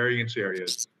importance of variance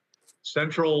areas.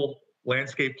 Central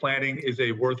landscape planning is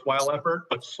a worthwhile effort,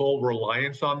 but sole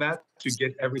reliance on that to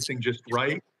get everything just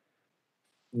right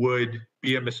would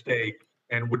be a mistake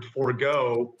and would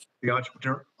forego the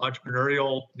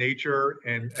entrepreneurial nature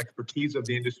and expertise of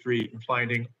the industry in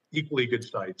finding equally good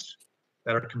sites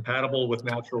that are compatible with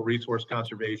natural resource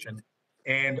conservation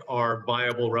and are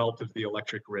viable relative to the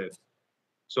electric grid.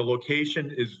 So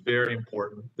location is very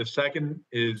important. The second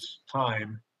is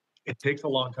time. It takes a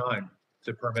long time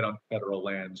to permit on federal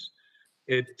lands.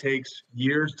 It takes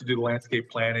years to do the landscape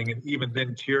planning, and even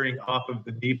then tiering off of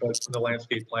the NEPAs from the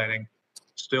landscape planning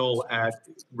still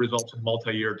results in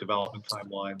multi-year development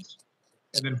timelines.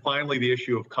 And then finally, the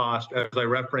issue of cost. As I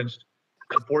referenced,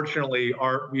 unfortunately,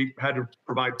 we had to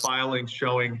provide filings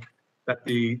showing that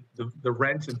the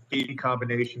rent and fee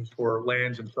combinations for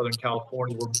lands in Southern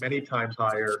California were many times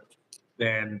higher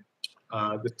than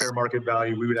the fair market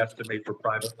value we would estimate for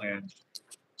private lands.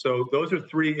 So those are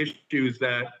three issues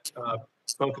that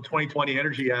both the 2020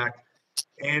 Energy Act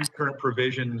and current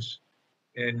provisions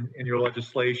in your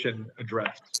legislation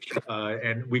address.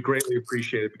 And we greatly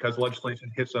appreciate it because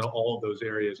legislation hits on all of those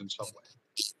areas in some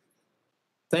way.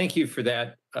 Thank you for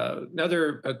that.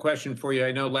 Another question for you.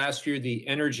 I know last year the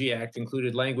Energy Act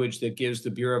included language that gives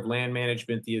the Bureau of Land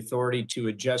Management the authority to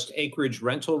adjust acreage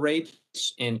rental rates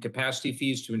and capacity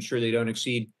fees to ensure they don't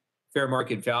exceed fair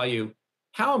market value.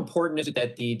 How important is it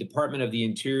that the Department of the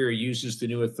Interior uses the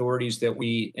new authorities that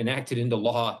we enacted into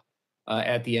law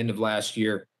at the end of last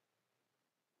year?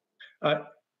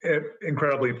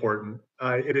 Incredibly important.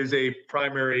 It is a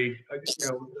primary,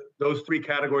 those three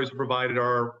categories provided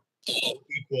are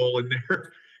equal in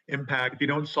their impact. If you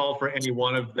don't solve for any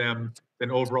one of them,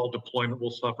 then overall deployment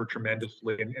will suffer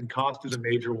tremendously. And cost is a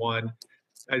major one.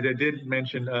 As I did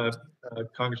mention,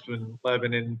 Congressman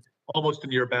Levin, and almost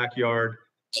in your backyard,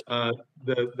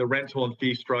 the rental and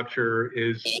fee structure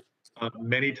is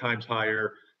many times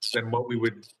higher than what we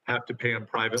would have to pay on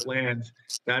private lands.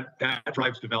 That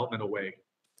drives development away.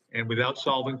 And without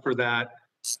solving for that,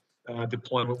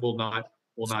 deployment will not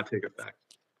take effect.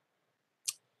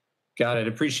 Got it.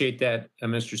 Appreciate that,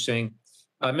 Mr. Singh.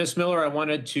 Ms. Miller, I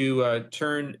wanted to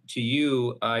turn to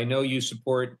you. I know you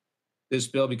support this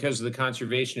bill because of the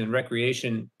conservation and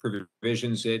recreation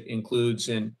provisions it includes.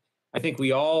 And I think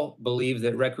we all believe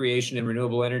that recreation and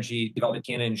renewable energy development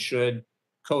can and should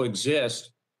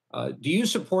coexist. Do you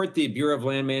support the Bureau of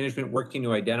Land Management working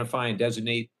to identify and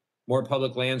designate more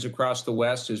public lands across the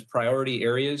West as priority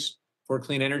areas for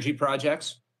clean energy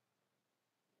projects?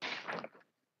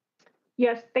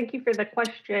 Yes, thank you for the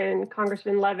question,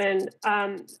 Congressman Levin.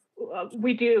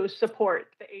 We do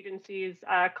support the agencies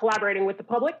collaborating with the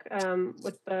public,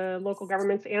 with the local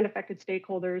governments and affected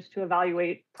stakeholders to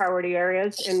evaluate priority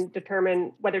areas and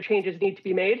determine whether changes need to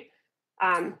be made.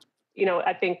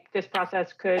 I think this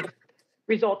process could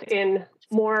result in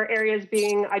more areas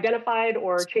being identified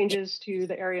or changes to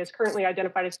the areas currently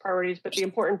identified as priorities. But the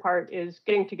important part is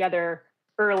getting together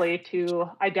early to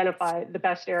identify the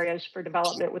best areas for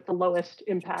development with the lowest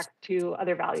impact to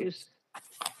other values.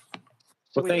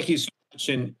 Well, thank you so much.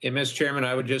 And Mr. Chairman,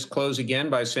 I would just close again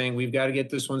by saying we've got to get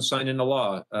this one signed into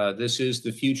law. This is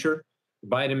the future. The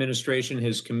Biden administration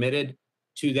has committed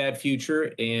to that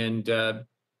future, and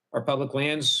our public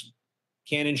lands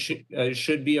can and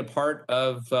should be a part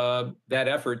of that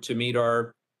effort to meet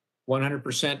our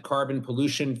 100% carbon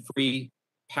pollution-free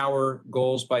power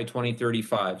goals by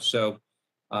 2035. So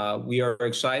we are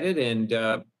excited,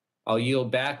 and I'll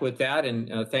yield back with that.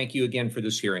 And thank you again for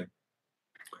this hearing.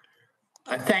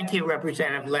 Thank you,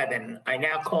 Representative Levin. I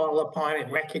now call upon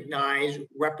and recognize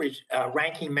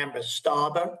Ranking Member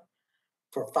Stauber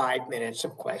for 5 minutes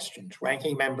of questions.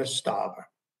 Ranking Member Stauber.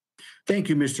 Thank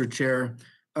you, Mr. Chair.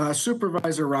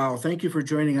 Supervisor Rao, thank you for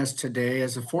joining us today.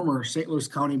 As a former St. Louis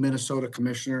County, Minnesota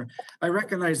Commissioner, I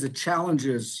recognize the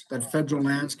challenges that federal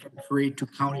lands can create to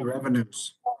county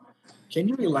revenues. Can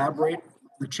you elaborate on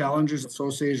the challenges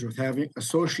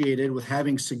associated with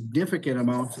having significant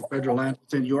amounts of federal land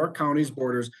within your county's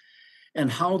borders,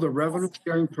 and how the revenue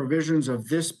sharing provisions of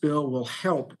this bill will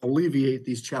help alleviate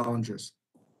these challenges?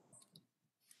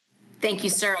 Thank you,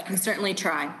 sir. I can certainly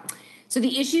try. So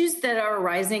the issues that are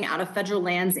arising out of federal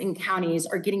lands in counties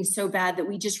are getting so bad that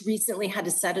we just recently had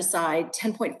to set aside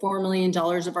 $10.4 million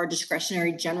of our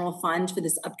discretionary general fund for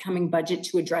this upcoming budget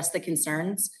to address the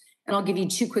concerns. And I'll give you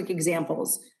two quick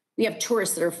examples. We have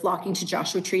tourists that are flocking to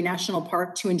Joshua Tree National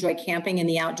Park to enjoy camping in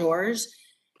the outdoors,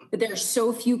 but there are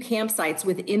so few campsites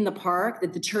within the park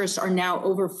that the tourists are now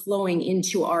overflowing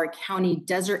into our county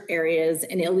desert areas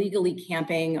and illegally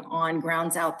camping on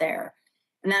grounds out there.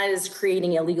 And that is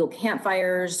creating illegal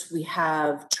campfires. We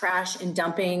have trash and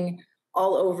dumping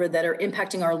all over that are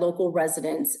impacting our local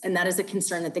residents. And that is a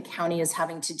concern that the county is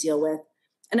having to deal with.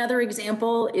 Another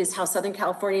example is how Southern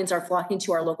Californians are flocking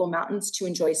to our local mountains to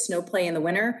enjoy snow play in the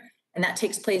winter. And that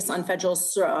takes place on federal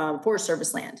Forest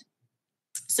Service land.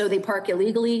 So they park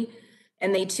illegally,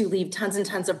 and they too leave tons and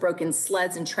tons of broken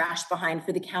sleds and trash behind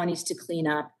for the counties to clean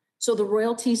up. So the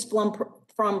royalties from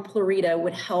Plurita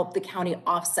would help the county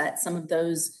offset some of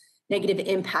those negative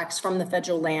impacts from the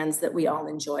federal lands that we all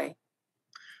enjoy.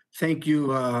 Thank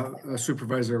you,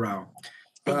 Supervisor Rao.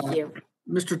 Thank you.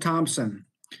 Mr. Thompson,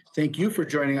 thank you for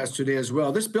joining us today as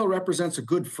well. This bill represents a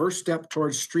good first step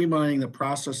towards streamlining the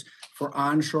process for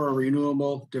onshore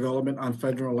renewable development on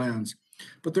federal lands.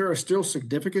 But there are still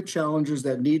significant challenges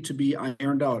that need to be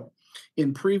ironed out.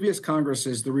 In previous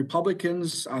Congresses, the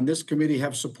Republicans on this committee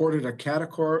have supported a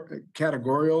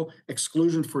categorical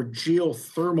exclusion for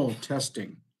geothermal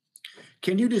testing.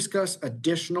 Can you discuss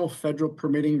additional federal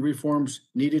permitting reforms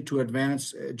needed to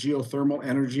advance geothermal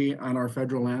energy on our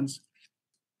federal lands?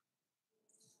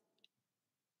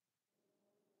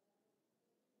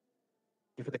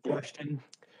 Thank you for the question.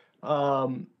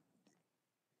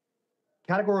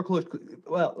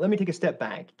 Well, let me take a step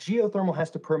back. Geothermal has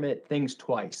to permit things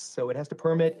twice. So it has to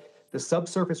permit the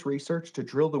subsurface research to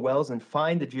drill the wells and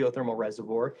find the geothermal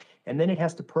reservoir, and then it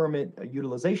has to permit a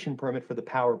utilization permit for the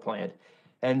power plant.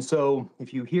 And so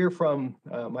if you hear from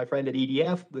my friend at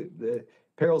EDF, the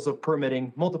perils of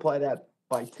permitting, multiply that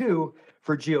by 2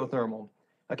 for geothermal.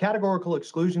 A categorical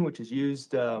exclusion, which is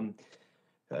used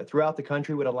throughout the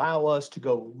country, would allow us to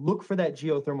go look for that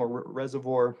geothermal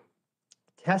reservoir,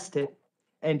 test it,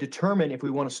 and determine if we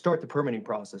want to start the permitting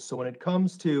process. So when it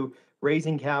comes to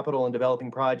raising capital and developing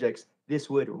projects,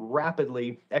 this would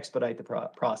rapidly expedite the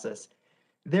process.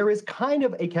 There is kind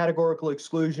of a categorical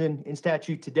exclusion in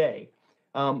statute today,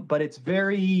 but it's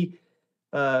very,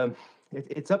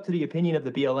 it's up to the opinion of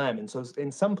the BLM. And so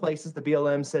in some places, the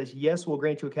BLM says, yes, we'll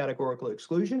grant you a categorical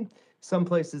exclusion. Some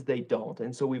places they don't.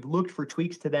 And so we've looked for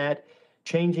tweaks to that,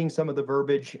 changing some of the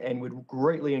verbiage, and would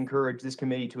greatly encourage this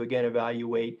committee to again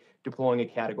evaluate deploying a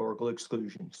categorical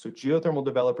exclusion. So geothermal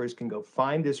developers can go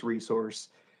find this resource,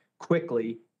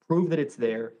 quickly, prove that it's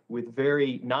there with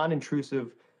very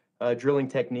non-intrusive drilling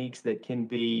techniques that can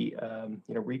be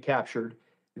recaptured,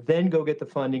 then go get the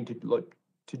funding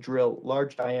to drill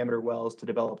large diameter wells to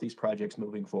develop these projects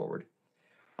moving forward.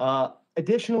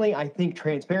 Additionally, I think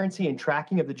transparency and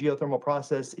tracking of the geothermal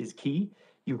process is key.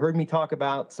 You heard me talk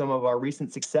about some of our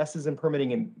recent successes in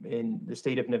permitting in the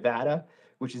state of Nevada,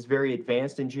 which is very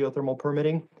advanced in geothermal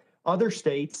permitting. Other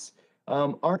states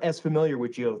aren't as familiar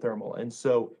with geothermal, and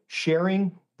so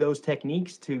sharing those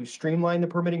techniques to streamline the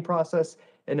permitting process,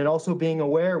 and then also being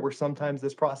aware where sometimes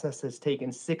this process has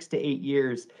taken 6 to 8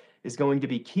 years is going to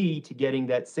be key to getting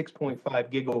that 6.5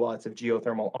 gigawatts of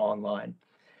geothermal online.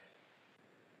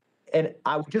 And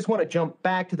I just want to jump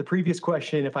back to the previous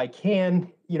question, if I can.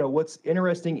 What's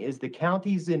interesting is the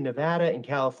counties in Nevada and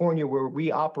California where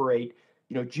we operate,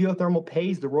 geothermal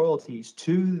pays the royalties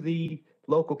to the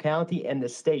local county and the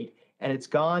state. And it's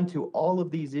gone to all of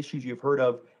these issues you've heard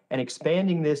of, and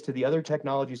expanding this to the other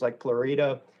technologies like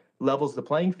Plurita levels the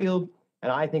playing field, and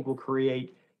I think will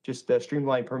create just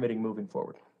streamlined permitting moving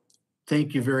forward.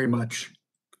 Thank you very much.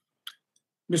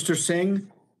 Mr.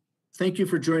 Singh, thank you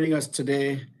for joining us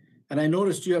today. And I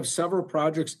noticed you have several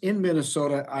projects in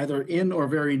Minnesota, either in or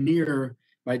very near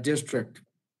my district.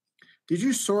 Did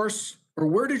you source, or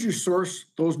where did you source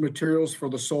those materials for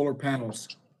the solar panels?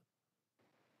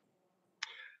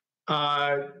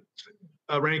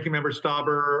 Ranking Member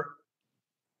Stauber,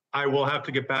 I will have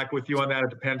to get back with you on that. It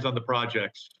depends on the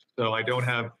projects. So I don't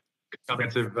have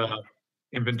comprehensive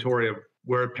inventory of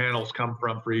where panels come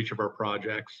from for each of our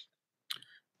projects.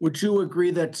 Would you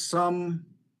agree that some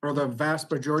or the vast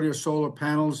majority of solar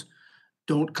panels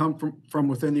don't come from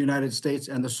within the United States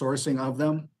and the sourcing of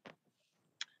them?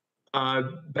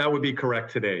 That would be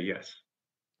correct today, yes.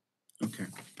 Okay.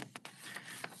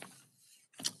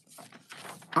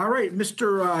 All right,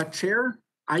 Mr. Chair,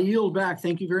 I yield back.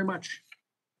 Thank you very much.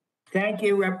 Thank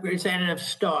you, Representative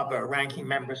Stauber, Ranking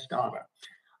Member Stauber.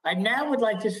 I now would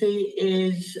like to see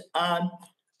is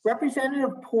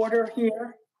Representative Porter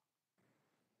here?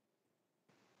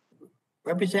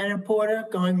 Representative Porter,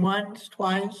 going once,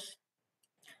 twice.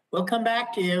 We'll come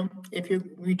back to you if you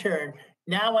return.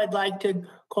 Now I'd like to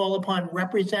call upon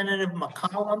Representative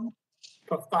McCollum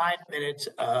for 5 minutes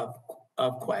of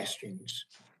questions.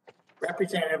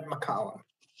 Representative McCollum.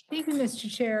 Thank you, Mr.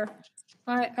 Chair.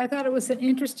 I thought it was an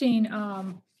interesting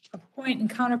point and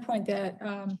counterpoint that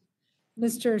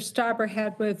Mr. Stauber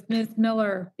had with Ms.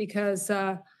 Miller because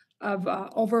of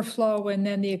overflow and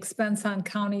then the expense on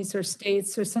counties or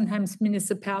states or sometimes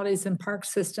municipalities and park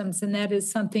systems. And that is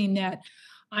something that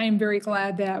I am very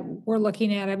glad that we're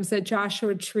looking at. I was at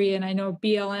Joshua Tree, and I know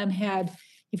BLM had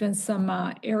even some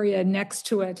area next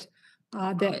to it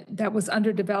that was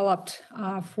underdeveloped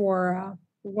for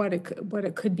what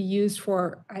it could be used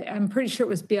for. I'm pretty sure it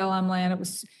was BLM land. It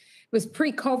was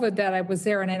pre-COVID that I was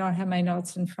there, and I don't have my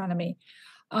notes in front of me.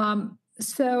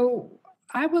 So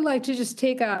I would like to just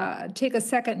take a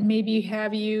second and maybe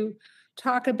have you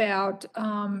talk about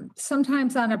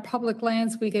sometimes on our public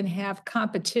lands we can have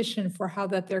competition for how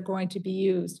that they're going to be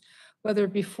used, whether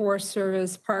it be Forest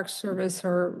Service, Park Service,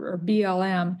 or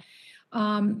BLM.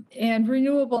 And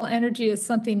renewable energy is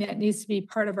something that needs to be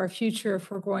part of our future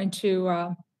if we're going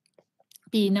to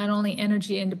be not only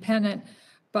energy independent,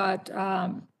 but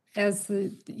as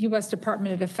the U.S.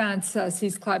 Department of Defense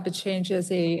sees climate change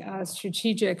as a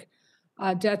strategic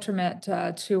detriment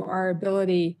to our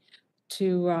ability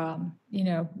to,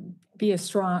 be a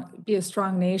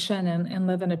strong nation and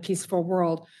live in a peaceful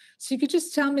world. So you could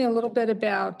just tell me a little bit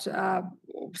about,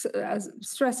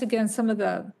 stress again some of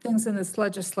the things in this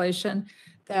legislation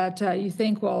that you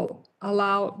think will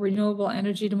allow renewable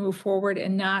energy to move forward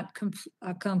and not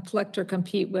conflict or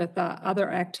compete with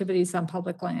other activities on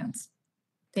public lands.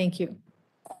 Thank you.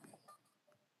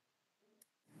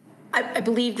 I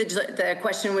believe the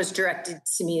question was directed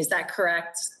to me. Is that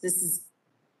correct? This is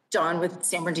Dawn with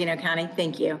San Bernardino County.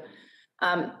 Thank you.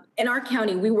 In our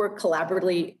county, we work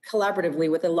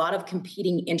collaboratively with a lot of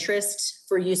competing interests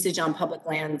for usage on public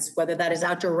lands, whether that is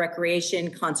outdoor recreation,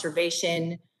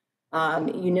 conservation,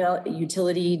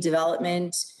 utility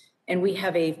development. And we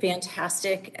have a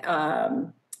fantastic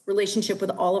relationship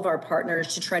with all of our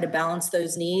partners to try to balance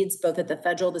those needs, both at the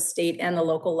federal, the state, and the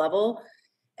local level.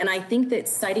 And I think that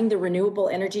citing the renewable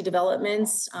energy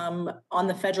developments on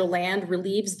the federal land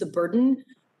relieves the burden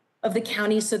of the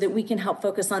county so that we can help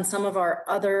focus on some of our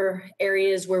other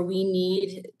areas where we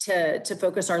need to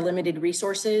focus our limited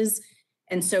resources.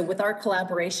 And so with our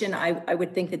collaboration, I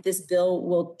would think that this bill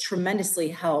will tremendously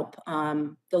help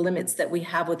the limits that we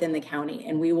have within the county.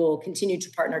 And we will continue to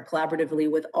partner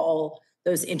collaboratively with all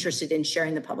those interested in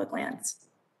sharing the public lands.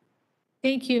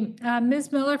 Thank you.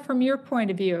 Ms. Miller, from your point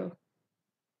of view.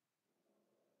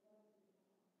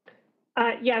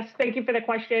 Yes, thank you for the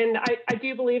question. I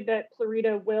do believe that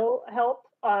Plurita will help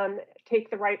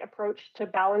take the right approach to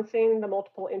balancing the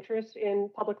multiple interests in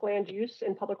public land use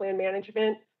and public land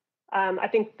management. I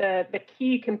think the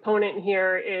key component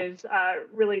here is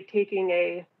really taking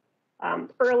a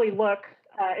early look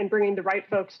and bringing the right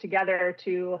folks together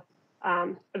to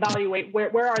evaluate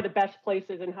where are the best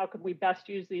places and how could we best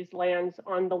use these lands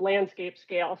on the landscape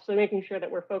scale. So making sure that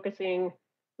we're focusing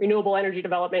renewable energy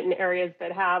development in areas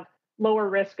that have lower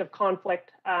risk of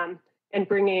conflict and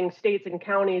bringing states and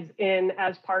counties in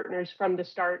as partners from the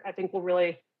start, I think will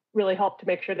really, really help to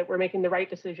make sure that we're making the right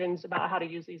decisions about how to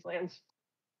use these lands.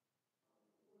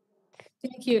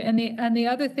 Thank you. And the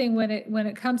other thing, when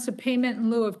it comes to payment in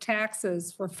lieu of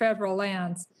taxes for federal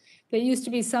lands, there used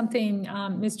to be something,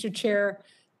 Mr. Chair,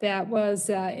 that was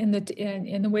in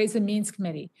the Ways and Means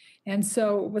Committee, and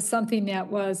so it was something that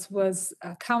was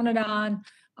counted on,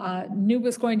 knew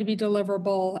was going to be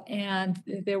deliverable, and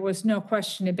there was no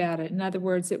question about it. In other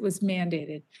words, it was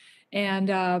mandated, and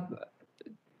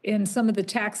in some of the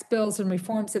tax bills and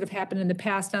reforms that have happened in the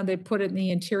past, now they put it in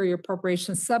the Interior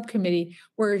Appropriations Subcommittee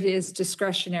where it is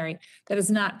discretionary. That is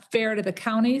not fair to the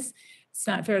counties. It's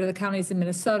not fair to the counties in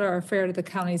Minnesota or fair to the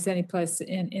counties anyplace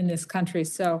in this country.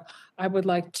 So I would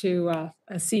like to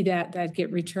see that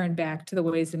get returned back to the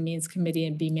Ways and Means Committee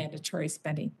and be mandatory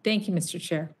spending. Thank you, Mr.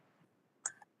 Chair.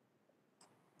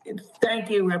 Thank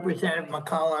you, Representative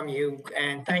McCollum,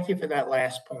 and thank you for that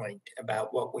last point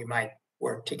about what we might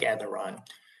work together on.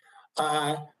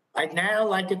 I'd now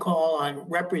like to call on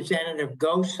Representative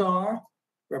Gosar.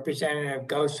 Representative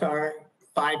Gosar,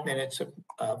 5 minutes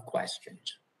of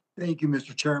questions. Thank you,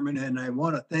 Mr. Chairman, and I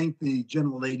want to thank the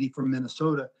gentlelady from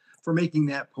Minnesota for making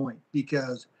that point,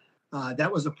 because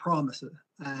that was a promise,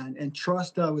 and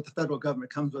trust with the federal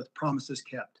government comes with promises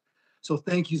kept. So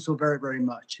thank you so very, very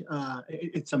much.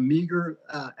 It's a meager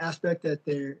aspect that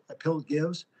the bill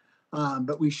gives,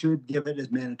 but we should give it as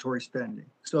mandatory spending.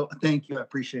 So thank you, I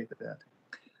appreciate that.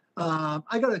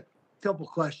 I got a couple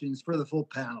questions for the full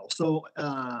panel. So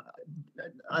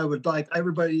I would like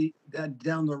everybody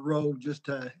down the road just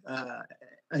to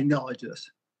acknowledge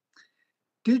this.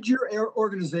 Did your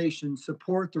organization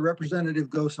support the Representative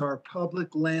Gosar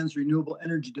Public Lands Renewable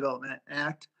Energy Development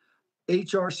Act,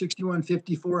 HR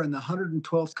 6154 in the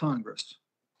 112th Congress?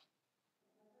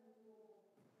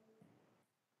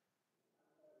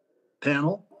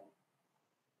 Panel?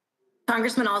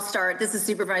 Congressman, I'll start. This is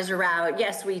Supervisor Rao.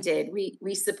 Yes, we did.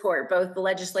 We support both the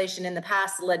legislation in the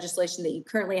past, the legislation that you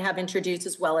currently have introduced,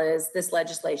 as well as this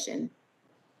legislation.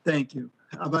 Thank you.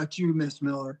 How about you, Ms.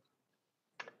 Miller?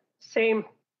 Same.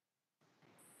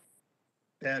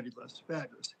 Fabulous,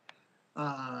 fabulous.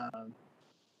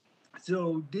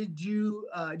 So did your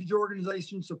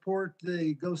organization support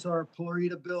the Gosar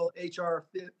Plurita Bill HR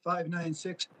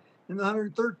 596 in the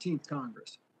 113th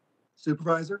Congress?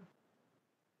 Supervisor?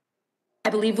 I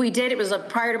believe we did. It was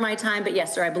prior to my time, but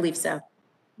yes, sir, I believe so.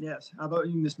 Yes. How about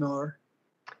you, Ms. Miller?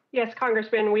 Yes,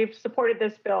 Congressman, we've supported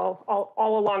this bill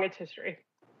all along its history.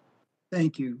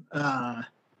 Thank you.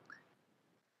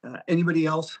 Anybody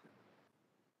else?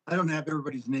 I don't have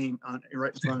everybody's name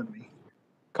right in front of me.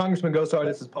 Congressman Gosar,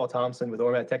 this is Paul Thompson with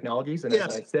Ormat Technologies, and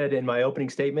yes, as I said in my opening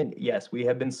statement, yes, we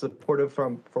have been supportive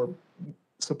of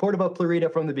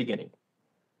Plurita from the beginning.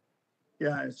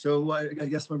 Yeah, so I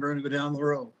guess we're going to go down the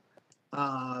road.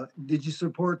 Did you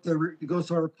support the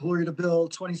Gosar Plurita Bill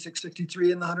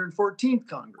 2663 in the 114th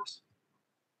Congress?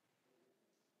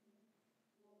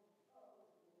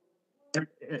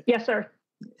 Yes, sir.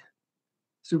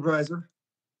 Supervisor?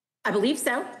 I believe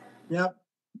so. Yep.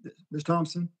 Ms.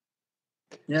 Thompson?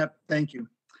 Yep, thank you.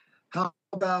 How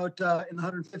about in the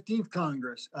 115th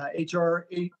Congress, HR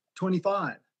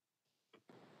 825?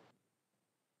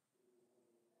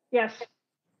 Yes.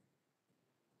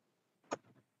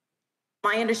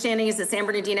 My understanding is that San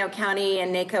Bernardino County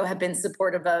and NACO have been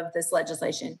supportive of this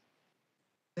legislation.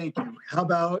 Thank you. How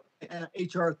about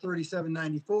HR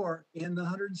 3794 in the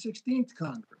 116th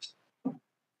Congress?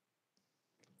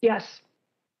 Yes.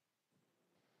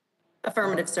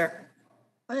 Affirmative, sir.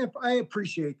 I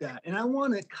appreciate that. And I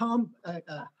want to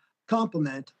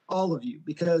compliment all of you,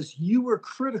 because you were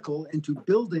critical into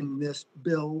building this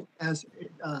bill as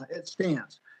it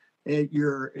stands.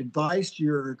 Your advice,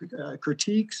 your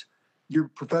critiques, your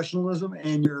professionalism,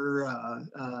 and your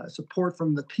support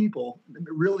from the people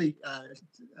really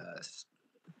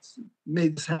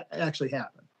made this actually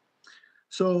happen.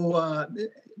 So,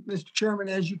 Mr. Chairman,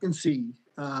 as you can see,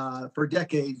 for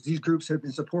decades, these groups have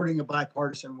been supporting a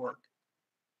bipartisan work.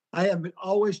 I have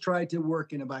always tried to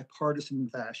work in a bipartisan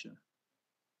fashion.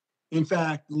 In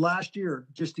fact, last year,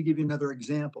 just to give you another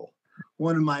example,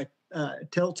 one of my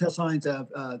telltale signs of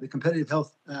the Competitive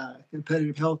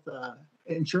Health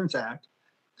Insurance Act,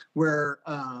 where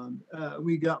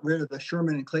we got rid of the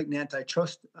Sherman and Clayton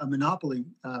antitrust monopoly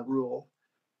rule.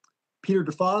 Peter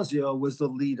DeFazio was the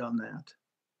lead on that.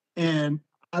 And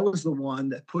I was the one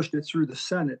that pushed it through the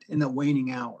Senate in the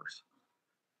waning hours.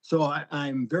 So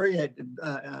I'm very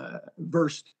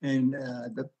versed in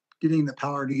getting the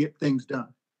power to get things done.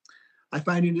 I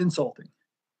find it insulting.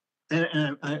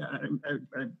 And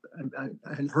I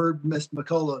had heard Ms.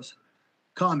 McCullough's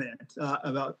comment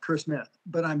about Chris Smith,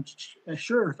 but I'm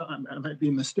sure, if I might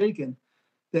be mistaken,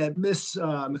 that Ms.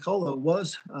 McCullough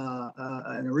was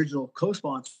an original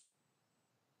co-sponsor.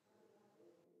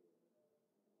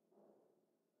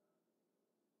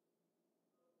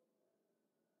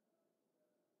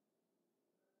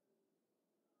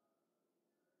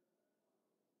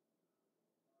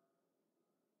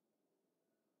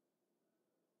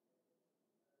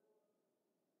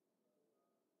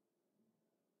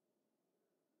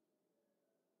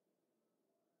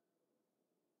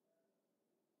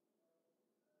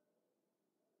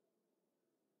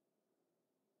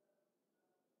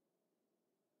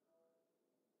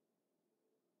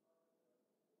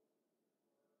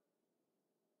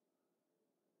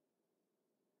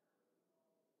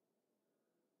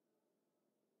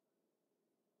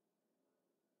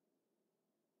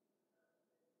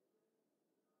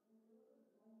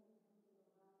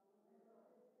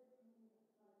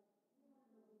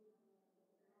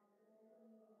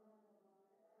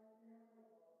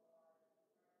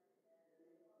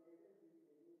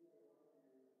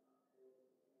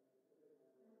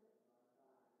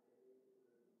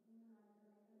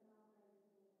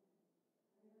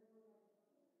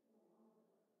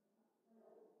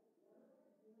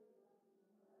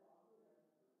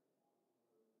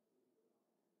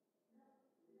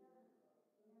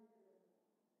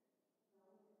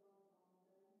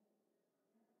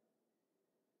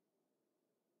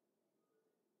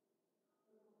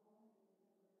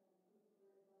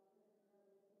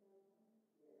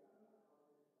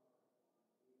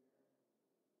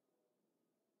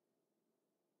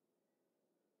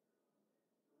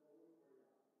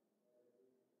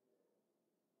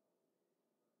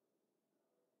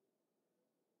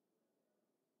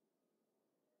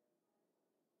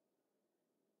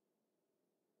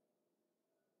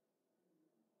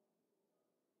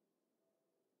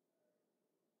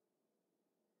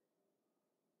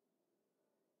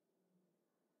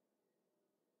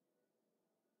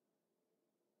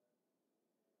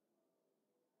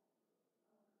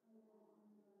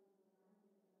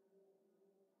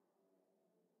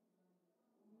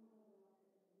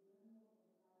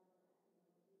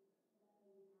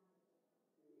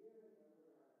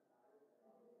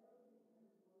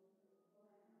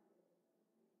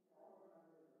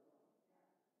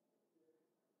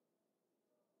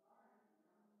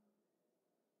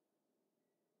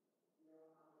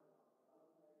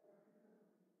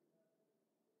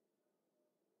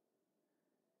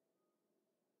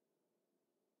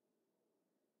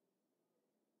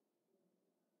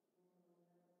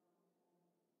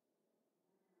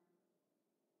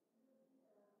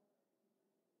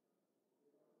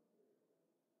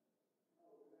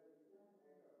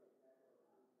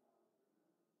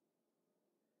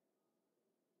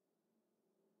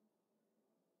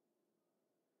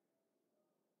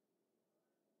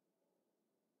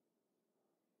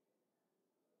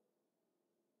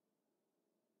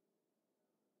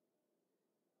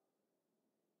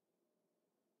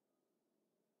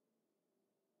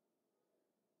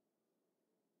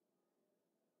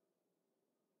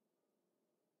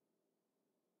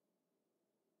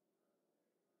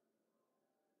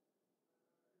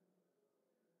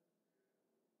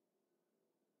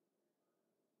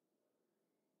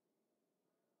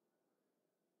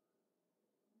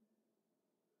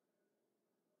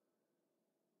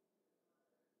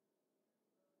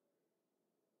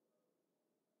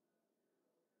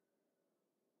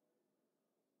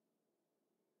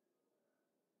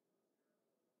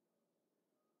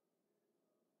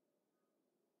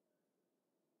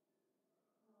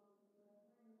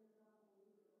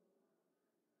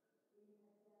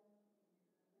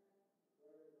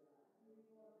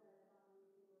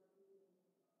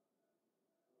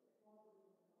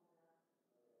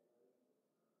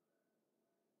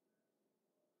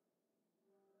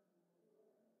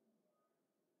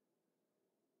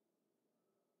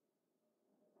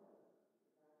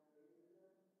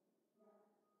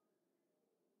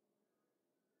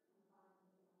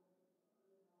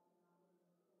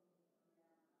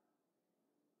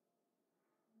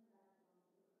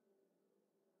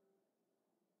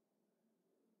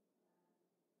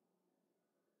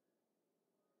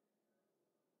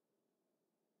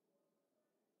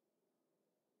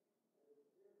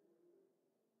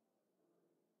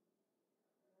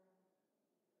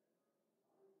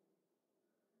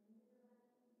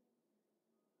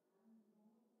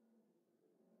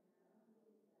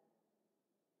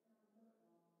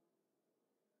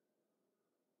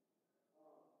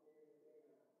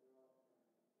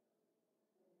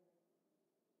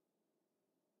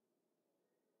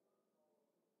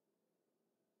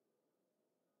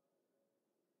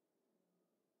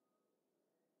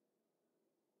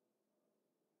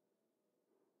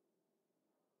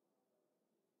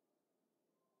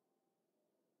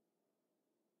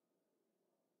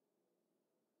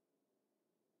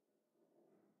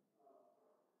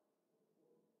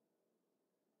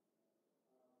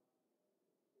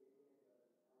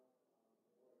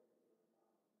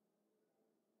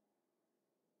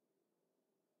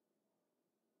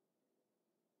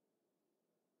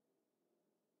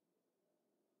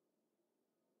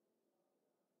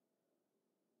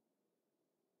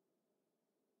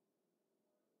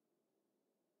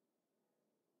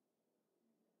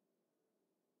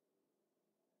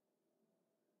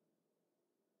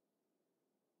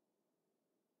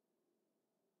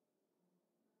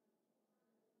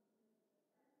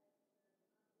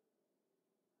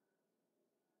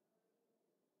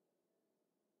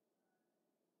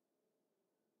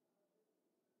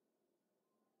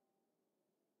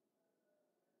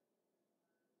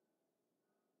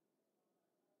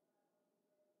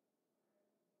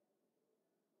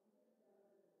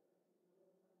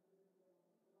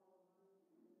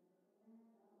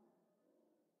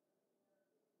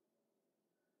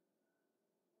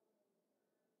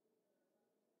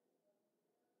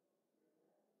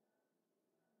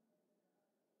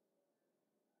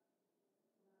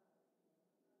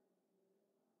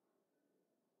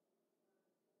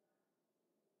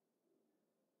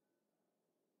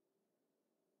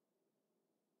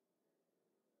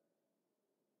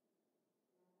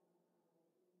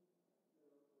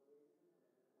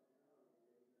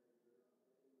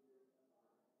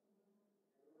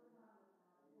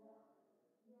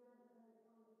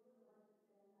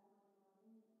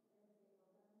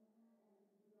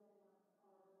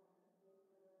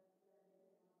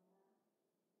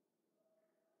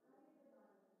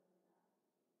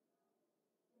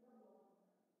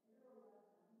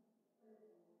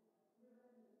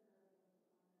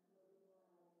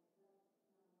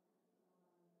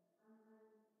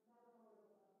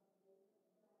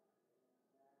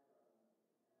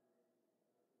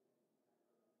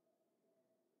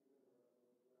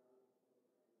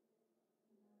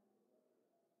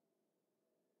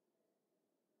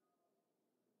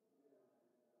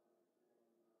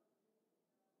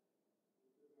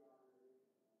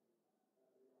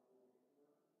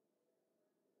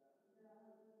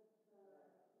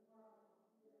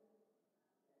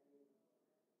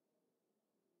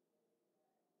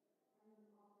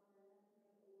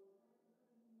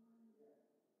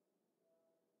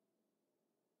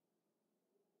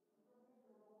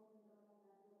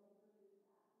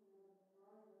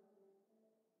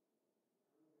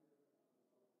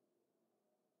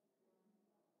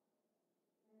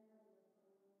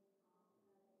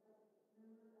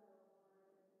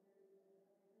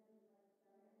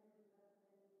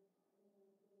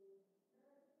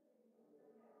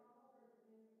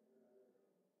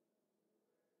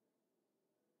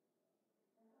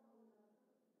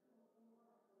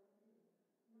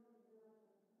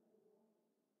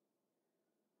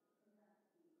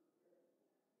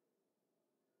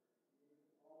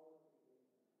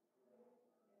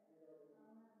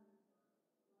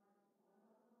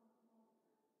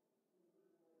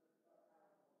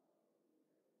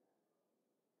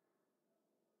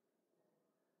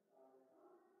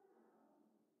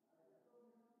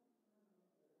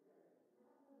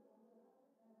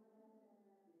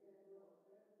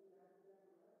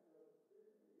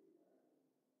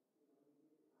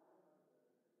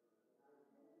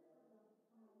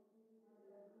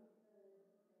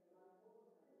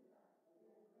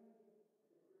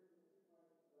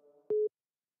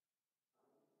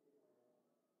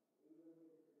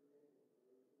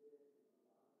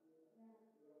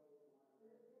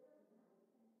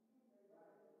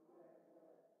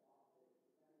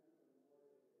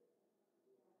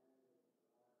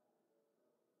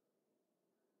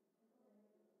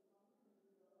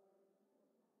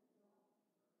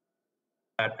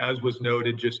 as was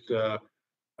noted just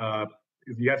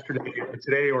yesterday,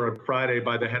 today or Friday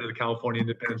by the head of the California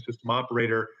Independent System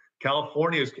Operator,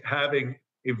 California is having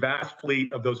a vast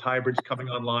fleet of those hybrids coming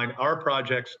online. Our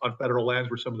projects on federal lands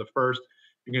were some of the first.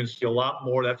 You're going to see a lot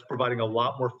more. That's providing a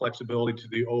lot more flexibility to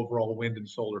the overall wind and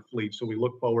solar fleet. So we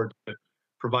look forward to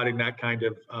providing that kind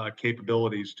of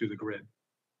capabilities to the grid.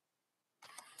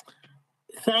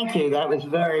 Thank you. That was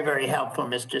very, very helpful,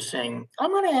 Mr. Singh.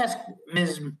 I'm going to ask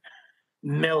Ms.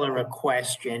 Miller a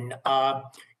question.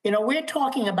 We're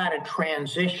talking about a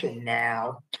transition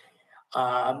now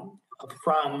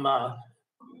from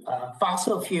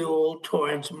fossil fuel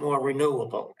towards more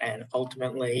renewable, and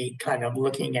ultimately kind of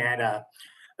looking at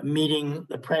meeting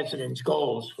the president's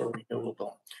goals for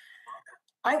renewable.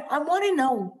 I want to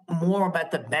know more about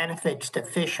the benefits to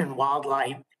fish and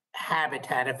wildlife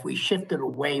habitat if we shifted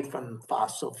away from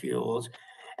fossil fuels,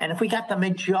 and if we got the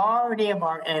majority of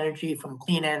our energy from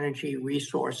clean energy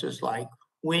resources like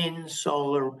wind,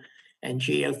 solar, and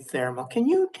geothermal. Can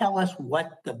you tell us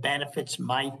what the benefits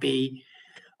might be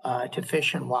to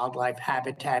fish and wildlife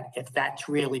habitat if that's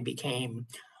really became,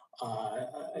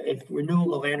 if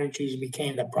renewable energies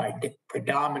became the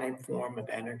predominant form of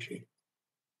energy?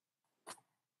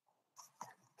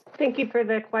 Thank you for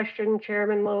the question,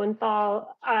 Chairman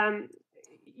Lowenthal.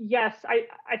 Yes,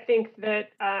 I think that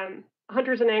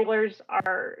hunters and anglers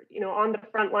are, on the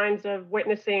front lines of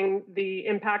witnessing the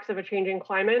impacts of a changing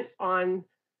climate on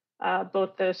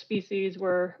both the species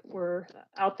we're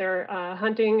out there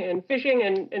hunting and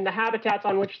fishing and the habitats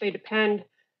on which they depend.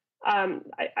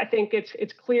 I think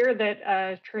it's clear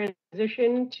that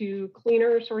transition to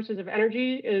cleaner sources of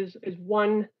energy is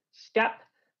one step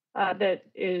that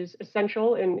is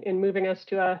essential in moving us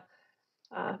to a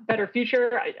better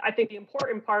future. I think the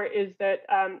important part is that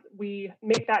we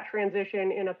make that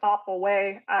transition in a thoughtful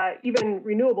way. Even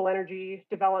renewable energy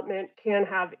development can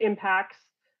have impacts,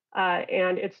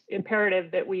 and it's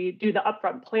imperative that we do the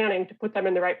upfront planning to put them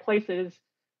in the right places.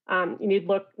 You need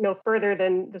look no further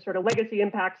than the sort of legacy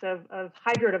impacts of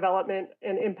hydro development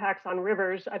and impacts on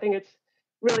rivers. I think it's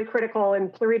really critical,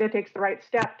 and Florida takes the right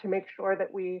step to make sure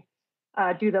that we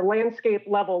do the landscape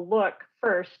level look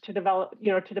first to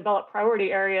develop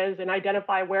priority areas and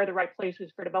identify where the right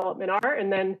places for development are,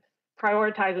 and then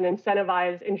prioritize and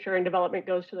incentivize ensuring development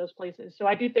goes to those places. So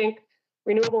I do think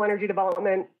renewable energy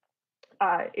development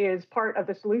is part of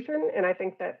the solution, and I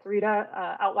think that Florida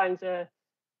outlines a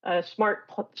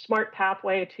smart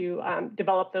pathway to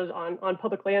develop those on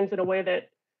public lands in a way that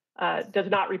does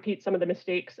not repeat some of the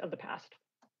mistakes of the past.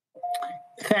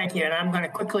 Thank you. And I'm going to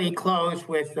quickly close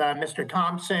with Mr.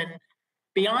 Thompson.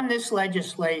 Beyond this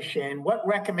legislation, what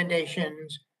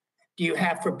recommendations do you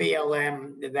have for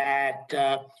BLM that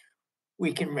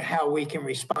how we can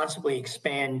responsibly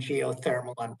expand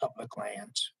geothermal on public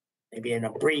lands? Maybe in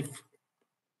a brief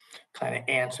kind of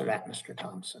answer that, Mr.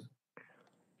 Thompson.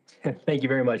 Thank you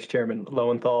very much, Chairman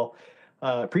Lowenthal.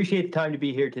 Appreciate the time to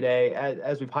be here today.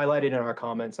 As we've highlighted in our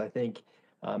comments, I think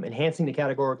enhancing the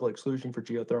categorical exclusion for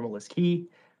geothermal is key.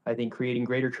 I think creating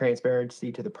greater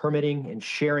transparency to the permitting and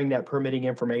sharing that permitting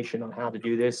information on how to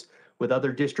do this with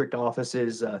other district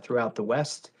offices throughout the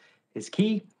West is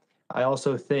key. I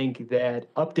also think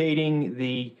that updating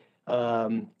the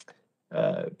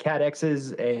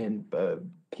CADXs and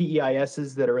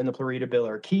PEISs that are in the Florida bill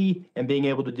are key, and being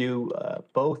able to do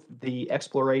both the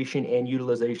exploration and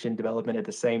utilization development at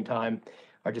the same time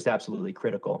are just absolutely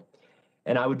critical.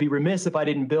 And I would be remiss if I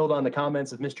didn't build on the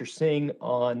comments of Mr. Singh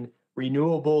on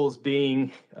renewables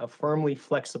being firmly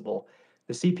flexible.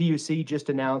 The CPUC just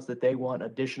announced that they want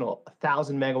additional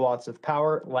 1,000 megawatts of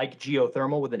power, like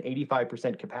geothermal, with an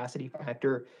 85% capacity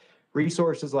factor.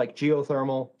 Resources like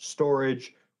geothermal,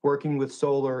 storage, working with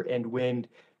solar and wind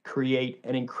create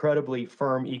an incredibly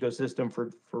firm ecosystem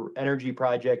for energy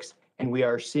projects. And we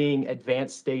are seeing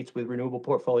advanced states with renewable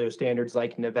portfolio standards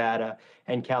like Nevada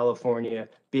and California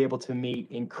be able to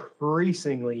meet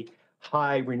increasingly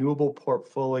high renewable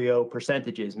portfolio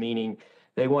percentages, meaning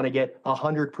they want to get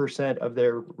 100% of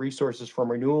their resources from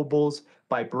renewables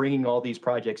by bringing all these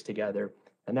projects together.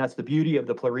 And that's the beauty of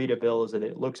the Florida bill, is that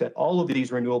it looks at all of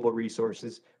these renewable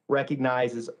resources,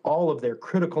 recognizes all of their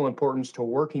critical importance to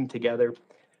working together.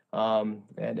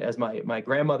 And as my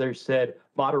grandmother said,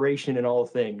 moderation in all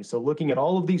things. So looking at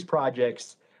all of these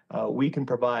projects, we can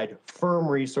provide firm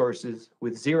resources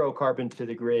with zero carbon to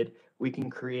the grid. We can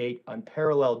create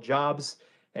unparalleled jobs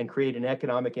and create an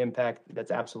economic impact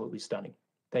that's absolutely stunning.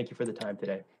 Thank you for the time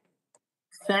today.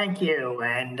 Thank you.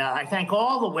 And I thank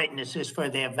all the witnesses for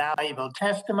their valuable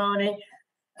testimony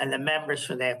and the members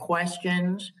for their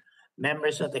questions.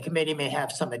 Members of the committee may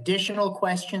have some additional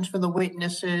questions for the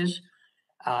witnesses.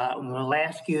 We'll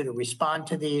ask you to respond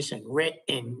to these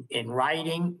in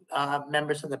writing,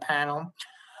 members of the panel.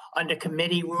 Under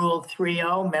Committee Rule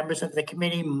 3.0, members of the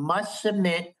committee must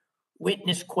submit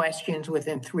witness questions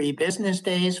within 3 business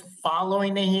days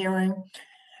following the hearing,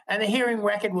 and the hearing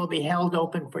record will be held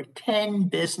open for 10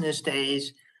 business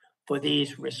days for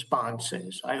these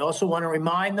responses. I also want to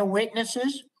remind the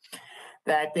witnesses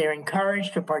that they're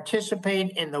encouraged to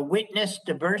participate in the Witness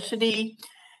Diversity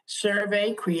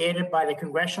Survey created by the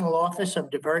Congressional Office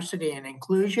of Diversity and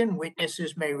Inclusion.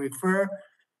 Witnesses may refer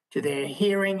to their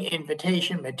hearing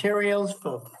invitation materials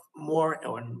for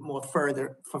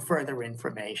further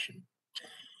information.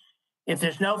 If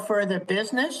there's no further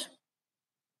business,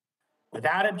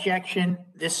 without objection,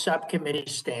 this subcommittee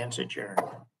stands adjourned.